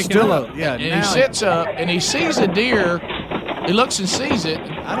 He's still and he sits up and he sees a deer. He looks and sees it.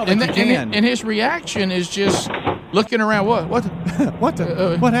 I don't think he can. And his reaction is just looking around. What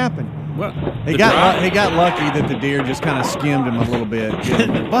happened? What? He got lucky that the deer just kind of skimmed him a little bit.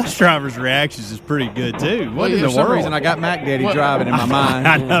 The bus driver's reactions is pretty good too. What in For the some world? reason, I got Mac Daddy driving in my mind.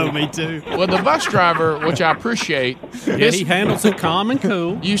 I know, me too. Well, the bus driver, which I appreciate, he handles it calm and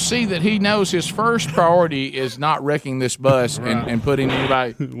cool. You see that he knows his first priority is not wrecking this bus and putting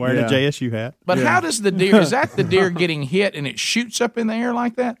anybody Wearing a JSU hat. But how does the deer? Is that the deer getting hit and it shoots up in the air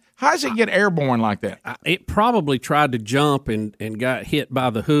like that? How does it get airborne like that? It probably tried to jump and got hit by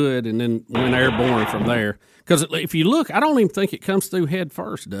the hood and then went airborne from there. Because if you look, I don't even think it comes through head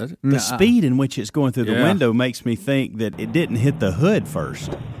first, does it? The speed in which it's going through the Yeah. window makes me think that it didn't hit the hood first.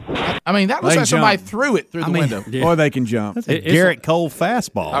 I mean, that looks They like somebody jump. through it through the window. Or they can jump. That's a Garrett Cole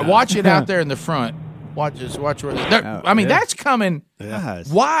fastball. Watch it out there in the front. Watch this. Watch where. I mean, that's coming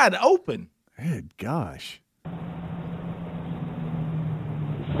wide open. Good gosh.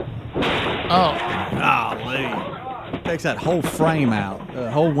 Oh, golly. Takes that whole frame out, the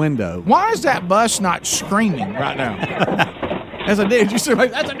whole window. Why is that bus not screaming right now? That's a deer. You see,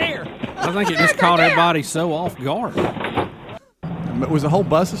 that's a deer. I think it just caught everybody so off guard. Was the whole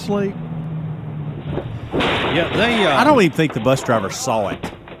bus asleep? Yeah, they. I don't even think the bus driver saw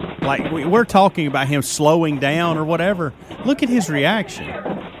it. Like we're talking about him slowing down or whatever. Look at his reaction.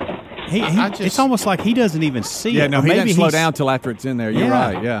 It's almost like he doesn't even see it. No, Or he maybe didn't slow he's- down till after it's in there. You're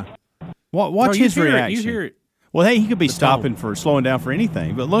right. Yeah. Watch you his hear it, reaction. you hear it. Well, hey, he could be stopping for slowing down for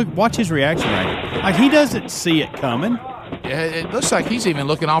anything, but watch his reaction right here. Like he doesn't see it coming. Yeah, it looks like he's even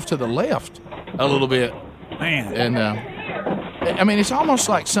looking off to the left a little bit. Man. And I mean, it's almost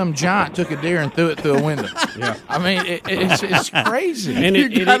like some giant took a deer and threw it through a window. Yeah. I mean, it's crazy. And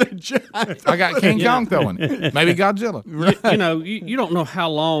I got King Kong throwing it. Maybe Godzilla. You don't know how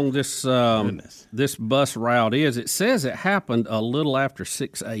long this this bus route is. It says it happened a little after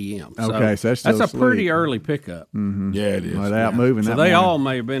 6 a.m. Okay, so that's still a pretty asleep. early pickup. Mm-hmm. Yeah, it is. Well, they're out moving. So that they morning. all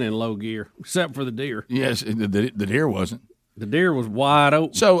may have been in low gear, except for the deer. Yes, the deer wasn't. The deer was wide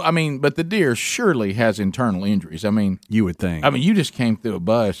open. So, I mean, but the deer surely has internal injuries. I mean, you would think. I mean, you just came through a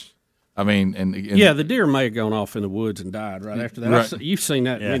bus. I mean, and yeah, the deer may have gone off in the woods and died right after that. Right. You've seen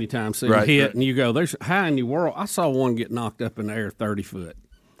that many times. See Right, hit, right. and you go, "There's how in the world?" I saw one get knocked up in the air 30 foot,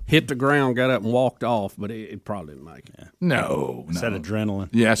 hit the ground, got up and walked off, but it probably didn't make it. No, It's that adrenaline.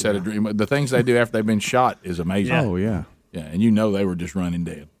 Yeah, it's that adrenaline. The things they do after they've been shot is amazing. Oh yeah, yeah, and you know they were just running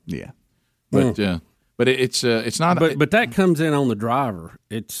dead. Yeah, but it's not. But that comes in on the driver.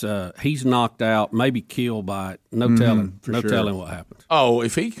 It's he's knocked out, maybe killed by it. No telling. No telling what happens. Oh,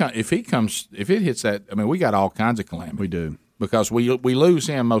 if it hits that, I mean, we got all kinds of calamity. We do, because we lose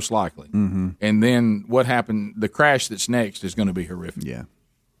him most likely, and then what happened? The crash that's next is going to be horrific. Yeah,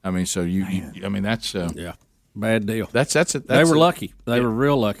 I mean, so I mean, that's bad deal. That's they were lucky. They were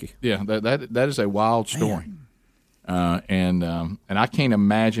real lucky. Yeah, that is a wild story, and I can't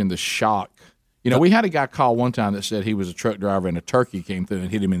imagine the shock. You know, we had a guy call one time that said he was a truck driver and a turkey came through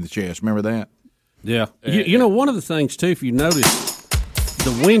and hit him in the chest. Remember that? Yeah. You know, one of the things, too, if you notice,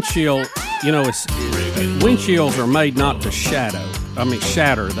 the windshield, windshields are made not to shatter.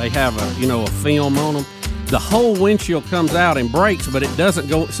 They have a film on them. The whole windshield comes out and breaks, but it doesn't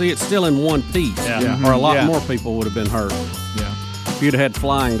go. See, it's still in one piece. Yeah. Or a lot more people would have been hurt. Yeah. If you'd have had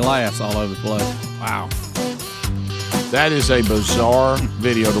flying glass all over the place. Wow. That is a bizarre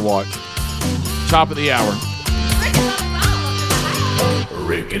video to watch. Top of the hour.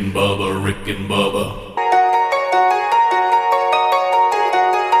 Rick and Bubba, Rick and Bubba.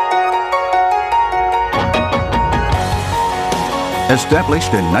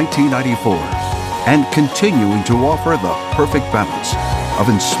 Established in 1994 and continuing to offer the perfect balance of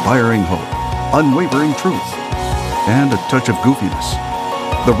inspiring hope, unwavering truth, and a touch of goofiness.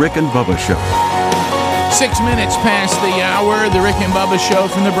 The Rick and Bubba Show. 6 minutes past the hour, the Rick and Bubba Show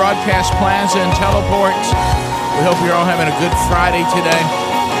from the Broadcast Plaza and Teleport. We hope you're all having a good Friday today.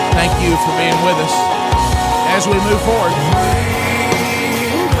 Thank you for being with us as we move forward.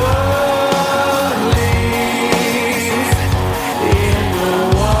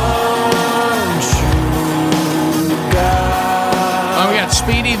 We got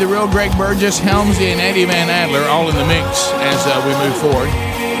Speedy, the real Greg Burgess, Helmsy, and Eddie Van Adler all in the mix as we move forward.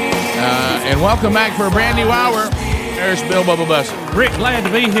 And welcome back for a brand new hour. There's Bill Bubba Bussett. Rick, glad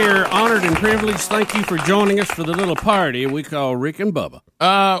to be here. Honored and privileged. Thank you for joining us for the little party we call Rick and Bubba.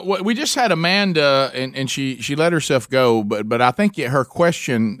 We just had Amanda, and she let herself go, but I think her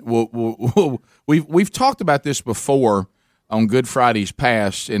question, we've talked about this before on Good Fridays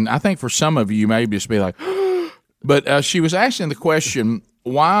past, and I think for some of you may just be like, but she was asking the question,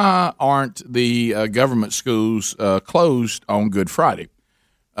 why aren't the government schools closed on Good Friday?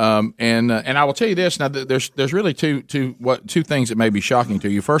 And I will tell you this. Now, there's really two things that may be shocking to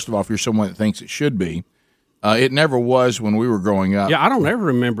you. First of all, if you're someone that thinks it should be, it never was when we were growing up. Yeah, I don't ever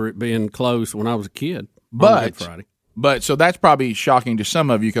remember it being closed when I was a kid. But on Good Friday. But so that's probably shocking to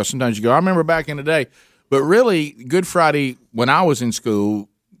some of you because sometimes you go, I remember back in the day. But really, Good Friday when I was in school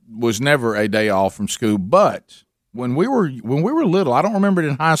was never a day off from school. But when we were little, I don't remember it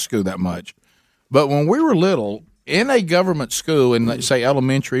in high school that much. But when we were little, in a government school, in let's say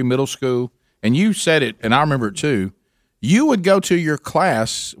elementary, middle school, and you said it, and I remember it too, you would go to your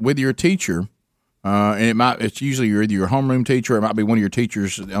class with your teacher, and it's usually either your homeroom teacher or it might be one of your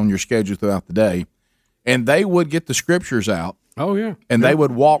teachers on your schedule throughout the day, and they would get the scriptures out. Oh, yeah. And they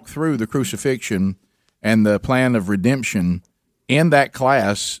would walk through the crucifixion and the plan of redemption in that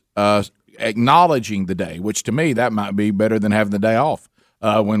class, acknowledging the day, which to me, that might be better than having the day off.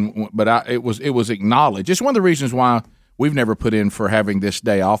 It was acknowledged. It's one of the reasons why we've never put in for having this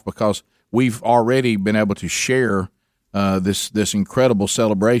day off, because we've already been able to share this incredible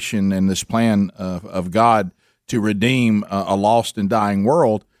celebration and this plan of God to redeem a lost and dying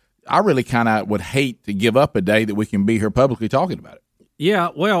world. I really kind of would hate to give up a day that we can be here publicly talking about it. Yeah,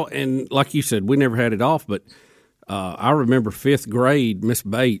 well, and like you said, we never had it off, but I remember fifth grade, Miss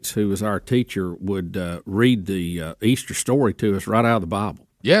Bates, who was our teacher, would read the Easter story to us right out of the Bible.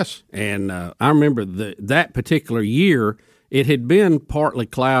 Yes. And I remember that particular year, it had been partly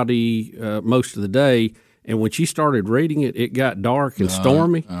cloudy most of the day, and when she started reading it, it got dark and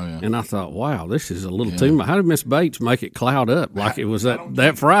stormy. Oh, yeah. And I thought, wow, this is a little too much. How did Miss Bates make it cloud up like it was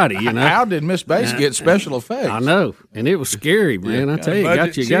that Friday, you know? How did Miss Bates get special effects? I know, and it was scary, man. I tell you,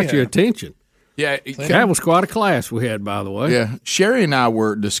 got your attention. Yeah, that was quite a class we had, by the way. Yeah, Sherry and I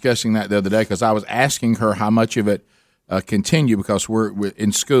were discussing that the other day because I was asking her how much of it continued, because we're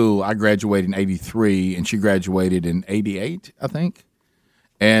in school. I graduated in '83, and she graduated in '88, I think.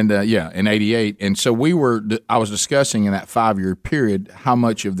 And in '88, and so I was discussing in that 5-year period how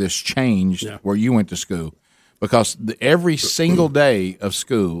much of this changed where you went to school, because every single day of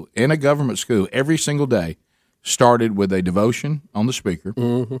school in a government school, every single day started with a devotion on the speaker.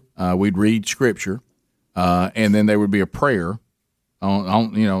 Mm-hmm. We'd read scripture, and then there would be a prayer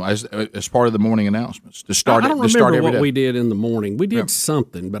on as part of the morning announcements to start. I don't remember remember what day. we did in the morning. We did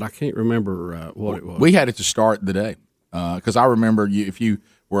something, but I can't remember what it was. We had it to start the day, because I remember if you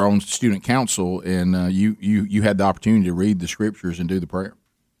were on student council and you had the opportunity to read the scriptures and do the prayer,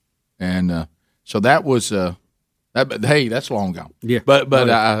 and so that was hey, that's long gone. Yeah, but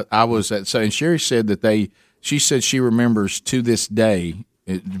I was at, so, and Sherry said that she said she remembers to this day,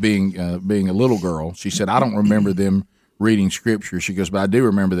 being a little girl. She said, I don't remember them reading scripture. She goes, but I do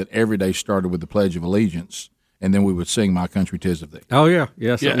remember that every day started with the Pledge of Allegiance, and then we would sing "My Country 'Tis of Thee." Oh yeah.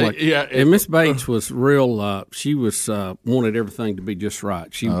 Yeah. And Miss Bates was real. She was wanted everything to be just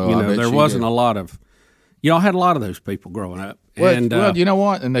right. There wasn't a lot of. I had a lot of those people growing up. Well, you know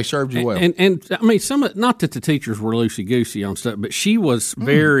what? And they served you well. And I mean, not that the teachers were loosey-goosey on stuff, but she was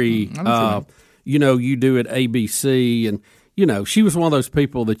very, you do it ABC, and, she was one of those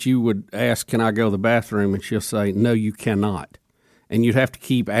people that you would ask, can I go to the bathroom? And she'll say, no, you cannot. and you'd have to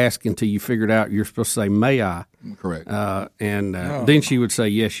keep asking till you figured out you're supposed to say, "May I?" Correct. Then she would say,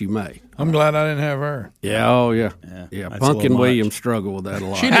 "Yes, you may." I'm glad I didn't have her. Yeah. Oh, yeah. That's Pumpkin a little Williams struggled with that a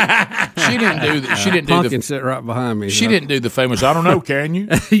lot. She didn't do that. She didn't do Pumpkin sit right behind me. She didn't do the famous. I don't know. Can you?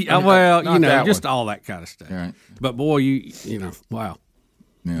 Well, Not that just one. all that kind of stuff. Right. But boy, you know, wow.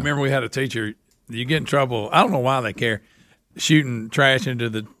 Yeah. Remember, we had a teacher. You get in trouble. I don't know why they care. Shooting trash into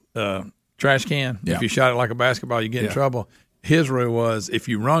the trash can. Yeah. If you shot it like a basketball, you get in trouble. His rule was if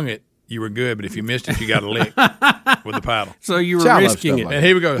you rung it, you were good, but if you missed it, you got a lick with the paddle. So you were risking it. And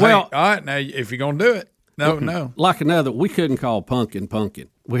he would go, hey, Well- all right, now if you're going to do it, no. Like another, we couldn't call Pumpkin.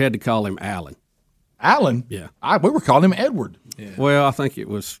 We had to call him Alan. Alan? Yeah. We were calling him Edward. Well, I think it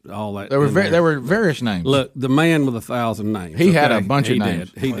was all that. There were various names. Look, the man with 1,000 names. He had a bunch of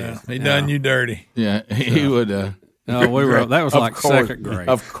names. He did. He done you dirty. Yeah, he would. No, that was of like course, second grade.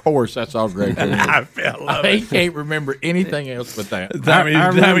 Of course, that's all grade. I love it. He can't remember anything else but that.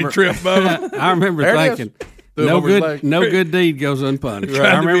 Time he tripped Bubba. I remember There it thinking, is. no good deed goes unpunished.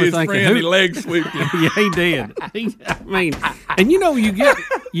 Trying I remember to be his thinking, friend, he leg swept him. Yeah, he did. I mean, and you know, you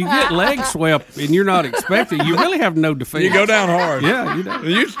get leg swept, and you're not expecting. You really have no defense. You go down hard. Yeah, you know.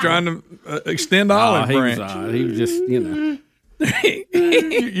 You're just trying to extend the olive he branch. he was just, you know.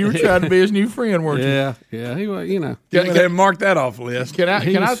 You were trying to be his new friend, weren't you? Yeah, he was, you know. Mark that off the list.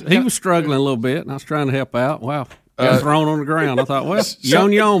 He was struggling a little bit, and I was trying to help out. Wow. Got thrown on the ground. I thought, well,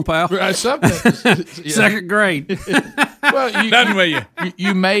 yon, pal. Second grade. Well,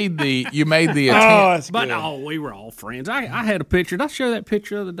 you made the attempt. But we were all friends. I had a picture. Did I show that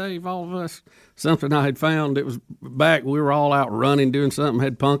picture the other day of all of us? Something I had found. It was back. We were all out running, doing something.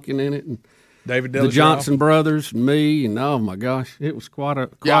 Had Pumpkin in it, and David the Johnson brothers, and me, and oh my gosh, it was quite an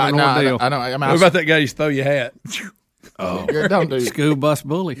ordeal. I know. What about that guy you throw your hat? Oh, don't do school bus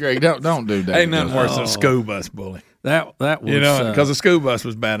bully. Greg, don't do that. Ain't nothing worse than a school bus bully. That was, because the school bus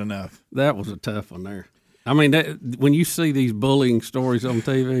was bad enough. That was a tough one there. I mean, when you see these bullying stories on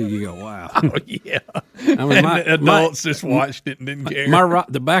TV, you go, "Wow!" Oh yeah. I mean, adults just watched it and didn't care.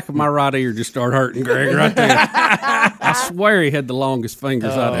 The back of my right ear just started hurting, Greg, right there. I swear he had the longest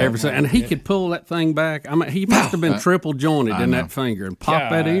fingers I'd ever seen, and he could pull that thing back. I mean, he must have been triple jointed in that finger and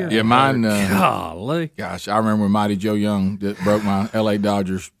pop that ear. Yeah, mine. Golly, gosh, I remember when Mighty Joe Young broke my L.A.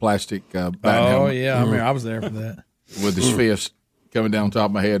 Dodgers plastic bat helmet. Oh yeah, I mean, I was there for that. With his fist coming down top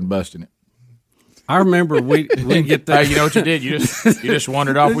of my head and busting it. I remember we get that. Hey, you know what you did? You just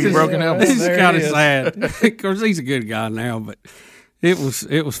wandered off with your broken elbow. This is kind of sad. Of course, he's a good guy now, but it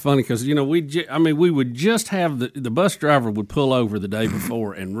was funny because we would just have the bus driver would pull over the day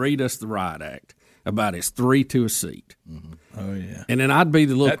before and read us the riot act about his 3 to a seat. Mm-hmm. Oh yeah, and then I'd be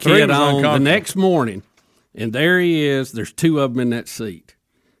the little kid on the next morning, and there he is. There's 2 of them in that seat.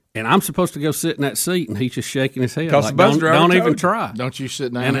 And I'm supposed to go sit in that seat, and he's just shaking his head. Like, don't even try. Don't you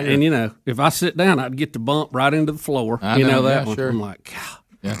sit down. And you know, if I sit down, I'd get to bump right into the floor. That one. Sure. I'm like, God.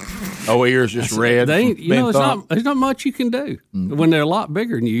 Yeah. Oh, ears just red. There's not much you can do when they're a lot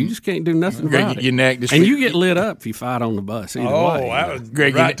bigger than you. You just can't do nothing about it. Your neck just and you get lit up if you fight on the bus. Either way. That was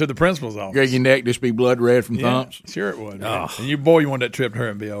right to the principal's office. Greg, your neck just be blood red from thumps. Sure it would. Oh. And you want that trip to her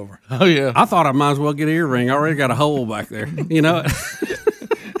and be over. Oh yeah. I thought I might as well get an earring. I already got a hole back there. You know.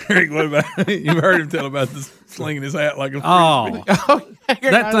 What about, you've heard him tell about this slinging his hat like a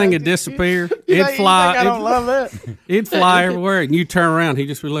that thing would disappear. It'd fly. I don't love that. It'd fly everywhere, and you turn around. He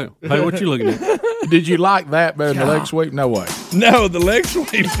just be like, "Hey, what you looking at?" Did you like that better than the leg sweep? No way. No, the leg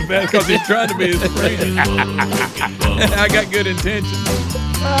sweep's the best because he's trying to be his friend. I got good intentions.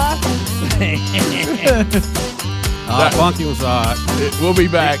 Funky was all right. We'll be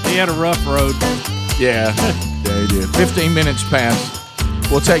back. He had a rough road. Yeah, he did. 15 minutes past.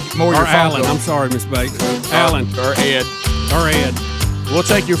 We'll take more of your phone Alan. calls. I'm sorry, Miss Bates. Alan. Or Ed. Or Ed. We'll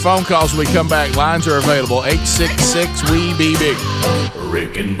take your phone calls when we come back. Lines are available. 866-WE-BE-BIG.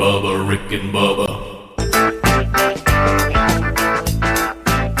 Rick and Bubba, Rick and Bubba.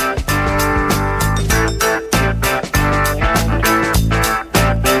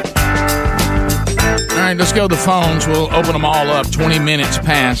 All right, let's go to the phones. We'll open them all up. 20 minutes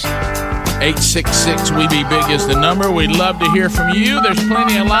past. 866-WE-BE-BIG is the number. We'd love to hear from you. There's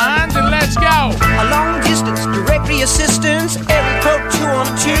plenty of lines, and let's go. A long distance directory assistance, area code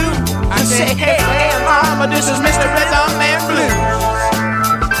 212. I say, hey, mama, this is Mr. Rhythm and Blues.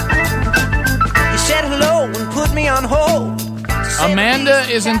 You said hello and put me on hold. Amanda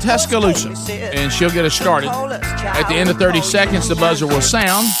is in Tuscaloosa, and she'll get us started. At the end of 30 seconds, the buzzer will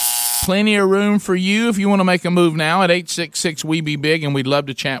sound. Plenty of room for you if you want to make a move now at 866-WE-BE-BIG, and we'd love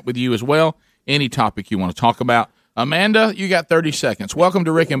to chat with you as well. Any topic you want to talk about. Amanda, you got 30 seconds. Welcome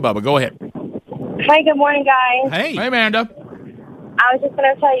to Rick and Bubba. Go ahead. Hey, good morning, guys. Hey, Amanda. I was just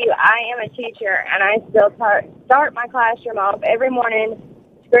going to tell you, I am a teacher, and I still start my classroom off every morning,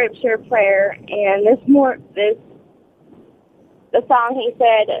 scripture, prayer, and the song he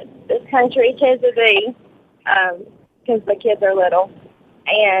said, "This country 'tis of thee," because the kids are little,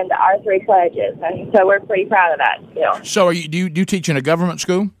 and our 3 pledges, and so we're pretty proud of that still. So, do you teach in a government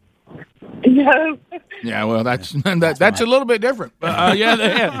school? No. Yeah, well, that's a little bit different.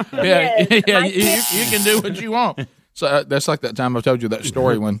 Yeah. You can do what you want. So that's like that time I told you that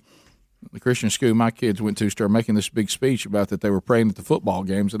story when the Christian school my kids went to started making this big speech about that they were praying at the football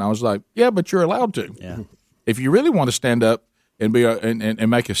games, and I was like, yeah, but you're allowed to. Yeah. If you really want to stand up and be and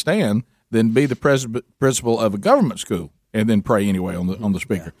make a stand, then be the principal of a government school and then pray anyway on the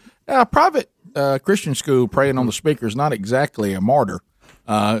speaker. Yeah. Private Christian school praying on the speaker is not exactly a martyr.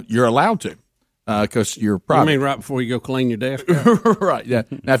 You're allowed to because you're private. You mean right before you go clean your desk? Right. Yeah.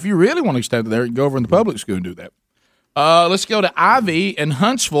 Now, if you really want to stand there, you can go over in the public school and do that. Let's go to Ivy in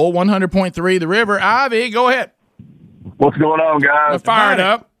Huntsville, 100.3 The River. Ivy, go ahead. What's going on, guys? We're fired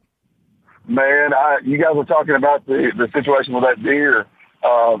up. Man, you guys were talking about the situation with that deer.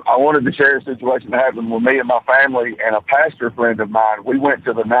 I wanted to share a situation that happened with me and my family and a pastor friend of mine. We went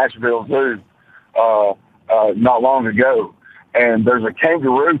to the Nashville Zoo not long ago, and there's a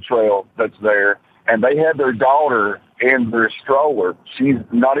kangaroo trail that's there, and they had their daughter in their stroller. She's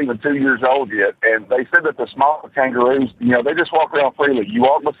not even 2 years old yet, and they said that the small kangaroos, they just walk around freely. You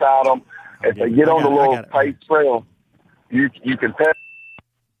walk beside them. If they get on the little paved trail, you can tell.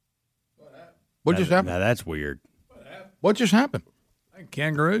 What just happened? Now that's weird. What just happened? I think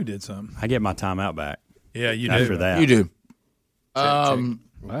kangaroo did something. I get my timeout back. Yeah, you after do. that. You do.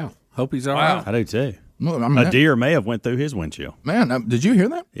 Wow. Hope he's all right. I do too. Well, I mean, a deer may have went through his windshield. Man, did you hear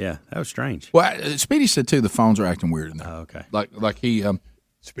that? Yeah, that was strange. Well, Speedy said too the phones are acting weird in there. Oh, okay. Like he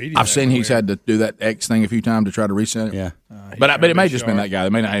Speedy. I've seen he's had to do that X thing a few times to try to reset it. Yeah. But it may just been that guy.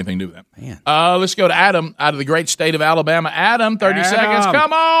 It may not have anything to do with that. Man. Let's go to Adam out of the great state of Alabama. Adam, 30 seconds.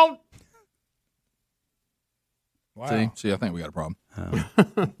 Come on. Wow. See, I think we got a problem.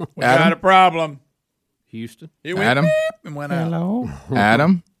 We got a problem. Houston. It went Adam. beep and went out. Hello.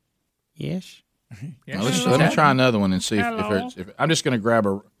 Adam. Yes. Now, let me try another one and see if I'm just going to grab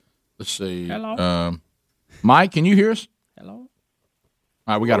a. Let's see. Hello. Mike, can you hear us? Hello. All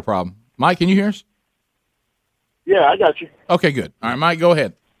right, we got a problem. Mike, can you hear us? Yeah, I got you. Okay, good. All right, Mike, go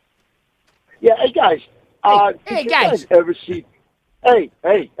ahead. Yeah, hey guys. Hey, did guys. You guys ever see? Hey.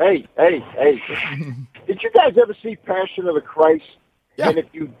 Did you guys ever see Passion of the Christ? Yeah. And if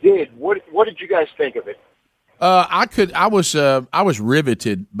you did, what did you guys think of it? I was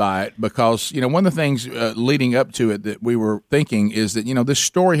riveted by it because one of the things leading up to it that we were thinking is that this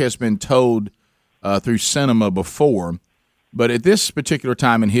story has been told through cinema before, but at this particular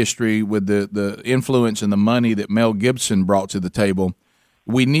time in history, with the influence and the money that Mel Gibson brought to the table,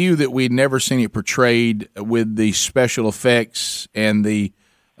 we knew that we'd never seen it portrayed with the special effects and the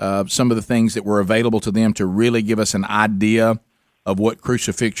some of the things that were available to them to really give us an idea of what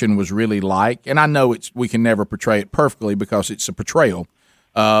crucifixion was really like. And I know we can never portray it perfectly because it's a portrayal.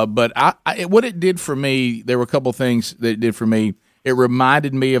 But what it did for me, there were a couple things that it did for me. It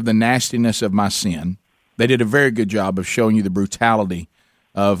reminded me of the nastiness of my sin. They did a very good job of showing you the brutality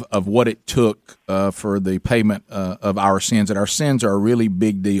of what it took for the payment of our sins. And our sins are a really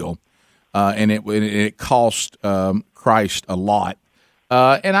big deal. And it cost Christ a lot.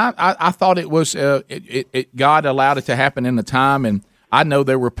 And I thought it was God allowed it to happen in the time, and I know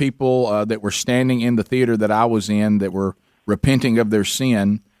there were people that were standing in the theater that I was in that were repenting of their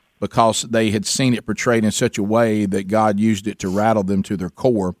sin because they had seen it portrayed in such a way that God used it to rattle them to their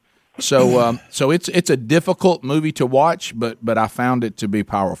core. So it's a difficult movie to watch, but I found it to be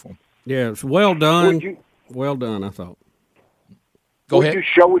powerful. Yeah, it's well done. Well done, I thought. Go ahead. Would you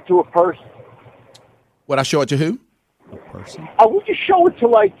show it to a person? Would I show it to who? Person. Would you show it to,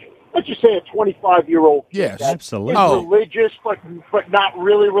 let's just say a 25-year-old kid? Yes, absolutely. Religious, but not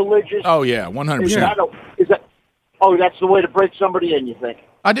really religious. Oh yeah, 100%. That's the way to break somebody in, you think?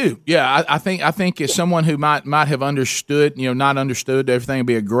 I do. Yeah, I think as someone who might have understood, not understood everything, it'd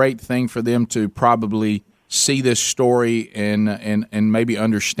be a great thing for them to probably see this story and maybe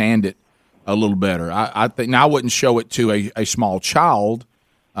understand it a little better. I think now I wouldn't show it to a small child.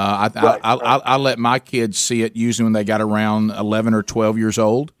 I let my kids see it usually when they got around 11 or 12 years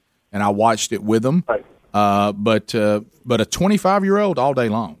old, and I watched it with them. Right. But a 25-year-old all day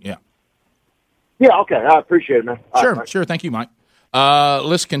long, yeah. Yeah, okay. I appreciate it, man. Sure. Thank you, Mike.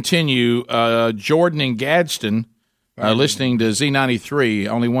 Let's continue. Jordan in Gadsden, listening to Z93.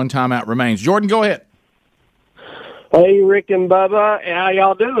 Only one timeout remains. Jordan, go ahead. Hey, Rick and Bubba. How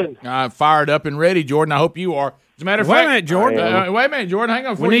y'all doing? Fired up and ready, Jordan. I hope you are. As a matter of Wait a fact, minute, Jordan. Wait a minute, Jordan. Hang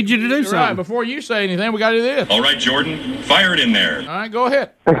on. We need you to do Right, something. before you say anything, we got to do this. All right, Jordan, fire it in there. All right, go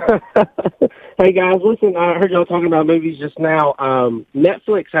ahead. Hey guys, listen, I heard y'all talking about movies just now.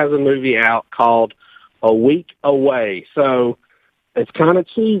 Netflix has a movie out called A Week Away. So it's kind of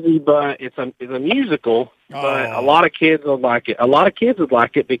cheesy, but it's a musical. But a lot of kids will like it. A lot of kids would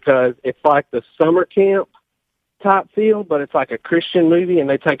like it because it's like the summer camp type feel, but it's like a Christian movie, and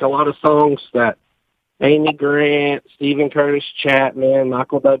they take a lot of songs that Amy Grant, Stephen Curtis Chapman,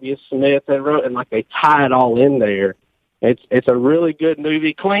 Michael W. Smith they wrote, and like they tie it all in there. It's a really good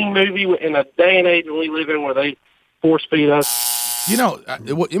movie, clean movie in a day and age we live in where they force feed us. You know,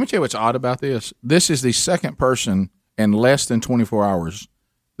 let me tell you what's odd about this. This is the second person in less than 24 hours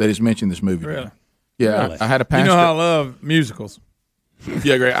that has mentioned this movie. Really? Yeah, Really? I had a pastor. You know how I love musicals.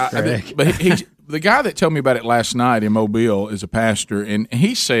 Yeah, great. But the guy that told me about it last night in Mobile is a pastor, and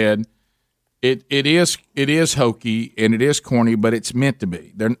he said it is hokey and it is corny, but it's meant to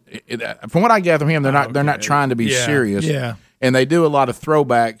be. From what I gather from him, they're not trying to be serious. Yeah. And they do a lot of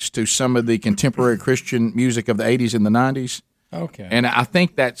throwbacks to some of the contemporary Christian music of the 80s and the 90s. Okay. And I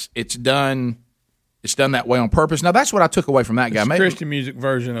think it's done that way on purpose. Now, that's what I took away from that guy. It's the Christian music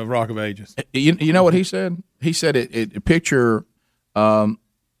version of Rock of Ages. You know what he said? He said it picture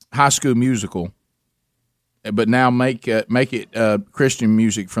High School Musical, but now make it Christian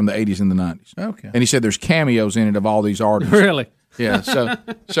music from the 80s and the 90s. Okay. And he said there's cameos in it of all these artists. Really? Yeah.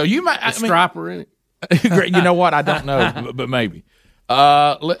 So you might. Striper in it. You know what? I don't know, but maybe.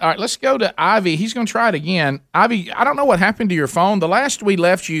 All right, let's go to Ivy. He's going to try it again. Ivy, I don't know what happened to your phone. The last we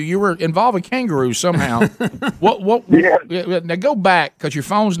left you were involved with kangaroos somehow. What? Yeah. Now go back because your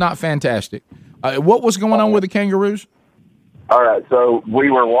phone's not fantastic. What was going on with the kangaroos? All right, so we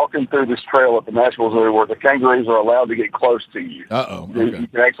were walking through this trail at the Nashville Zoo where the kangaroos are allowed to get close to you. Uh-oh. Okay. You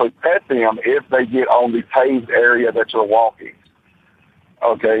can actually pet them if they get on the paved area that you're walking.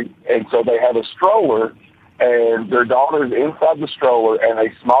 Okay, and so they have a stroller, and their daughter's inside the stroller, and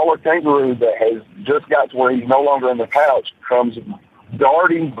a smaller kangaroo that has just got to where he's no longer in the pouch comes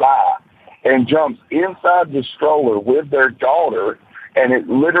darting by and jumps inside the stroller with their daughter, and it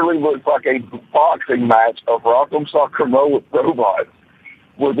literally looks like a boxing match of Rock'em Sock'em Robots,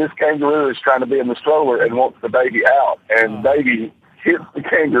 where this kangaroo is trying to be in the stroller and wants the baby out, and baby hits the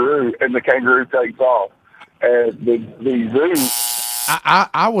kangaroo, and the kangaroo takes off. And the zoo...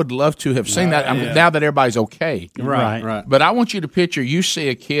 I would love to have seen that now that everybody's okay. Right. But I want you to picture you see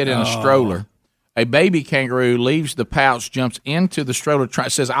a kid in a stroller. A baby kangaroo leaves the pouch, jumps into the stroller,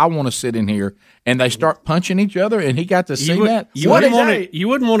 says, I want to sit in here. And they start punching each other, and he got to see that. You wouldn't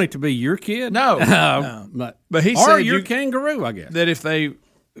want it to be your kid? No. But he or said your kangaroo, I guess. That if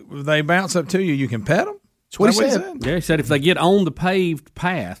they bounce up to you, you can pet them? That's what he said. Yeah, he said if they get on the paved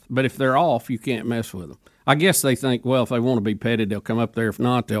path, but if they're off, you can't mess with them. I guess they think, well, if they want to be petted, they'll come up there. If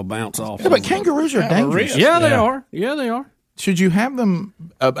not, they'll bounce off. Yeah, but kangaroos are dangerous. Yeah, they are. Yeah, they are. Should you have them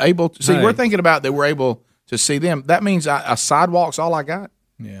able to see? We're thinking about that we're able to see them. That means a sidewalk's all I got.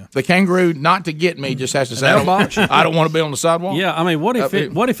 Yeah. The kangaroo, not to get me, just has to say, I don't want to be on the sidewalk. Yeah, I mean, what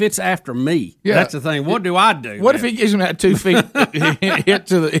if it's after me? Yeah. That's the thing. What do I do? What if it gives him that 2 feet hit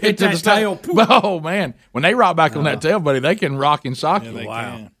to the tail? Oh man, when they rock back on that tail, buddy, they can rock and sock you.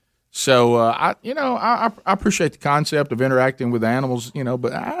 Wow. Can. So I appreciate the concept of interacting with animals,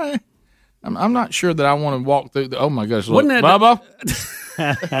 but I'm not sure that I want to walk through. Oh my gosh, look, Bubba.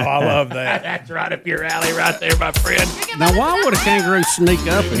 I love that. That's right up your alley, right there, my friend. Now, why would a kangaroo sneak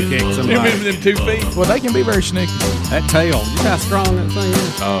up and kick somebody? Them 2 feet. Well, they can be very sneaky. That tail, you see how strong that thing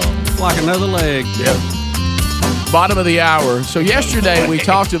is? Oh, it's like another leg. Yep. Bottom of the hour. So yesterday we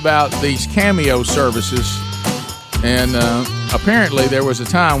talked about these cameo services. And apparently there was a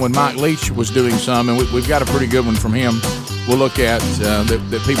time when Mike Leach was doing some, and we've got a pretty good one from him we'll look at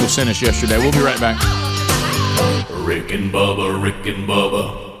that people sent us yesterday. We'll be right back. Rick and Bubba, Rick and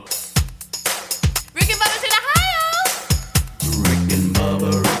Bubba. Rick and Bubba's in Ohio. Rick and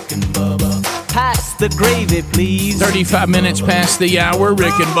Bubba, Rick and Bubba. Pass the gravy, please. 35 minutes past the hour.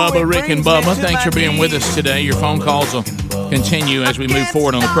 Rick and Bubba. Thanks for being with us today. Your phone calls will continue as we move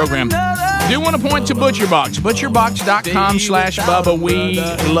forward on the program. Do want to point to ButcherBox. ButcherBox.com/Bubba. We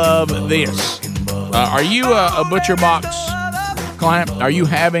love this. Are you a ButcherBox client? Are you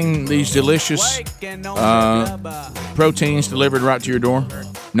having these delicious proteins delivered right to your door?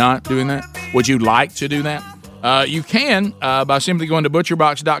 Not doing that? Would you like to do that? You can by simply going to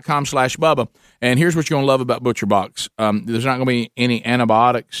ButcherBox.com/Bubba. And here's what you're going to love about ButcherBox. There's not going to be any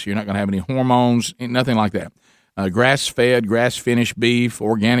antibiotics. You're not going to have any hormones, nothing like that. Grass-fed, grass-finished beef,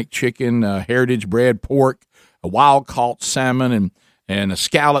 organic chicken, heritage-bred pork, wild-caught salmon, and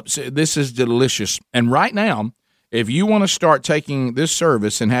scallops. This is delicious. And right now, if you want to start taking this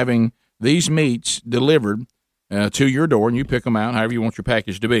service and having these meats delivered to your door, and you pick them out however you want your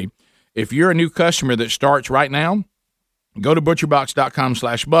package to be, if you're a new customer that starts right now, go to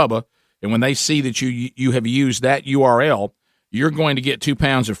butcherbox.com/Bubba, and when they see that you have used that URL, you're going to get 2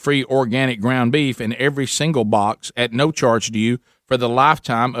 pounds of free organic ground beef in every single box at no charge to you for the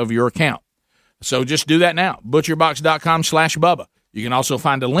lifetime of your account. So just do that now, butcherbox.com/Bubba. You can also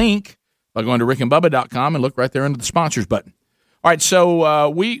find a link by going to rickandbubba.com and look right there under the sponsors button. All right, so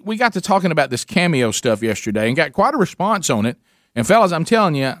we got to talking about this Cameo stuff yesterday and got quite a response on it. And, fellas, I'm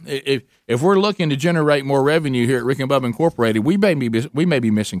telling you, if we're looking to generate more revenue here at Rick and Bubba Incorporated, we may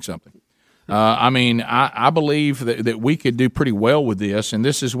be missing something. I believe that we could do pretty well with this, and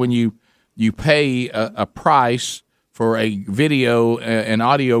this is when you pay a price for a video and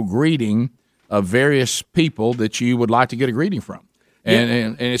audio greeting of various people that you would like to get a greeting from.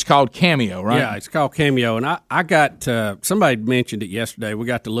 And it's called Cameo, right? Yeah, it's called Cameo. And I got somebody mentioned it yesterday. We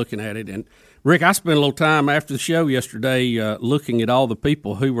got to looking at it. And, Rick, I spent a little time after the show yesterday looking at all the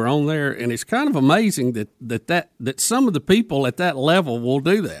people who were on there. And it's kind of amazing that some of the people at that level will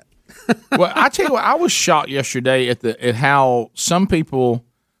do that. Well, I tell you what, I was shocked yesterday at how some people,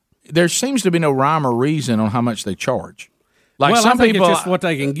 there seems to be no rhyme or reason on how much they charge. Like some people, it's just what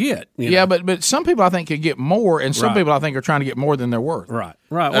they can get. Yeah, but some people I think could get more, and some people I think are trying to get more than they're worth. Right.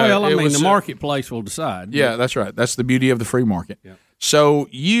 Well, the marketplace will decide. Yeah, that's right. That's the beauty of the free market. Yeah. So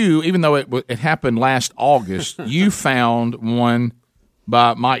you, even though it happened last August, you found one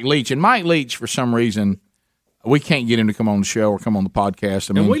by Mike Leach, and Mike Leach, for some reason, we can't get him to come on the show or come on the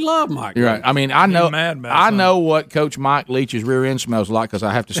podcast. And we love Mike. You're right. I mean, I know what Coach Mike Leach's rear end smells like because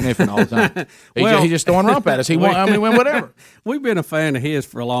I have to sniff it all the time. He's just throwing rump at us. He win whatever. We've been a fan of his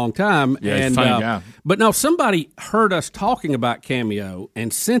for a long time. Yeah, he's a funny guy. But no, somebody heard us talking about Cameo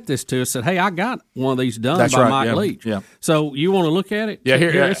and sent this to us. Said, "Hey, I got one of these done by Mike Leach." Yeah. So you want to look at it? Yeah.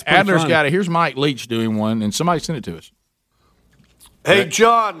 Here Adler's got it. Here's Mike Leach doing one, and somebody sent it to us. Hey,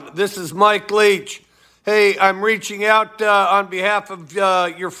 John, this is Mike Leach. Hey, I'm reaching out on behalf of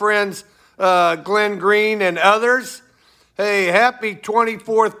your friends Glenn Green and others. Hey, happy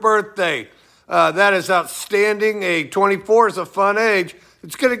 24th birthday. That is outstanding. 24 is a fun age.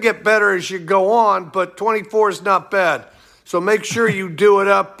 It's going to get better as you go on, but 24 is not bad. So make sure you do it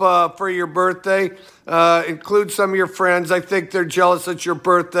up for your birthday. Include some of your friends. I think they're jealous it's your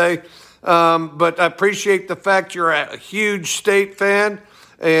birthday. But I appreciate the fact you're a huge State fan.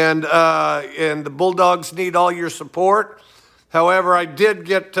 And the Bulldogs need all your support. However, I did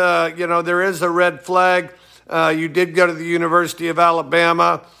get, there is a red flag. You did go to the University of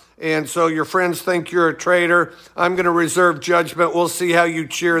Alabama, and so your friends think you're a traitor. I'm going to reserve judgment. We'll see how you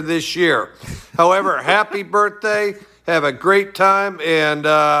cheer this year. However, happy birthday. Have a great time, and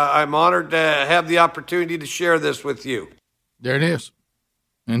I'm honored to have the opportunity to share this with you. There it is.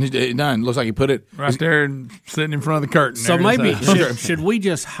 And he's done. Looks like he put it right there and sitting in front of the curtain. So maybe should we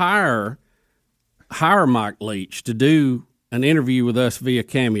just hire Mike Leach to do an interview with us via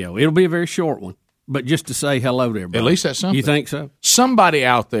Cameo? It'll be a very short one, but just to say hello to everybody. At least that's something. You think so? Somebody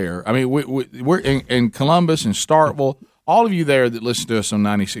out there. I mean, we're in Columbus and Starkville. All of you there that listen to us on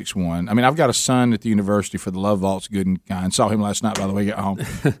 96.1. I mean, I've got a son at the university for the Love Vault's good and kind. Saw him last night, by the way. Got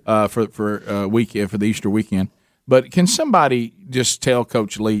home for weekend for the Easter weekend. But can somebody just tell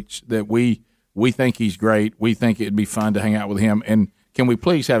Coach Leach that we think he's great? We think it'd be fun to hang out with him. And can we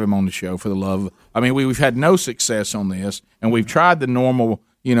please have him on the show for the love? I mean, we've had no success on this, and we've tried the normal,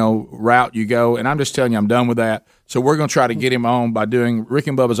 route you go. And I'm just telling you, I'm done with that. So we're going to try to get him on by doing Rick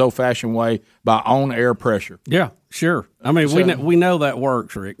and Bubba's old-fashioned way by on-air pressure. Yeah, sure. I mean, we know that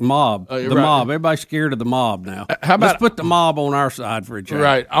works, Rick. Mob. Mob. Everybody's scared of the mob now. Let's put the mob on our side for a change.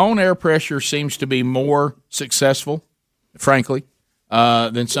 Right. On-air pressure seems to be more successful, frankly,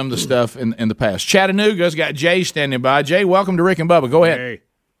 than some of the stuff in the past. Chattanooga's got Jay standing by. Jay, welcome to Rick and Bubba. Go ahead.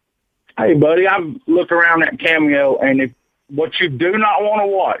 Hey, buddy. I've looked around at Cameo, and what you do not want to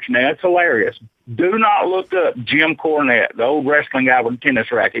watch, now it's hilarious, do not look up Jim Cornette, the old wrestling guy with a tennis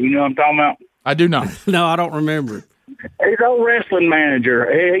racket. You know what I'm talking about? I do not. No, I don't remember. He's an old wrestling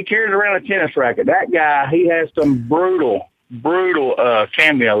manager. He carries around a tennis racket. That guy, he has some brutal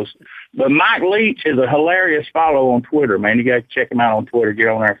cameos. But Mike Leach is a hilarious follow on Twitter, man. You got to check him out on Twitter. Get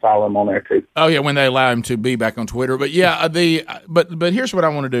on there and follow him on there, too. Oh, yeah, when they allow him to be back on Twitter. But, yeah, but here's what I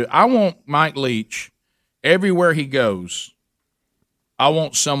want to do. I want Mike Leach, everywhere he goes, I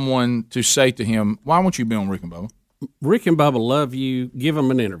want someone to say to him, why won't you be on Rick and Bubba? Rick and Bubba love you. Give them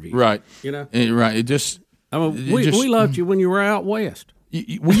an interview. Right. Right. It just – we loved you when you were out west.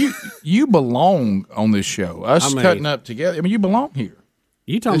 You belong on this show. Cutting up together. I mean, you belong here.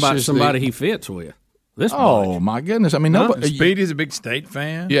 You talking about somebody he fits with. My goodness! I mean, nobody. Speedy's a big State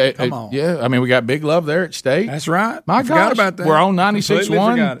fan. Yeah, come on. Yeah, I mean, we got Big Love there at State. That's right. My I forgot gosh, about that. we're on Completely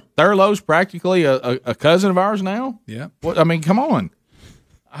forgot 96.1. it. Thurlow's practically a cousin of ours now. Yeah. What, I mean, come on.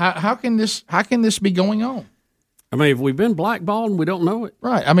 How can this be going on? I mean, have we been blackballed and we don't know it?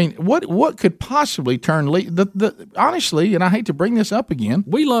 Right. I mean, what could possibly turn honestly, and I hate to bring this up again.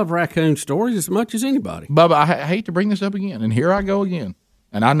 We love raccoon stories as much as anybody. Bubba, I hate to bring this up again, and here I go again.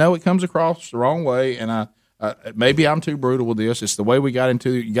 And I know it comes across the wrong way, and maybe I'm too brutal with this. It's the way we got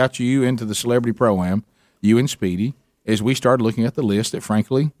you into the celebrity pro-am, you and Speedy, is we started looking at the list that,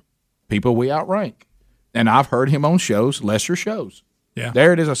 frankly, people we outrank. And I've heard him on shows, lesser shows. Yeah.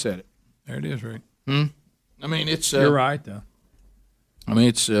 There it is. I said it. There it is, Rick. I mean, it's you're right though. I mean,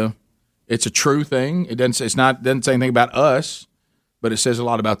 it's a true thing. It doesn't say anything about us, but it says a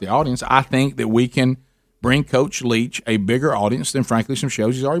lot about the audience. I think that we can bring Coach Leach a bigger audience than, frankly, some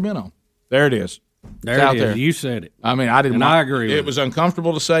shows he's already been on. There it is. There it is. You said it. I mean, I didn't. And I agree with it. It was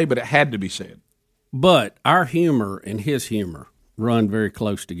uncomfortable to say, but it had to be said. But our humor and his humor run very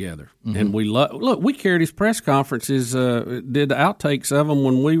close together, and we look. We carried his press conferences, did the outtakes of them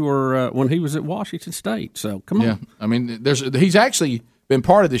when he was at Washington State. So come on. Yeah, I mean, he's actually been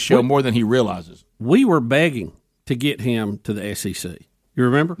part of this show more than he realizes. We were begging to get him to the SEC. You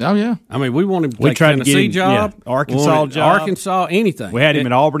remember? Oh yeah. I mean, we wanted to We take tried to Tennessee get him, job, Arkansas job, Arkansas, anything. We had him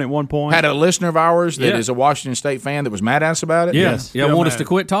at Auburn at one point. Had a listener of ours that is a Washington State fan that was mad at us about it. Yes. Yeah, want us to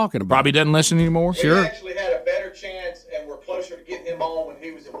quit talking about Probably doesn't listen anymore. He actually had a better chance, and we're closer to getting him on when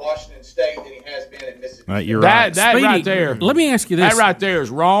he was at Washington State than he has been at Mississippi. Right, you're that Speedy, right there. Let me ask you this. That right there is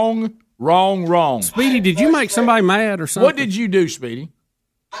wrong. Speedy, did you make somebody mad or something? What did you do, Speedy?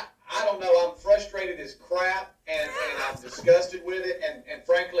 I don't know. I'm frustrated as crap, and I'm disgusted with it, and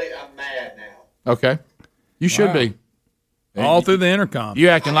frankly, I'm mad now. Okay, you should be. All through the intercom. You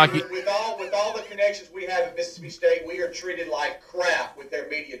acting like you. With all the connections we have at Mississippi State, we are treated like crap with their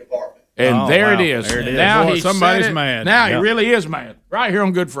media department. And there it is. There it is. Now Boy, somebody's said it. mad. Now Yep. he really is mad. Right here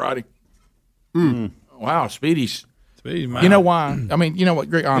on Good Friday. Wow, Speedy's mad. You know why? I mean, you know what?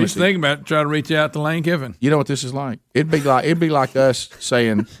 Greg, He's honestly, thinking about trying to reach out to Lane Kiffin. you know what this is like? It'd be like us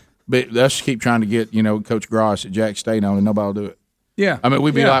saying, but us keep trying to get Coach Gross at Jack State on, and nobody will do it. Yeah, I mean,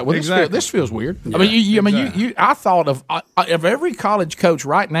 we'd be like, well, exactly. this feels weird. Yeah, I mean, I thought of every college coach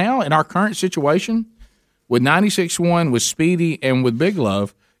right now in our current situation with 96-1, with Speedy, and with Big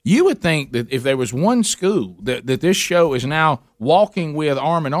Love. You would think that if there was one school that this show is now walking with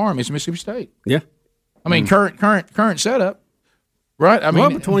arm in arm, it's Mississippi State. Yeah, I mean, current setup, right? I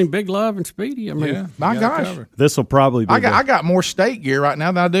mean, between Big Love and Speedy, I mean, my gosh, This will probably be. I got more State gear right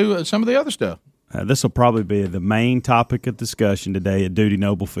now than I do some of the other stuff. This will probably be the main topic of discussion today at Duty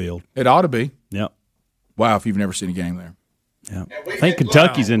Noble Field. It ought to be. Yep. Wow, if you've never seen a game there. Yeah. I think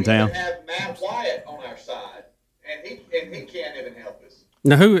Kentucky's in town. We have Matt Wyatt on our side, and he can't even help us.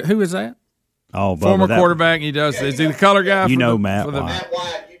 Now, who is that? Oh, Bubba, Former quarterback. He does. Is he the color guy? You know Matt Wyatt. Matt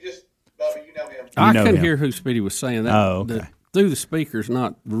Wyatt, you know him. I know couldn't him. hear who Speedy was saying. That, Oh, okay. through the speakers,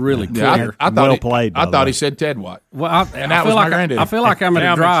 not really Yeah, clear. I thought Well he, played, by I the thought way. he said Ted Watt. Well, And that I feel was my like granddaddy. I feel like I'm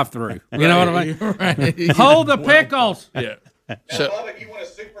at a drive-through. You know what I mean? Right. Hold the pickles. Yeah. So, Bubba, you want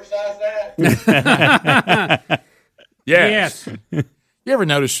to supersize that? Yes. You ever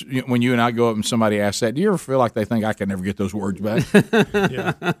notice when you and I go up and somebody asks that? Do you ever feel like they think I can never get those words back?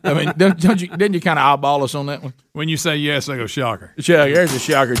 Yeah. I mean, didn't you kind of eyeball us on that one? When you say yes, I go shocker. Yeah, there's a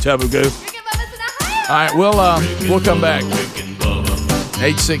shocker, tub of goo. All right, we'll come back.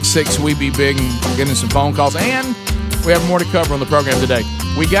 866 We Be Big, and getting some phone calls, and we have more to cover on the program today.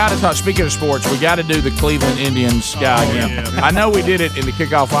 We got to talk. Speaking of sports, we got to do the Cleveland Indians guy again. Yeah. I know we did it in the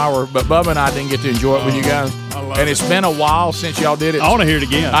kickoff hour, but Bubba and I didn't get to enjoy it with you guys. And it's been a while since y'all did it. I want to hear it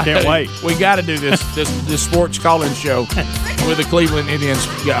again. I can't wait. We got to do this sports call-in show with the Cleveland Indians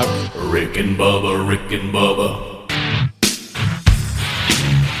guy. Rick and Bubba, Rick and Bubba.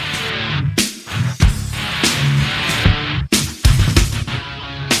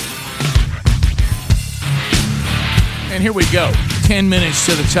 And here we go. 10 minutes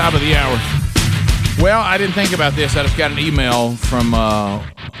to the top of the hour. Well, I didn't think about this. I just got an email from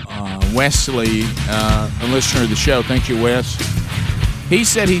Wesley, a listener of the show. Thank you, Wes. He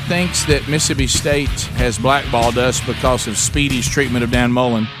said he thinks that Mississippi State has blackballed us because of Speedy's treatment of Dan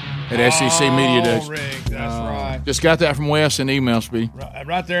Mullen at SEC Media Days. Rick, that's right. Just got that from Wes in email, Speedy.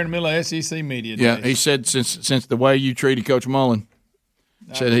 Right there in the middle of SEC Media Days. Yeah, he said since the way you treated Coach Mullen,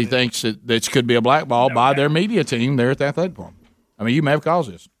 said he thinks that this could be a blackball by their media team there at the athletic department. I mean, you may have caused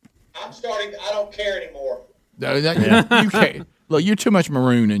this. I don't care anymore. You care. Look, you're too much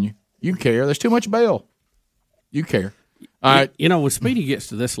maroon in you. You care. There's too much bail. You care. All right. You know, when Speedy gets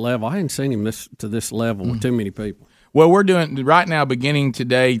to this level, I hadn't seen him to this level with too many people. Well, we're doing right now, beginning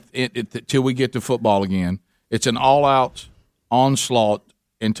today, till we get to football again. It's an all-out onslaught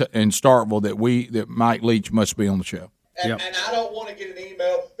in Starkville that Mike Leach must be on the show. And I don't want to get an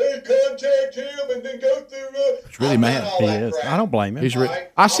email, hey, contact him and then go through. He's really mad. He is. I don't blame him. He's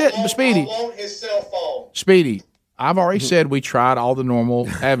I said, Speedy. I want his cell phone. Speedy, I've already said we tried all the normal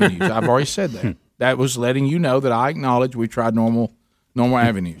avenues. I've already said that. That was letting you know that I acknowledge we tried normal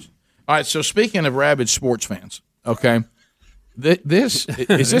avenues. All right, so speaking of rabid sports fans, okay, this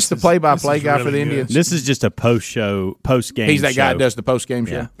is this the play-by-play guy really for the Indians? This is just a post-game He's that show. guy that does the post-game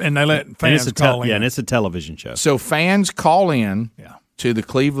show. Yeah. And they let fans call in. Yeah, and it's a television show. So fans call in to the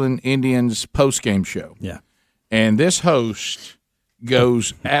Cleveland Indians post-game show. Yeah. And this host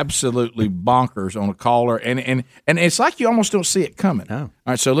goes absolutely bonkers on a caller, and it's like you almost don't see it coming. Oh. All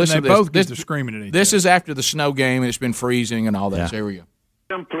right, so listen And they to this. both get to screaming at each This is after the snow game, and it's been freezing and all that. So here we go.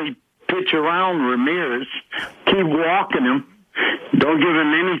 Simply pitch around Ramirez, keep walking him, don't give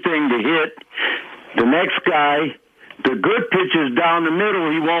him anything to hit. The next guy, the good pitches down the middle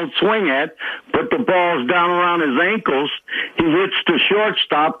he won't swing at, but the ball's down around his ankles. He hits the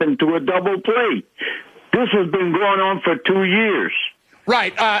shortstop into a double play. This has been going on for 2 years.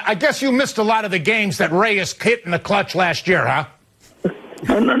 Right. I guess you missed a lot of the games that Reyes hit in the clutch last year, huh? No.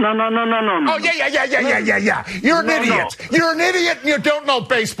 Oh, yeah. You're an idiot. You're an idiot and you don't know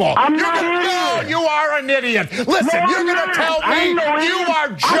baseball. No, you are an idiot. Listen, you're going to tell me you are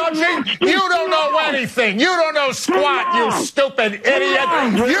judging. You don't know anything. You don't know squat, you stupid idiot.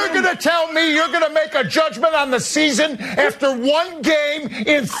 You're going to tell me you're going to make a judgment on the season after one game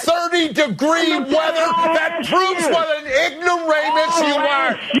in 30-degree weather? That proves what an ignoramus you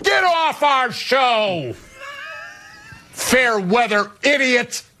are. Get off our show. Fair weather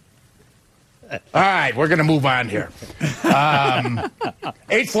idiot. All right, we're going to move on here.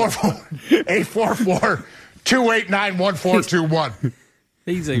 844-289-1421.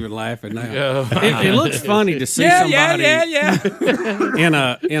 He's even laughing now. It looks funny to see somebody in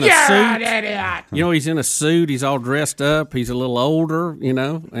a suit. Idiot. You know, he's in a suit. He's all dressed up. He's a little older, you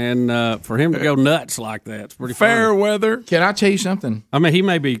know, and for him to go nuts like that, it's pretty fair funny. weather. Can I tell you something? I mean, he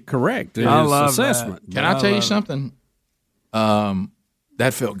may be correct in his assessment. Can I tell you something?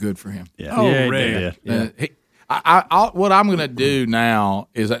 That felt good for him. Yeah. Really? What I'm going to do now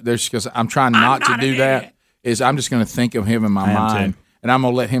is because I'm trying not to do that. Is I'm just going to think of him in my mind. And I'm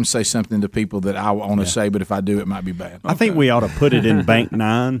going to let him say something to people that I want to say, but if I do, it might be bad. I think we ought to put it in Bank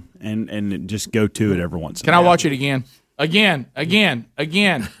 9 and just go to it every once in a while. while. Can I watch it again? Again.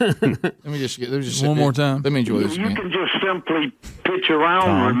 Let me just one more time. Let me enjoy this again. You can just simply pitch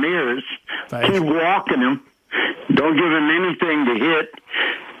around Ramirez, keep walking him, don't give him anything to hit.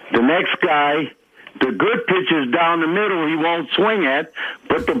 The next guy, the good pitches down the middle he won't swing at,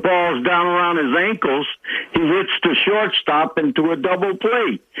 but the ball's down around his ankles. He hits the shortstop into a double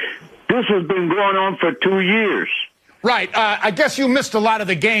play. This has been going on for 2 years. Right. I guess you missed a lot of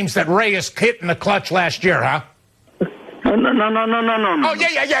the games that Reyes hit in the clutch last year, huh? No. Oh,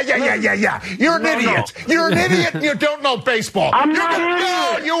 yeah. You're an idiot. You're an idiot and you don't know baseball.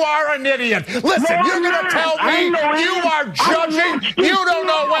 No, you are an idiot. Listen, you're going to tell me you are judging. You don't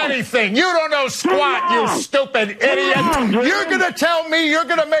know anything. You don't know squat, you stupid idiot. You're going to tell me you're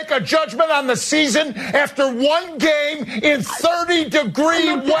going to make a judgment on the season after one game in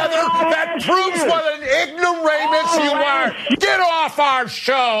 30-degree weather? That proves what an ignoramus you are. Get off our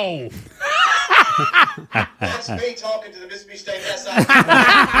show. That's me talking to the Mississippi State SI.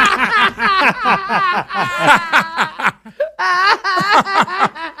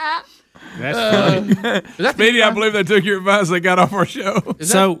 That's funny. Speedy, I believe they took your advice. They got off our show.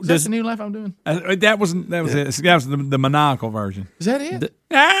 Is that the new laugh I'm doing? That was it. That was the maniacal version. Is that it?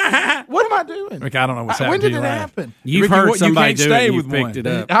 What am I doing? Rick, I don't know what's happening. When did to it your laugh. happen? You've Ricky, heard somebody you do can't stay it and with you picked one. it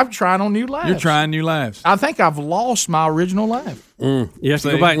up. I'm trying on new laughs. You're trying new laughs. I think I've lost my original laugh. You have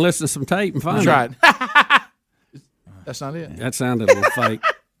to go back and listen to some tape and find That's it. right. That's not it. That sounded a little fake.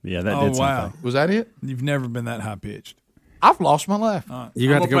 Yeah, that did sound fake. Was that it? You've never been that high pitched. I've lost my laugh. You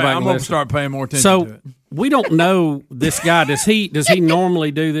got to go back and I'm going to listen. start paying more attention So to it. we don't know this guy. Does he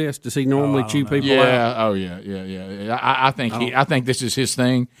normally do this? Does he normally chew people out? Oh yeah. I think this is his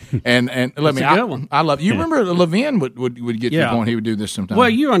thing. And let me. a good one. I love. You remember Levin would get to the point he would do this sometimes.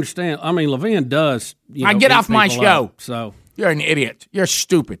 Well, you understand. I mean, Levin does. Get off my people show. out, so you're an idiot. You're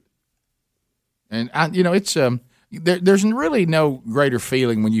stupid. And it's there's really no greater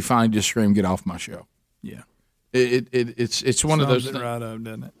feeling when you finally just scream, "Get off my show." Yeah. It's one of those things. Right up,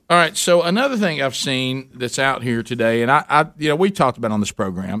 doesn't it? All right. So another thing I've seen that's out here today, and I we talked about on this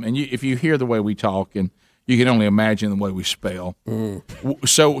program, and if you hear the way we talk, and You can only imagine the way we spell.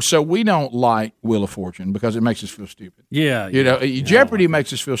 So we don't like Wheel of Fortune because it makes us feel stupid. Yeah, Jeopardy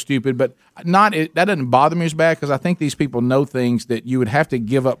makes us feel stupid, but that doesn't bother me as bad because I think these people know things that you would have to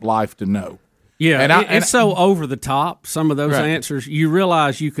give up life to know. Yeah, it's so over the top. Some of those answers, you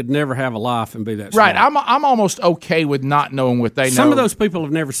realize you could never have a life and be that smart. Right, I'm almost okay with not knowing what they know. Some of those people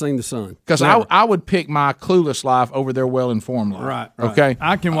have never seen the sun. Because I would pick my clueless life over their well-informed life. Right. Okay?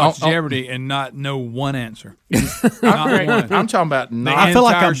 I can watch Jeopardy and not know one answer. I'm talking about I feel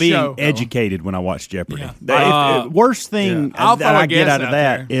like I'm being educated when I watch Jeopardy. Worst thing that I get out of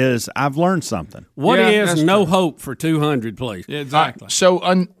that is I've learned something. What is no hope for 200, please? Yeah, exactly. So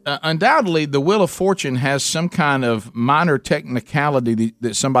undoubtedly, the Wheel of Fortune has some kind of minor technicality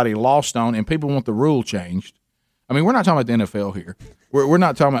that somebody lost on, and people want the rule changed. I mean, we're not talking about the NFL here. We're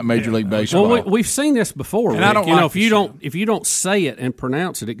not talking about Major League Baseball. Well, we've seen this before. And I don't like if you don't say it and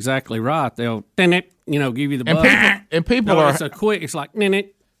pronounce it exactly right, they'll give you the buzz. And people are it's a quick. It's like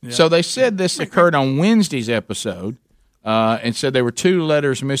it. Yeah. So they said this occurred on Wednesday's episode, and said there were 2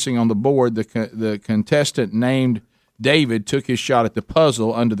 letters missing on the board. The contestant named David took his shot at the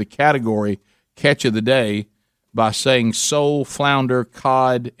puzzle under the category Catch of the Day by saying sole, flounder,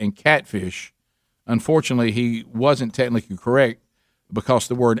 cod, and catfish. Unfortunately, he wasn't technically correct because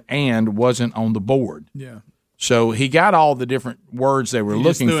the word "and" wasn't on the board. Yeah. So he got all the different words they were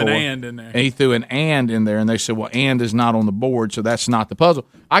looking for. He threw an "and" in there. And he threw an "and" in there, and they said, "Well, and is not on the board, so that's not the puzzle."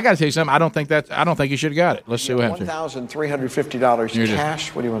 I got to tell you something. I don't think he should have got it. Let's see what happens. $1,350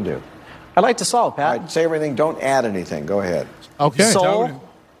 cash. What do you want to do? I'd like to solve, Pat. All right, say everything. Don't add anything. Go ahead. Okay. Sole,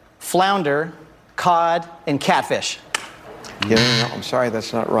 flounder, cod, and catfish. No, I'm sorry,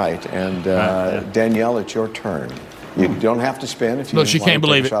 that's not right. And Danielle, it's your turn. You don't have to spin if you Look, she want can't to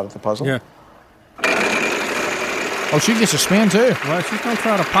believe take it. a shot at the puzzle. Yeah. Oh, she gets a spin too. Well, she's gonna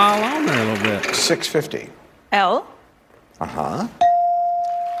try to pile on there a little bit. $650. L.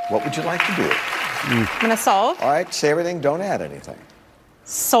 What would you like to do? I'm gonna solve. All right, say everything. Don't add anything.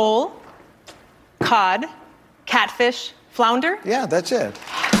 Sole, cod, catfish, flounder. Yeah, that's it.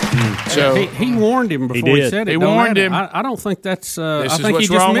 So he warned him before he said it. He warned him. I don't think that's. This I is think what's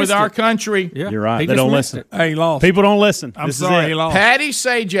he just wrong with missed our it. country. Yeah. You're right. He They just don't missed listen. it. He lost. People don't listen. I'm This sorry, is he it. lost. Patty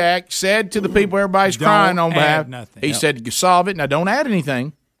Sajak said to the people everybody's crying on add behalf. nothing. He Yep. said, "Solve it now. Don't add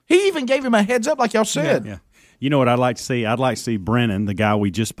anything." He even gave him a heads up, like y'all said. Yeah. You know what I'd like to see? I'd like to see Brennan, the guy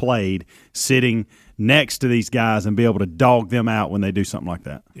we just played, sitting next to these guys and be able to dog them out when they do something like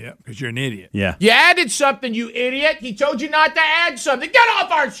that. Yeah, because you're an idiot. Yeah. You added something, you idiot. He told you not to add something. Get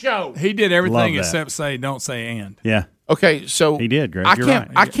off our show. He did everything Love that. except say, don't say and. Yeah. Okay, so He did, Greg. You're I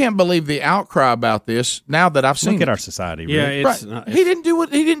right. can't believe the outcry about this now that I've seen Look at it. our society. Yeah, Rick. it's Right. He didn't do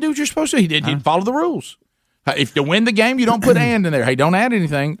what you're supposed to. He didn't follow the rules. If to win the game, you don't put "and" in there. Hey, don't add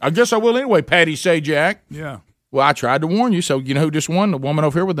anything. I guess I will anyway, Patty Sajak. Yeah. Well, I tried to warn you, so you know who just won? The woman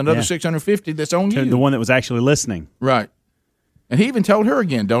over here with another Yeah. $650 that's on you. The one that was actually listening. Right. And he even told her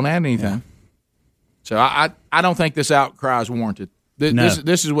again, don't add anything. Yeah. So I don't think this outcry is warranted.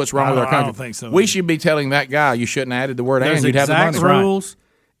 This is what's wrong with our country. I don't think so. We should be telling that guy you shouldn't have added the word There's "and." You'd have the exact money. rules,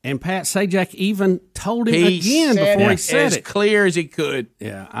 and Pat Sajak even told him He again said before he it said as it. clear as he could.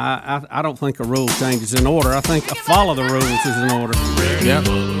 Yeah, I don't think a rule change is in order. I think a follow the rules is in order. Yeah.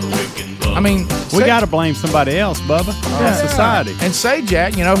 I mean, We got to blame somebody else, Bubba. Society. And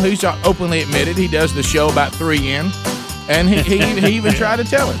Sajak, you know, who's openly admitted he does the show about 3 in, and he even tried to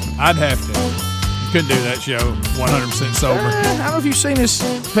tell it. I'd have to. You couldn't do that show 100% sober. I don't know if you've seen his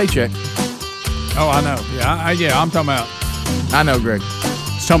paycheck. Oh, I know. Yeah, I'm talking about. I know, Greg.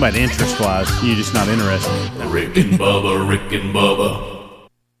 It's talking about interest-wise. You're just not interested. Rick and Bubba, Rick and Bubba.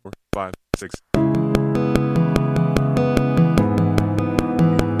 4, 5, 6.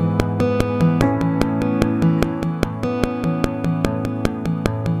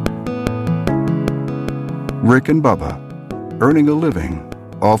 Rick and Bubba, earning a living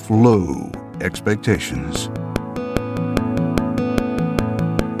off low expectations.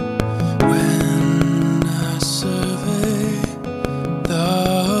 When I survey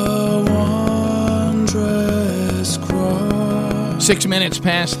the wondrous cross. 6 minutes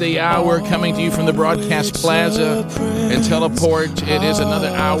past the hour, coming to you from the Broadcast Plaza and Teleport. It is another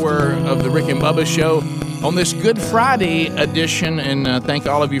hour of the Rick and Bubba Show on this Good Friday edition, and thank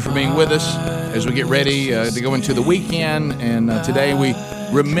all of you for being with us as we get ready to go into the weekend. And today we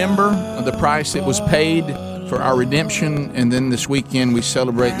remember the price that was paid for our redemption, and then this weekend we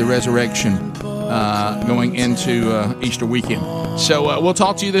celebrate the resurrection going into Easter weekend. So we'll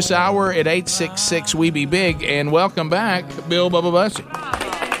talk to you this hour at 866-WE-BE-BIG, and welcome back, Bill Bubba Bussey.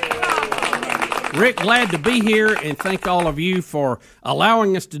 Rick, glad to be here, and thank all of you for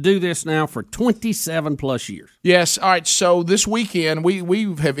allowing us to do this now for 27 plus years. Yes. All right. So this weekend,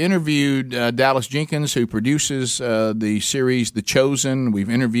 we have interviewed Dallas Jenkins, who produces the series The Chosen. We've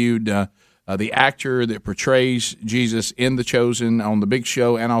interviewed the actor that portrays Jesus in The Chosen on The Big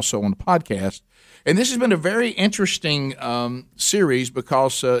Show and also on the podcast. And this has been a very interesting series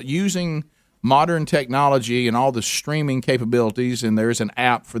because using modern technology and all the streaming capabilities, and there's an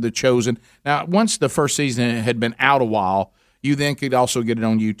app for The Chosen. Now, once the first season had been out a while, you then could also get it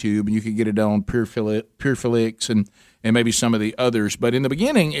on YouTube, and you could get it on Pureflix and maybe some of the others. But in the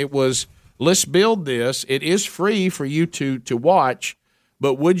beginning, it was, let's build this. It is free for you to watch,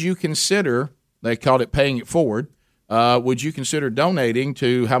 but would you consider, they called it paying it forward, would you consider donating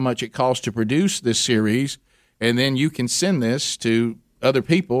to how much it costs to produce this series, and then you can send this to other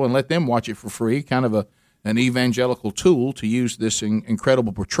people and let them watch it for free, kind of an evangelical tool to use this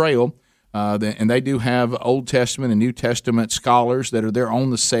incredible portrayal. And they do have Old Testament and New Testament scholars that are there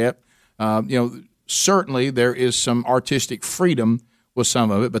on the set. Certainly there is some artistic freedom with some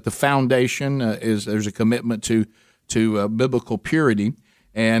of it, but the foundation is there's a commitment to biblical purity,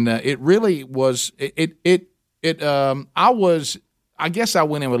 and it really was. I guess I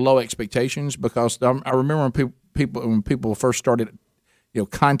went in with low expectations because I remember when people first started,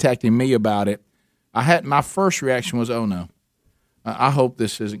 contacting me about it. My first reaction was, oh no. I hope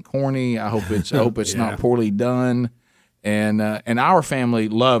this isn't corny. I hope it's not poorly done. And our family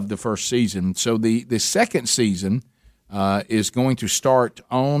loved the first season. So the second season is going to start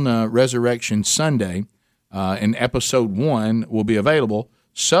on Resurrection Sunday, and episode 1 will be available.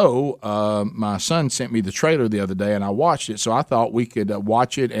 So my son sent me the trailer the other day, and I watched it. So I thought we could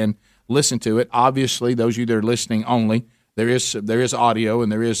watch it and listen to it. Obviously, those of you that are listening only, there is audio, and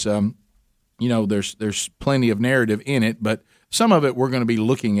there is there's plenty of narrative in it, but some of it we're going to be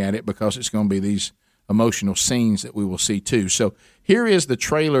looking at it because it's going to be these emotional scenes that we will see too. So here is the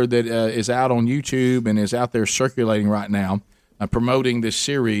trailer that is out on YouTube and is out there circulating right now, promoting this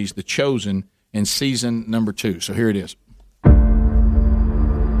series, The Chosen, in season number 2. So here it is.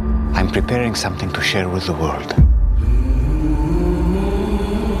 I'm preparing something to share with the world.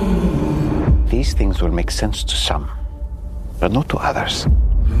 These things will make sense to some, but not to others.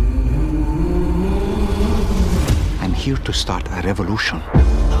 I'm here to start a revolution.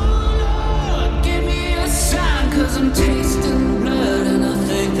 Give me a sign, 'cause I'm tasting blood and I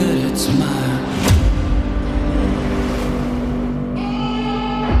think that it's mine.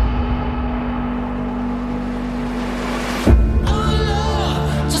 Oh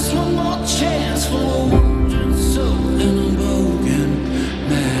Lord, just one more chance for a wandering soul and a broken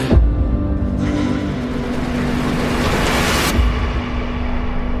man.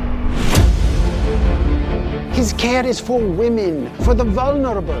 His care is for women, for the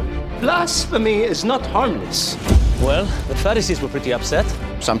vulnerable. Blasphemy is not harmless. Well, the Pharisees were pretty upset.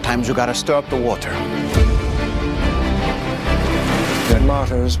 Sometimes you gotta stir up the water. They're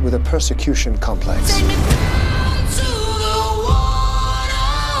martyrs with a persecution complex.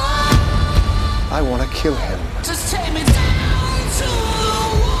 I want to kill him. Just take me down to the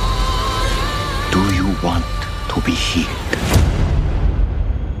water. Do you want to be healed?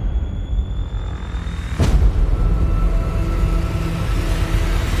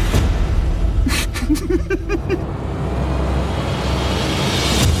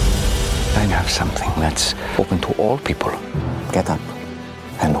 I have something that's open to all people. Get up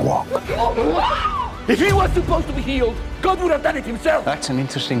and walk. If he was supposed to be healed, God would have done it himself. That's an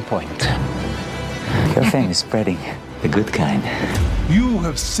interesting point. Your fame is spreading, the good kind. You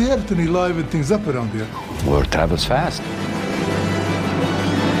have certainly livened things up around here. Word travels fast.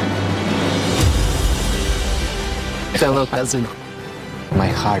 Fellow cousin, My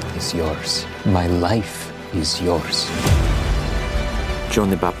heart is yours. My life is yours. John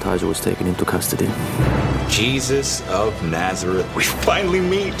the Baptizer was taken into custody. Jesus of Nazareth, we finally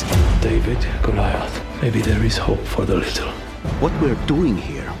meet. David, Goliath. Maybe there is hope for the little. What we're doing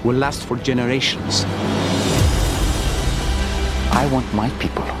here will last for generations. I want my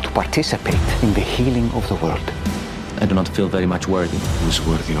people to participate in the healing of the world. I do not feel very much worthy. Who's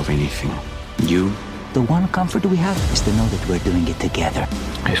worthy of anything? You? The one comfort we have is to know that we're doing it together.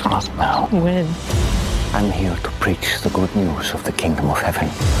 If not now. When? I'm here to preach the good news of the kingdom of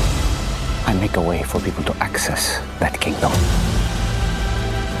heaven. I make a way for people to access that kingdom.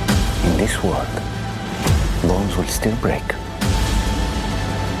 In this world, bones will still break.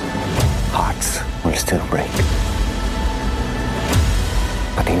 Hearts will still break.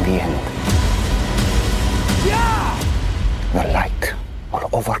 But in the end, the light will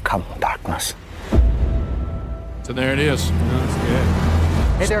overcome darkness. So there it is. That's good.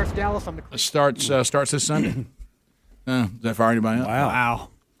 Sheriff Dallas on the starts this Sunday. Is that for anybody else? Wow.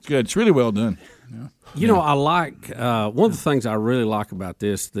 It's good. It's really well done. You know, I like one of the things I really like about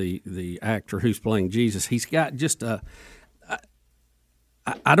this. The actor who's playing Jesus, he's got just a.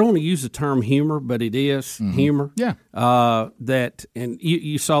 I don't want to use the term humor, but it is humor. Yeah. That and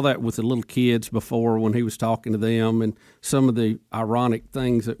you saw that with the little kids before when he was talking to them and some of the ironic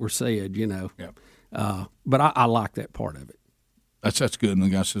things that were said. You know. Yeah. But I like that part of it. That's good. And the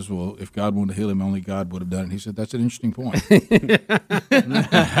guy says, "Well, if God wanted to heal him, only God would have done it." He said, "That's an interesting point." I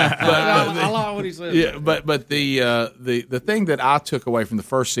like what he said. Yeah, but the thing that I took away from the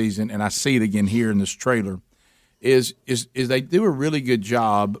first season, and I see it again here in this trailer, is they do a really good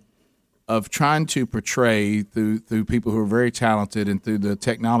job of trying to portray through people who are very talented and through the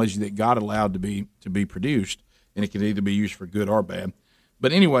technology that God allowed to be produced, and it can either be used for good or bad.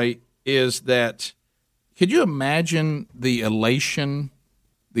 But anyway, is that. Could you imagine the elation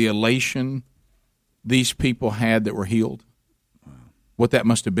these people had that were healed? What that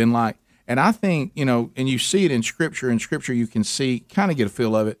must have been like. And I think, and you see it in Scripture. In Scripture, you can kind of get a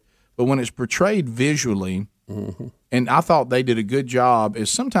feel of it. But when it's portrayed visually, and I thought they did a good job, is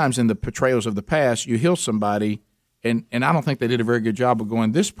sometimes in the portrayals of the past, you heal somebody, and I don't think they did a very good job of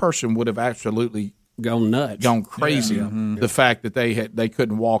going, this person would have absolutely gone nuts, gone crazy. Yeah. The fact that they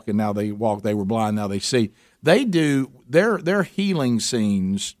couldn't walk and now they walk, they were blind, now they see. They do their healing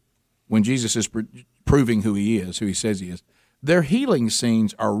scenes when Jesus is proving who he says he is. Their healing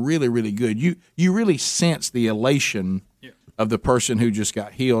scenes are really, really good. You really sense the elation of the person who just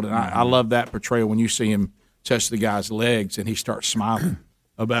got healed, and I love that portrayal when you see him touch the guy's legs and he starts smiling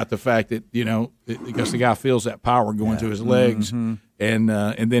about the fact that because the guy feels that power going to his legs. And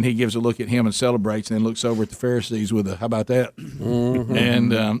then he gives a look at him and celebrates, and then looks over at the Pharisees with a "How about that?"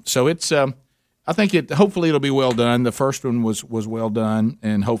 And so it's. I think hopefully it'll be well done. The first one was well done,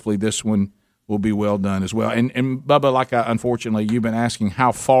 and hopefully this one will be well done as well. And Bubba, unfortunately, you've been asking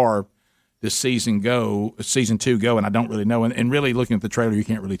how far this season 2 go, and I don't really know. And really looking at the trailer, you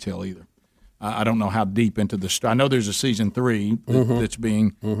can't really tell either. I don't know how deep into the story. I know there's a season 3 that's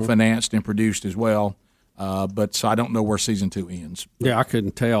being financed and produced as well. But so I don't know where season 2 ends. Yeah, I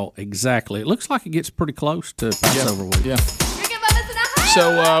couldn't tell exactly. It looks like it gets pretty close to Passover week. Yeah. So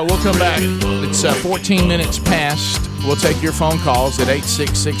we'll come back. It's 14 minutes past. We'll take your phone calls at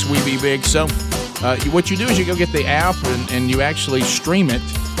 866-WE-BE-BIG. So what you do is you go get the app and you actually stream it,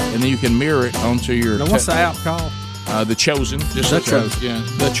 and then you can mirror it onto your. Now, what's the app called? The Chosen. Just The Chosen. Yeah,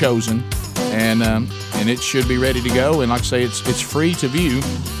 The Chosen. And it should be ready to go. And like I say, it's free to view.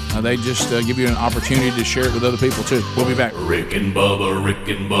 They just give you an opportunity to share it with other people, too. We'll be back. Rick and Bubba.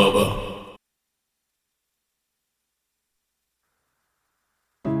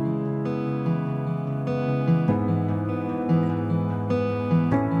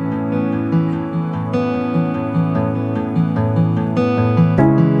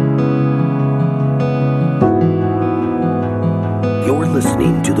 You're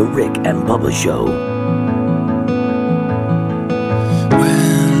listening to The Rick and Bubba Show.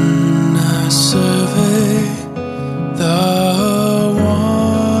 Survey the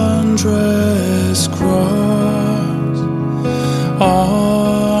wondrous cross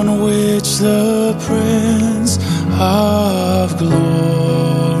on which the Prince of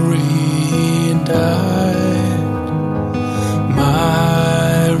Glory died.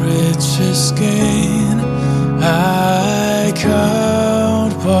 My richest gain I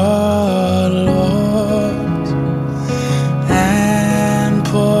count but lost, and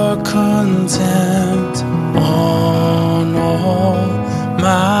pour contempt on all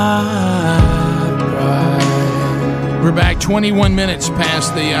my pride. We're back 21 minutes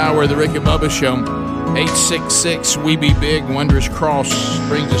past the hour of the Rick and Bubba Show. 866-WE-BE-BIG. Wondrous Cross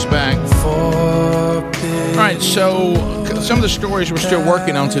brings us back. All right, so some of the stories we're still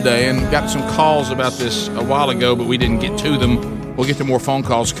working on today, and got some calls about this a while ago, but we didn't get to them. We'll get to more phone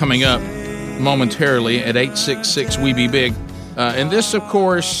calls coming up momentarily at 866-WE-BE-BIG. And this, of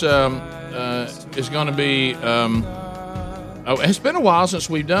course, is going to be it's been a while since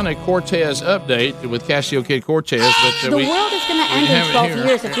we've done a Cortez update with Casio Kid Cortez. But, the world is going to end in 12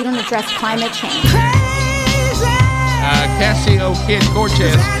 years if we don't address climate change. Casio Kid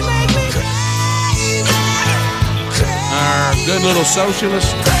Cortez, our good little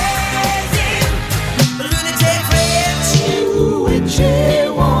socialist.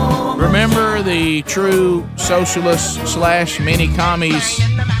 Remember, the true socialists / mini commies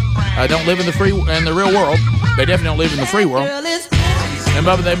don't live in the real world. They definitely don't live in the free world. And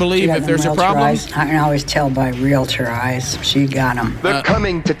Bubba, they believe if there's a problem, I can always tell by realtor eyes. She got them. They're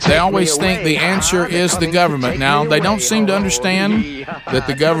coming to take they always think the answer is the government. Now, they don't seem to understand that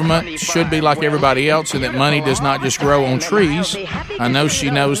the government should be like everybody else and that money does not just grow on trees. I know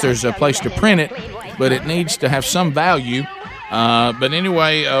she knows there's a place to print it, but it needs to have some value. But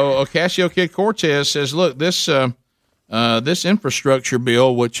anyway, Ocasio-Cortez says, look, this infrastructure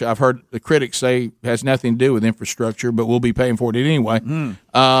bill, which I've heard the critics say has nothing to do with infrastructure, but we'll be paying for it anyway.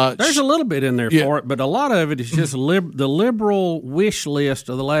 There's a little bit in there for it, but a lot of it is just the liberal wish list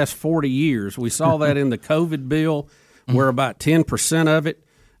of the last 40 years. We saw that in the COVID bill, where about 10% of it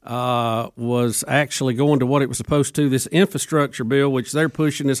was actually going to what it was supposed to. This infrastructure bill, which they're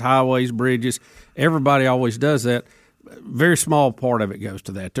pushing, is highways, bridges. Everybody always does that. Very small part of it goes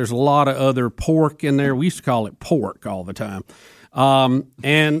to that. There's a lot of other pork in there. We used to call it pork all the time.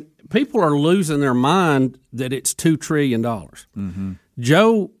 And people are losing their mind that it's $2 trillion.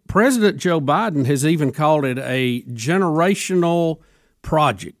 Mm-hmm. President Joe Biden has even called it a generational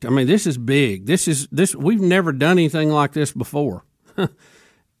project. I mean, this is big. We've never done anything like this before.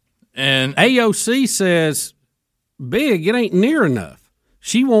 And AOC says, big, it ain't near enough.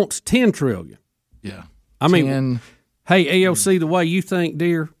 She wants $10 trillion. Yeah. I mean, hey, AOC, the way you think,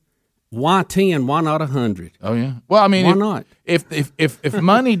 dear, why 10? Why not 100? Oh yeah. Well, I mean, why not? If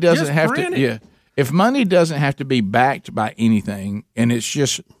money doesn't Just have print to, it. if money doesn't have to be backed by anything, and it's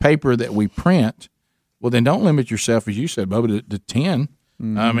just paper that we print, well, then don't limit yourself, as you said, Bubba, to 10.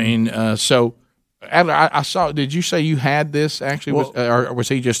 Mm-hmm. I mean, so. Adler, I saw. Did you say you had this actually, or was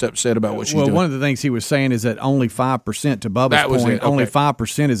he just upset about what she's doing? Well, one of the things he was saying is that only 5%. To Bubba's point, okay. only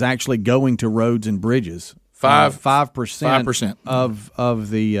 5% is actually going to roads and bridges. 5% of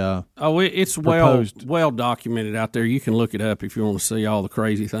the it's proposed. well documented out there. You can look it up if you want to see all the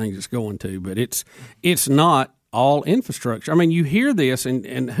crazy things it's going to. But it's not all infrastructure. I mean, you hear this,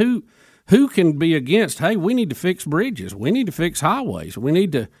 and who can be against? Hey, we need to fix bridges. We need to fix highways. We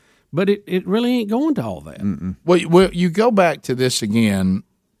need to. But it really ain't going to all that. Mm-mm. Well, you go back to this again,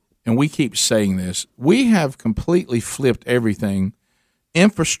 and we keep saying this. We have completely flipped everything.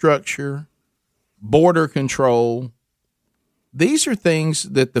 Infrastructure, border control. These are things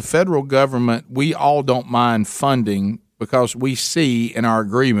that the federal government, we all don't mind funding because we see in our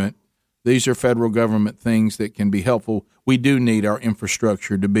agreement these are federal government things that can be helpful. We do need our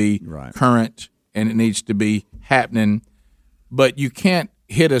infrastructure to be current, and it needs to be happening. But you can't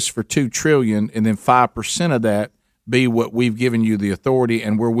hit us for $2 trillion and then 5% of that be what we've given you the authority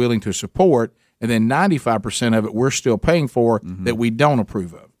and we're willing to support, and then 95% of it we're still paying for that we don't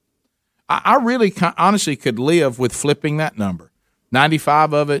approve of. I really honestly could live with flipping that number.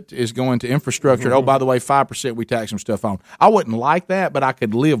 95 of it is going to infrastructure. Oh, by the way, 5% we tax some stuff on. I wouldn't like that, but I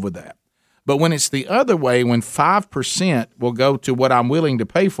could live with that. But when it's the other way, when 5% will go to what I'm willing to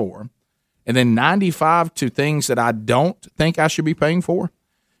pay for, and then 95 to things that I don't think I should be paying for,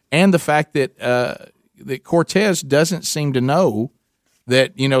 and the fact that that Cortez doesn't seem to know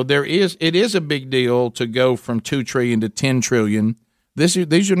that it is a big deal to go from $2 trillion to $10 trillion.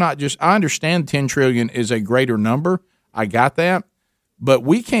 These are not just. I understand $10 trillion is a greater number. I got that, but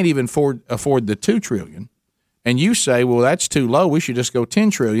we can't even afford the $2 trillion. And you say, well, that's too low. We should just go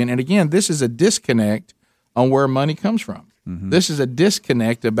 $10 trillion. And again, this is a disconnect on where money comes from. Mm-hmm. This is a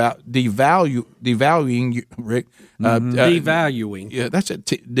disconnect about devaluing, Rick. Devaluing. Yeah, that's it.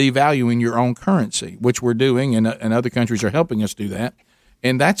 Devaluing your own currency, which we're doing, and other countries are helping us do that.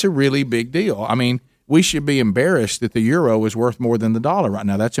 And that's a really big deal. I mean, we should be embarrassed that the euro is worth more than the dollar right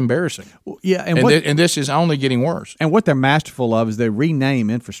now. That's embarrassing. Well, yeah, and this is only getting worse. And what they're masterful of is they rename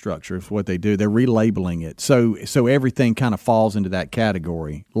infrastructure. Is what they do. They're relabeling it, so everything kind of falls into that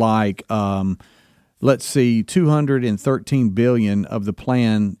category. Like, let's see, $213 billion of the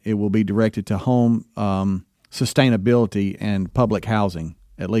plan, it will be directed to home sustainability and public housing.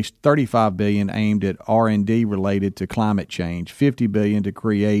 At least $35 billion aimed at R&D related to climate change. $50 billion to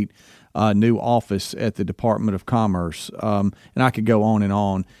create a new office at the Department of Commerce, and I could go on and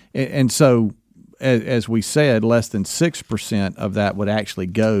on. And so, as we said, less than 6% of that would actually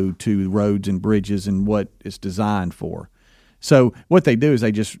go to roads and bridges and what it's designed for. So what they do is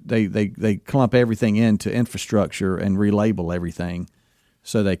they clump everything into infrastructure and relabel everything,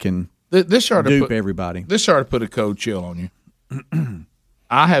 so they can dupe everybody. This started to put a cold chill on you.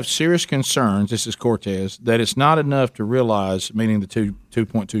 I have serious concerns, this is Cortez, that it's not enough to realize, meaning the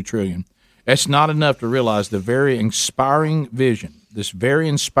 $2.2 trillion, it's not enough to realize the very inspiring vision, that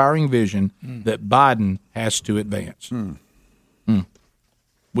Biden has to advance.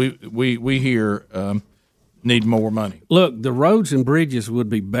 We here need more money. Look, the roads and bridges would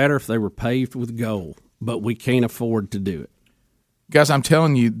be better if they were paved with gold, but we can't afford to do it. Guys, I'm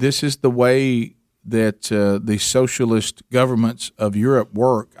telling you, this is the way that the socialist governments of Europe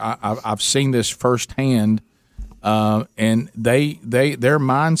work. I've seen this firsthand, and their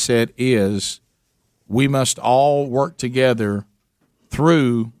mindset is we must all work together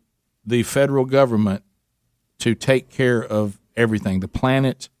through the federal government to take care of everything, the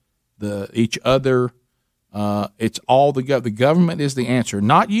planet, each other. It's all the government is the answer,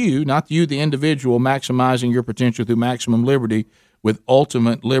 not you, the individual, maximizing your potential through maximum liberty with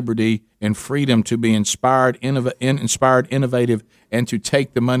ultimate liberty and freedom to be inspired, innovative, and to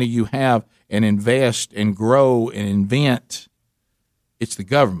take the money you have and invest and grow and invent. It's the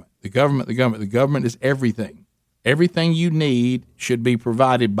government. The government is everything. Everything you need should be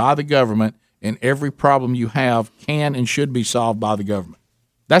provided by the government, and every problem you have can and should be solved by the government.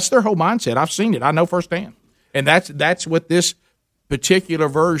 That's their whole mindset. I've seen it. I know firsthand. And that's what this particular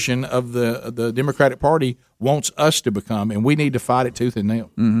version of the Democratic Party wants us to become, and we need to fight it tooth and nail.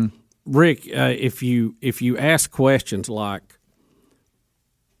 Mm-hmm. Rick, if you ask questions like,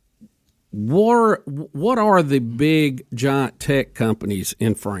 what are the big giant tech companies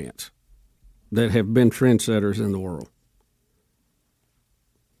in France that have been trendsetters in the world?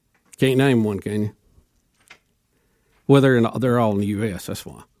 Can't name one, can you? Well, they're all in the U.S. That's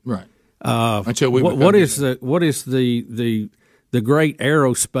why. Right. Until what is the great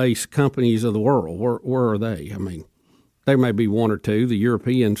aerospace companies of the world? Where are they? I mean, there may be one or two. The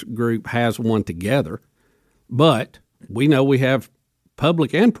European group has one together, but we know we have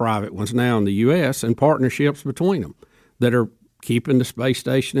public and private ones now in the U.S. and partnerships between them that are keeping the space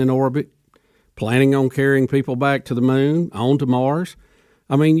station in orbit, planning on carrying people back to the moon, on to Mars.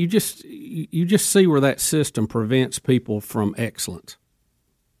 I mean, you just see where that system prevents people from excellence.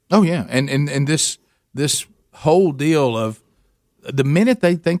 Oh yeah, and this whole deal of the minute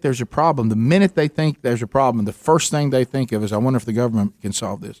they think there's a problem, the first thing they think of is, I wonder if the government can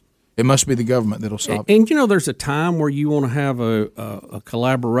solve this. It must be the government that'll solve it. And you know, there's a time where you want to have a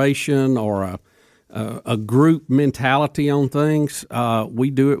collaboration or a group mentality on things. We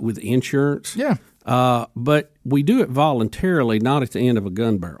do it with insurance. Yeah. But we do it voluntarily, not at the end of a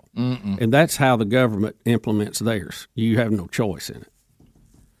gun barrel. Mm-mm. And that's how the government implements theirs. You have no choice in it.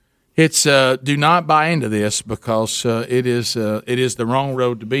 It's do not buy into this because it is the wrong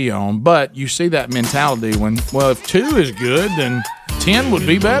road to be on. But you see that mentality when, well, if 2 is good, then 10 would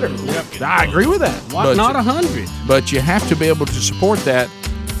be better. Yep. I agree with that. Why not 100? But you have to be able to support that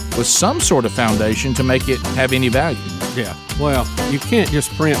with some sort of foundation to make it have any value. Yeah. Well, you can't just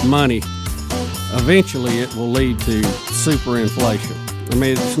print money. Eventually, it will lead to superinflation. I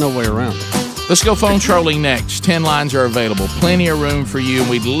mean, there's no way around it. Let's go phone trolling next. 10 lines are available. Plenty of room for you, and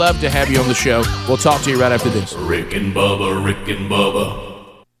we'd love to have you on the show. We'll talk to you right after this. Rick and Bubba, Rick and Bubba.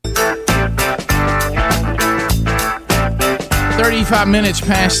 35 minutes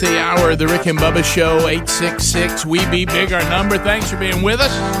past the hour of the Rick and Bubba Show. 866-WE-BE-BIG, our number. Thanks for being with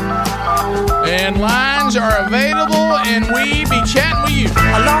us. And lines are available, and we be chatting with you.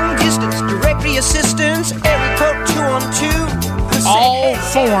 A long distance directory assistance, area code 212.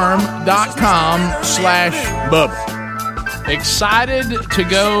 Allfarm.com/Bubba. Excited to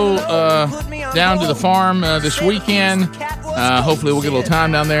go down to the farm this weekend. Hopefully we'll get a little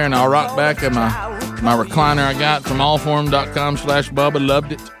time down there, and I'll rock back at my recliner I got from allfarm.com/Bubba.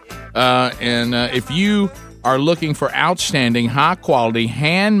 Loved it. And if you are looking for outstanding, high-quality,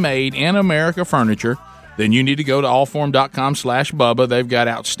 handmade, in-America furniture, then you need to go to allfarm.com/Bubba. They've got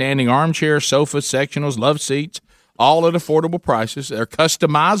outstanding armchairs, sofas, sectionals, love seats, all at affordable prices. They're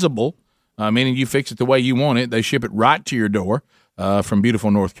customizable, meaning you fix it the way you want it. They ship it right to your door from beautiful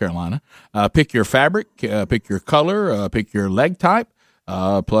North Carolina. Pick your fabric, pick your color, pick your leg type,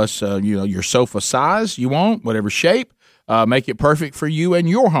 plus your sofa size you want, whatever shape. Make it perfect for you and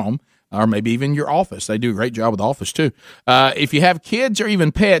your home, or maybe even your office. They do a great job with the office, too. If you have kids or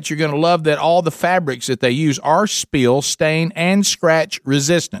even pets, you're going to love that all the fabrics that they use are spill, stain, and scratch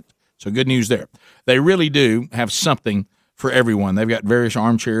resistant. So good news there. They really do have something for everyone. They've got various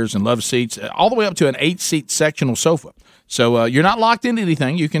armchairs and love seats, all the way up to an 8-seat sectional sofa. So you're not locked into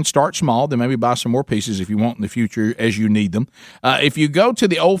anything. You can start small, then maybe buy some more pieces if you want in the future as you need them. If you go to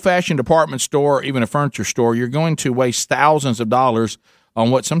the old-fashioned department store or even a furniture store, you're going to waste thousands of dollars on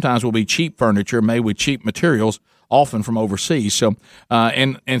what sometimes will be cheap furniture made with cheap materials, often from overseas. So,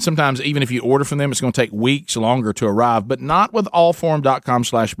 and sometimes even if you order from them, it's going to take weeks longer to arrive, but not with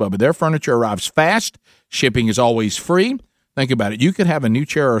allfarm.com/Bubba. Their furniture arrives fast. Shipping is always free. Think about it. You could have a new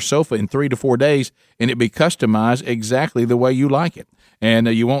chair or sofa in 3 to 4 days, and it be customized exactly the way you like it. And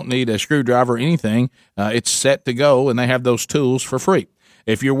you won't need a screwdriver or anything. It's set to go, and they have those tools for free.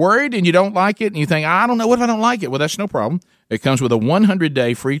 If you're worried and you don't like it and you think, I don't know, what if I don't like it? Well, that's no problem. It comes with a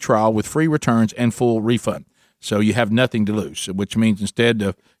 100-day free trial with free returns and full refund. So you have nothing to lose, which means instead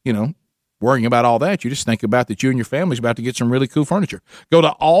of, worrying about all that, you just think about that you and your family's about to get some really cool furniture. Go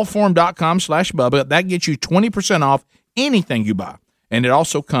to allform.com/Bubba. That gets you 20% off anything you buy. And it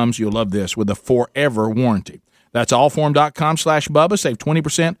also comes, you'll love this, with a forever warranty. That's allform.com/Bubba. Save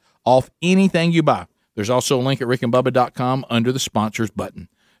 20% off anything you buy. There's also a link at rickandbubba.com under the sponsors button.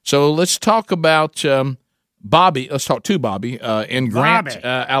 So let's talk about Bobby. Let's talk to Bobby in Grant,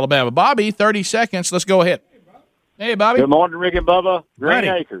 Alabama. Bobby, 30 seconds. Let's go ahead. Hey, Bobby. Good morning, Rick and Bubba. Green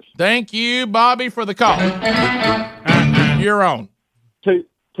Acres. Thank you, Bobby, for the call. You're on.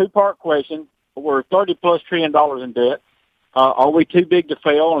 Two-part question. We're $30+ trillion in debt. Are we too big to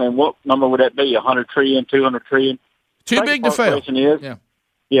fail? And what number would that be? 100 trillion, 200 trillion? Too big to fail. Question is,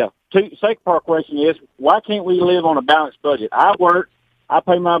 second part question is, why can't we live on a balanced budget? I work, I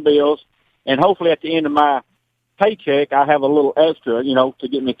pay my bills, and hopefully at the end of my paycheck, I have a little extra, to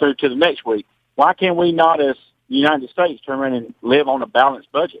get me through to the next week. Why can't we not, as the United States, turn around and live on a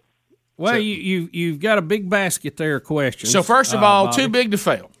balanced budget? Well, you've got a big basket there of questions. So first of all, Bobby, too big to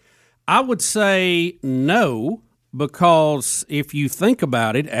fail. I would say no, because if you think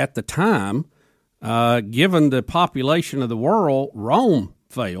about it, at the time, given the population of the world, Rome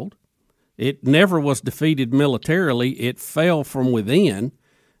failed. It never was defeated militarily. It fell from within.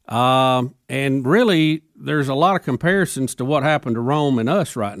 And really, there's a lot of comparisons to what happened to Rome and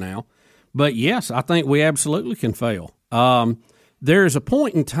us right now. But yes, I think we absolutely can fail. There's a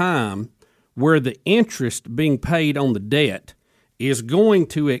point in time where the interest being paid on the debt is going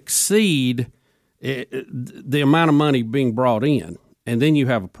to exceed the amount of money being brought in. And then you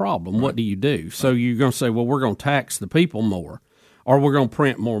have a problem. Right. What do you do? So you're going to say, well, we're going to tax the people more, or we're going to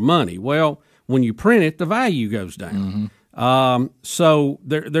print more money. Well, when you print it, the value goes down. Mm-hmm. So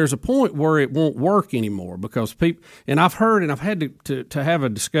there's a point where it won't work anymore because people, and I've heard, and I've had to have a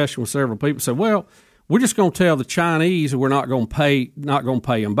discussion with several people, say, well, we're just going to tell the Chinese we're not going to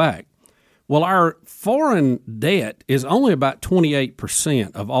pay them back. Well, our foreign debt is only about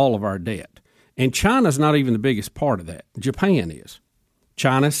 28% of all of our debt, and China's not even the biggest part of that. Japan is.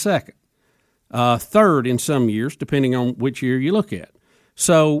 China's second. Third in some years, depending on which year you look at.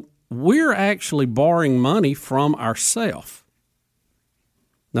 So we're actually borrowing money from ourselves.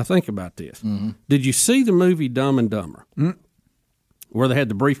 Now think about this. Mm-hmm. Did you see the movie Dumb and Dumber, where they had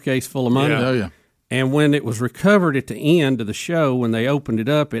the briefcase full of money? Yeah. Oh, yeah. And when it was recovered at the end of the show, when they opened it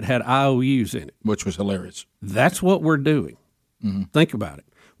up, it had IOUs in it. Which was hilarious. That's what we're doing. Mm-hmm. Think about it.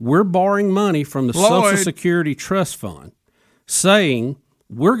 We're borrowing money from the Social Security Trust Fund, saying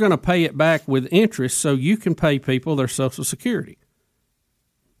we're going to pay it back with interest so you can pay people their Social Security.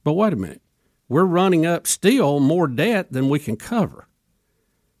 But wait a minute. We're running up still more debt than we can cover.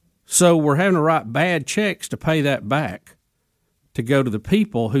 So we're having to write bad checks to pay that back to go to the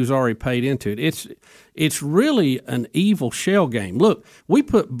people who's already paid into it. It's really an evil shell game. Look, we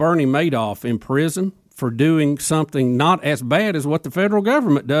put Bernie Madoff in prison for doing something not as bad as what the federal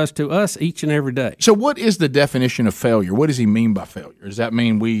government does to us each and every day. So what is the definition of failure? What does he mean by failure? Does that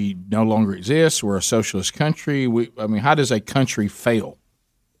mean we no longer exist? We're a socialist country? How does a country fail?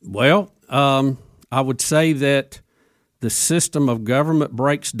 Well, I would say that the system of government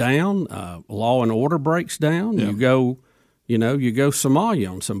breaks down, law and order breaks down. Yeah. You go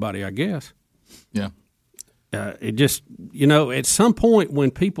Somalia on somebody, I guess. Yeah. It just, at some point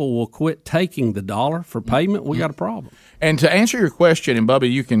when people will quit taking the dollar for payment, we got a problem. And to answer your question, and Bubba,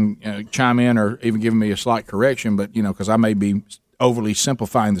 you can chime in or even give me a slight correction, but, because I may be overly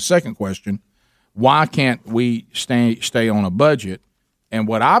simplifying the second question, why can't we stay on a budget? And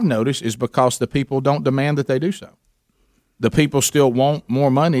what I've noticed is because the people don't demand that they do so. The people still want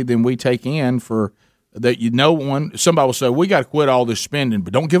more money than we take in for that. Somebody will say, we got to quit all this spending,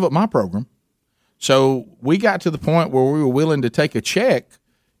 but don't give up my program. So we got to the point where we were willing to take a check,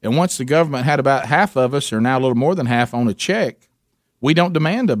 and once the government had about half of us, or now a little more than half, on a check, we don't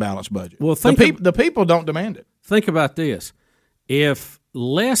demand a balanced budget. Well, the people don't demand it. Think about this. If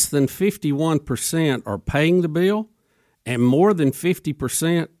less than 51% are paying the bill and more than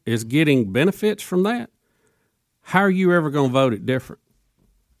 50% is getting benefits from that, how are you ever going to vote it different?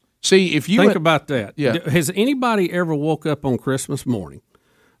 See, if you think about that. Yeah. Has anybody ever woke up on Christmas morning,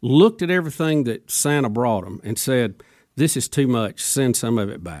 looked at everything that Santa brought them, and said, this is too much, send some of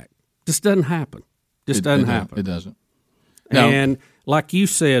it back? This doesn't happen. It doesn't. It doesn't. No. And like you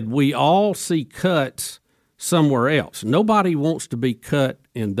said, we all see cuts somewhere else. Nobody wants to be cut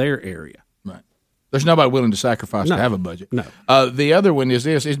in their area. Right. There's nobody willing to sacrifice to have a budget. No. The other one is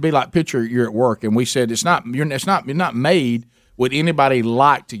this. It'd be like, picture you're at work, and we said you're not made would anybody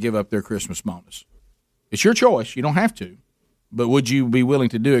like to give up their Christmas bonus? It's your choice. You don't have to. But would you be willing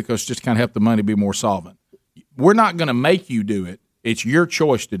to do it because it's just kind of help the money be more solvent? We're not going to make you do it. It's your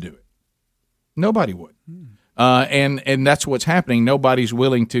choice to do it. Nobody would. And that's what's happening. Nobody's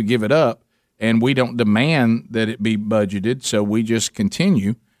willing to give it up, and we don't demand that it be budgeted, so we just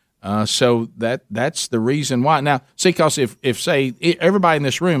continue. So that's the reason why. Now, see, because if say everybody in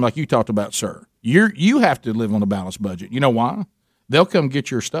this room, like you talked about, sir, you have to live on a balanced budget. You know why? They'll come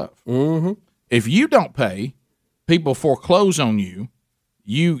get your stuff. Mm-hmm. If you don't pay, people foreclose on you.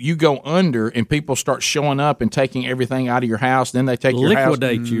 You go under, and people start showing up and taking everything out of your house. Then they take your house,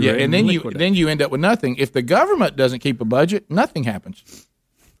 liquidate you, yeah, right? and then you end up with nothing. If the government doesn't keep a budget, nothing happens.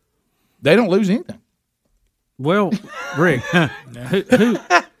 They don't lose anything. Well, Rick,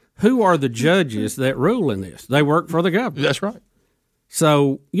 who are the judges that rule in this? They work for the government. That's right.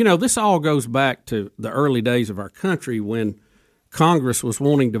 So this all goes back to the early days of our country when Congress was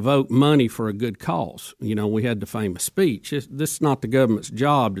wanting to vote money for a good cause. We had the famous speech. This is not the government's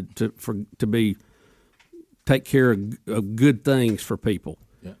job to take care of good things for people.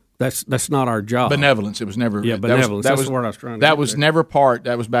 Yeah. That's not our job. Benevolence. It was never. Yeah, benevolence. That's the word I was trying to. That was never part.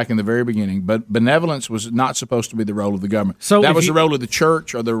 That was back in the very beginning. But benevolence was not supposed to be the role of the government. So that was the role of the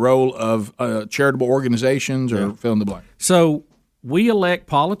church or the role of charitable organizations or fill in the blank. So we elect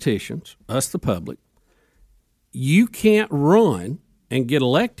politicians, us the public. You can't run and get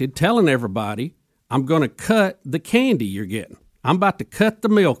elected telling everybody, I'm going to cut the candy you're getting. I'm about to cut the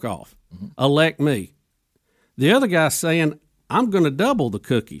milk off. Mm-hmm. Elect me. The other guy's saying, I'm going to double the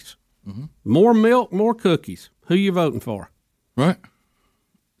cookies. Mm-hmm. More milk, more cookies. Who you voting for? Right.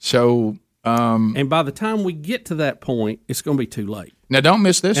 So, and by the time we get to that point, it's going to be too late. Now, don't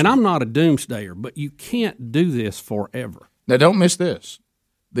miss this. And I'm not a doomsdayer, but you can't do this forever. Now, don't miss this.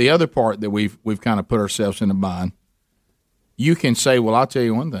 The other part that we've kind of put ourselves in a bind, you can say, well, I'll tell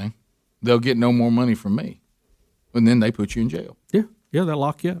you one thing. They'll get no more money from me. And then they put you in jail. Yeah, they'll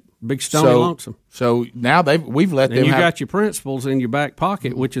lock you up. Big stony lonesome. So now we've let them and you got your principals in your back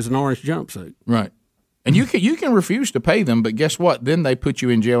pocket, which is an orange jumpsuit. Right. And you can refuse to pay them, but guess what? Then they put you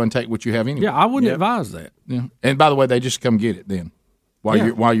in jail and take what you have anyway. Yeah, I wouldn't advise that. Yeah. And by the way, they just come get it then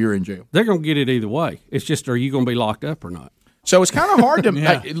while you're in jail. They're going to get it either way. It's just, are you going to be locked up or not? So it's kind of hard to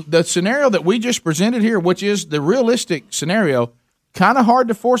the scenario that we just presented here, which is the realistic scenario, kind of hard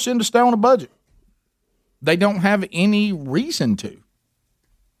to force them to stay on a budget. They don't have any reason to.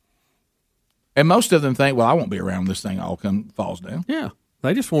 And most of them think, well, I won't be around when this thing all falls down. Yeah.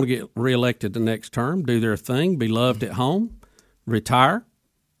 They just want to get reelected the next term, do their thing, be loved at home, retire,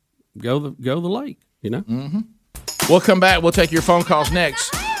 go the lake, Mm-hmm. We'll come back. We'll take your phone calls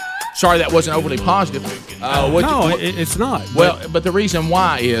next. Sorry, that wasn't overly positive. It's not. Well, but the reason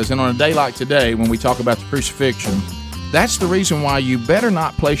why is, and on a day like today, when we talk about the crucifixion, that's the reason why you better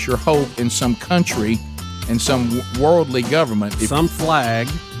not place your hope in some country and some worldly government. Some flag.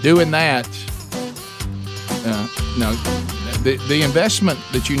 Doing that, no. The investment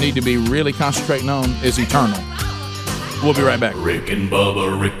that you need to be really concentrating on is eternal. We'll be right back. Rick and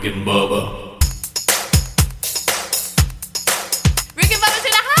Bubba, Rick and Bubba.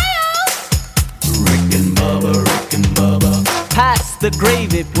 Pass the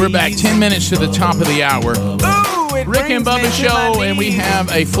gravy, please. We're back 10 minutes to the top of the hour. Ooh, Rick and Bubba Show, and we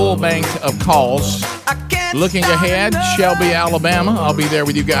have a full bank of calls. Looking ahead, Shelby, Alabama. I'll be there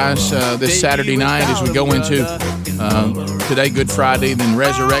with you guys this Saturday night as we go into today, Good Friday, then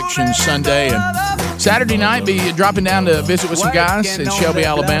Resurrection Sunday. And Saturday night, be dropping down to visit with some guys in Shelby,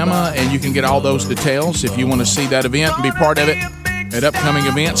 Alabama, and you can get all those details if you want to see that event and be part of it. At upcoming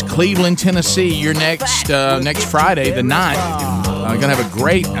events, Cleveland, Tennessee, your next Friday, the 9th. Going to have a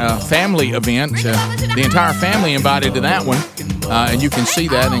great family event. The entire family invited to that one. And you can see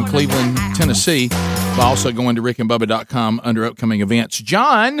that in Cleveland, Tennessee, by also going to rickandbubba.com under upcoming events.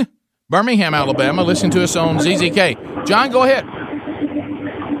 John, Birmingham, Alabama, listen to us on ZZK. John, go ahead.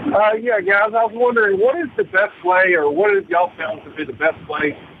 Yeah, guys, I was wondering, what is the best way, or what have y'all found to be the best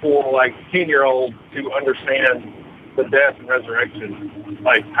way for, 10-year-olds to understand the death and resurrection?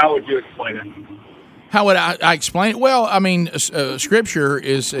 How would you explain it? How would I explain it? Well, I mean, Scripture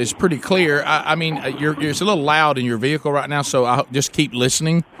is pretty clear. I mean, it's a little loud in your vehicle right now, so I'll just keep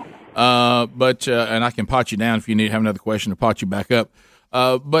listening. But and I can pot you down if you need to have another question to pot you back up.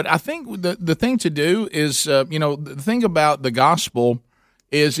 But I think the thing to do is, the thing about the gospel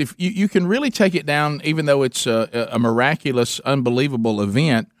is if you can really take it down, even though it's a miraculous, unbelievable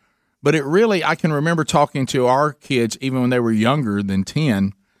event. But it really, I can remember talking to our kids even when they were younger than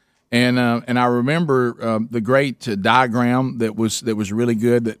 10, and I remember the great diagram that was really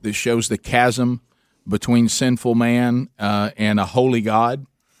good that shows the chasm between sinful man and a holy God.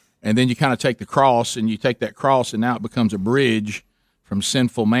 And then you kind of take the cross, and you take that cross, and now it becomes a bridge from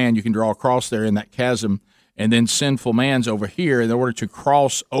sinful man. You can draw a cross there in that chasm, and then sinful man's over here. In order to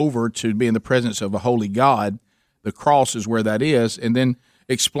cross over to be in the presence of a holy God, the cross is where that is. And then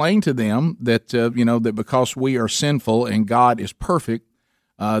explain to them that that because we are sinful and God is perfect,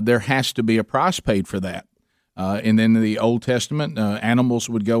 there has to be a price paid for that. And then in the Old Testament, animals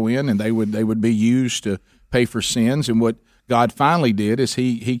would go in, and they would be used to pay for sins. And what God finally did is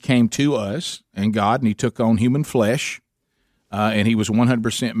he came to us and he took on human flesh, and he was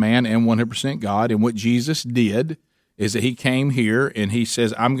 100% man and 100% God. And what Jesus did is that he came here and he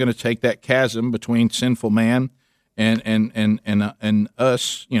says, I'm going to take that chasm between sinful man and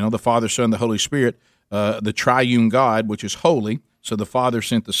us, the Father, Son, the Holy Spirit, the triune God, which is holy. So the Father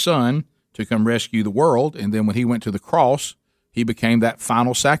sent the Son to come rescue the world, and then when he went to the cross, he became that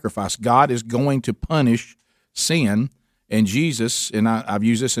final sacrifice. God is going to punish sin. And Jesus, and I've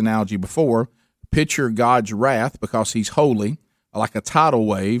used this analogy before, picture God's wrath because he's holy, like a tidal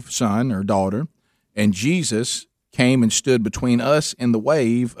wave, son or daughter. And Jesus came and stood between us and the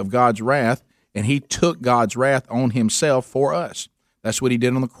wave of God's wrath, and he took God's wrath on himself for us. That's what he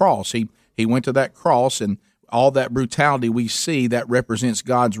did on the cross. He went to that cross, and all that brutality we see, that represents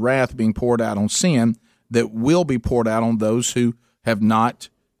God's wrath being poured out on sin that will be poured out on those who have not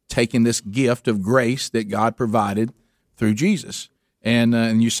taken this gift of grace that God provided through Jesus.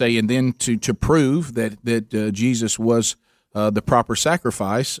 And you say, and then to prove that Jesus was the proper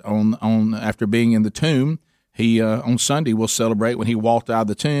sacrifice on after being in the tomb, he on Sunday we'll celebrate when he walked out of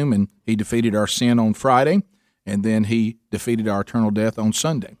the tomb and he defeated our sin on Friday, and then he defeated our eternal death on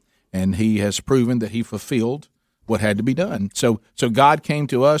Sunday. And he has proven that he fulfilled what had to be done. So God came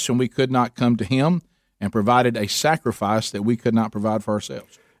to us when we could not come to him, and provided a sacrifice that we could not provide for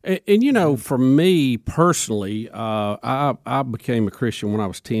ourselves. And for me personally, I became a Christian when I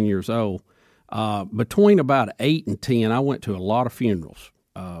was 10 years old. Between about 8 and 10, I went to a lot of funerals.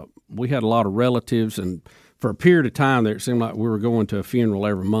 We had a lot of relatives, and for a period of time there, it seemed like we were going to a funeral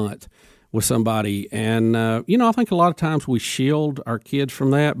every month with somebody. And, I think a lot of times we shield our kids from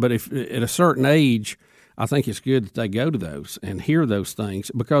that. But if at a certain age, I think it's good that they go to those and hear those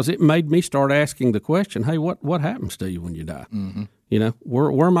things, because it made me start asking the question, hey, what happens to you when you die? Mm-hmm.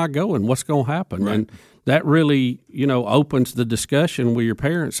 Where am I going? What's going to happen? Right. And that really, opens the discussion with your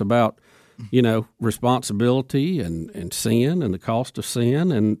parents about, responsibility and sin and the cost of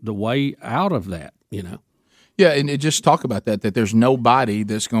sin and the way out of that, Yeah, and just talk about that there's nobody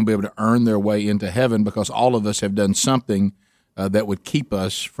that's going to be able to earn their way into heaven, because all of us have done something that would keep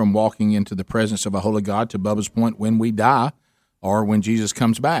us from walking into the presence of a holy God, to Bubba's point, when we die or when Jesus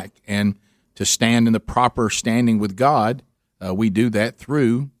comes back. And to stand in the proper standing with God, we do that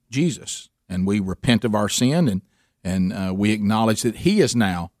through Jesus. And we repent of our sin, and we acknowledge that he is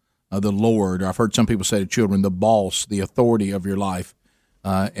now the Lord. I've heard some people say to children, the boss, the authority of your life.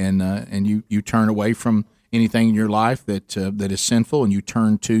 And you turn away from anything in your life that is sinful, and you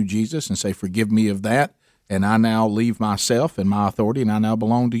turn to Jesus and say, forgive me of that. And I now leave myself and my authority, and I now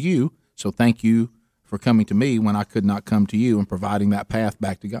belong to you. So thank you for coming to me when I could not come to you, and providing that path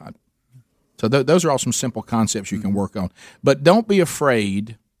back to God. So those are all some simple concepts you can work on. But don't be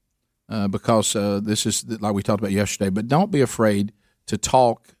afraid, because this is like we talked about yesterday, but don't be afraid to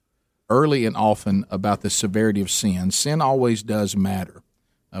talk early and often about the severity of sin. Sin always does matter.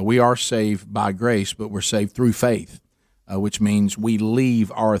 We are saved by grace, but we're saved through faith. Which means we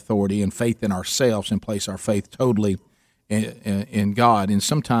leave our authority and faith in ourselves and place our faith totally in God. And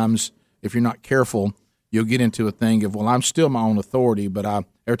sometimes, if you're not careful, you'll get into a thing of, well, I'm still my own authority, but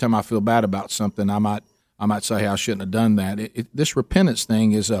every time I feel bad about something, I might say, hey, I shouldn't have done that. This repentance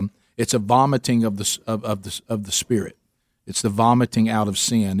thing is it's a vomiting of the Spirit. It's the vomiting out of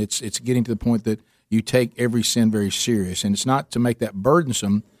sin. It's getting to the point that you take every sin very serious, and it's not to make that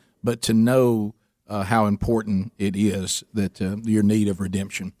burdensome, but to know how important it is that your need of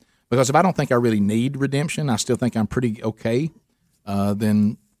redemption. Because if I don't think I really need redemption, I still think I'm pretty okay.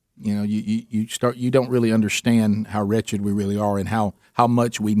 Then you don't really understand how wretched we really are and how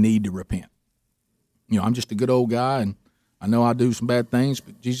much we need to repent. I'm just a good old guy, and I know I do some bad things,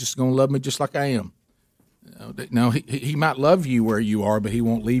 but Jesus is going to love me just like I am. Now he might love you where you are, but he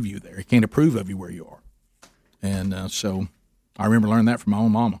won't leave you there. He can't approve of you where you are. And so I remember learning that from my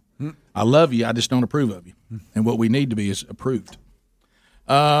own mama. I love you, I just don't approve of you. And what we need to be is approved.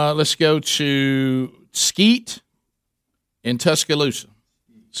 Let's go to Skeet in Tuscaloosa.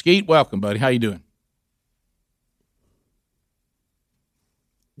 Skeet, welcome, buddy. How you doing?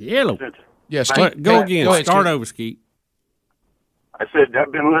 Hello. Yes, go again. Start over, Skeet. I said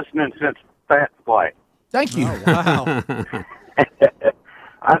I've been listening since fat flight. Thank you. Oh, wow.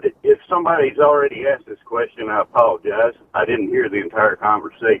 If somebody's already asked this question, I apologize. I didn't hear the entire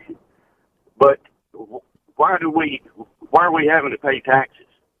conversation. But why are we having to pay taxes?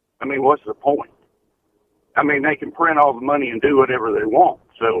 I mean, what's the point? I mean, they can print all the money and do whatever they want.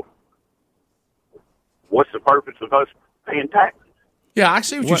 So what's the purpose of us paying taxes? Yeah, I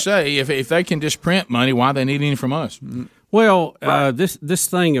see what you say. If they can just print money, why they need any from us? Well, this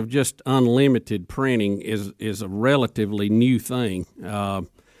thing of just unlimited printing is a relatively new thing.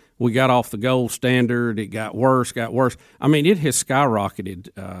 We got off the gold standard. It got worse. I mean, it has skyrocketed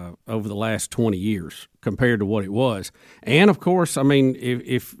over the last 20 years compared to what it was. And, of course, I mean,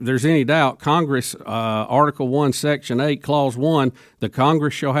 if there's any doubt, Congress, Article 1, Section 8, Clause 1, the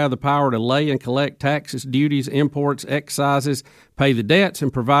Congress shall have the power to lay and collect taxes, duties, imports, excises, pay the debts,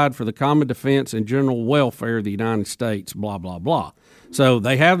 and provide for the common defense and general welfare of the United States, blah, blah, blah. So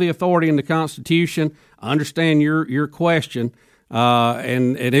they have the authority in the Constitution. I understand your question.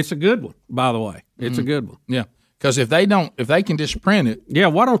 And it's a good one, by the way. It's a good one. Yeah, because if they can just print it. Yeah,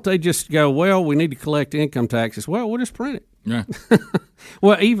 why don't they just go, well, we need to collect income taxes. Well, we'll just print it. Yeah.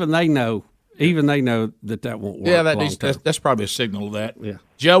 Well, even they know that won't work. Yeah, that's probably a signal of that. Yeah.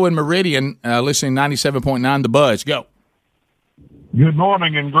 Joe in Meridian, listening 97.9 The Buzz. Go. Good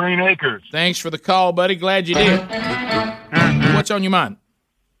morning in Green Acres. Thanks for the call, buddy. Glad you did. What's on your mind?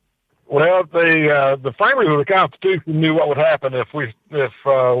 Well, the framers of the Constitution knew what would happen if we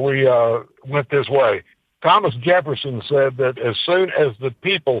went this way. Thomas Jefferson said that as soon as the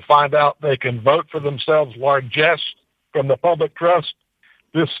people find out they can vote for themselves largesse from the public trust,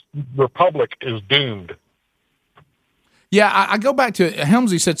 this republic is doomed. Yeah, I go back to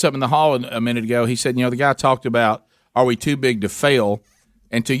Helmsley said something in the hall a minute ago. He said, the guy talked about, are we too big to fail?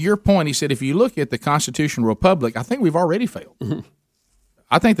 And to your point, he said, if you look at the constitutional republic, I think we've already failed. Mm-hmm.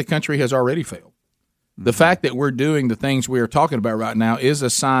 I think the country has already failed. The fact that we're doing the things we are talking about right now is a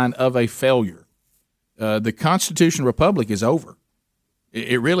sign of a failure. The constitutional republic is over.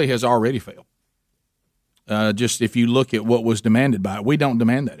 It really has already failed. Just if you look at what was demanded by it, we don't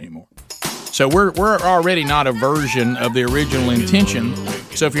demand that anymore. So we're already not a version of the original intention.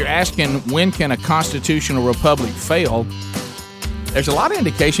 So if you're asking when can a constitutional republic fail, there's a lot of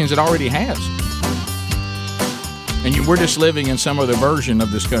indications it already has. And we're just living in some other version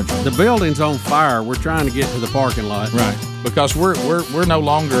of this country. The building's on fire. We're trying to get to the parking lot. Right. Because we're no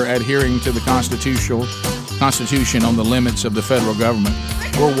longer adhering to the Constitution on the limits of the federal government.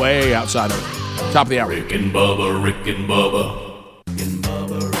 We're way outside of it. Top of the hour. Rick and Bubba, Rick and Bubba. Rick and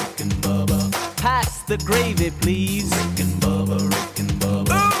Bubba, Rick and Bubba. Pass the gravy, please. Rick and Bubba, Rick and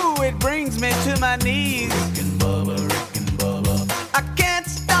Bubba. Ooh, it brings me to my knees. Rick and Bubba.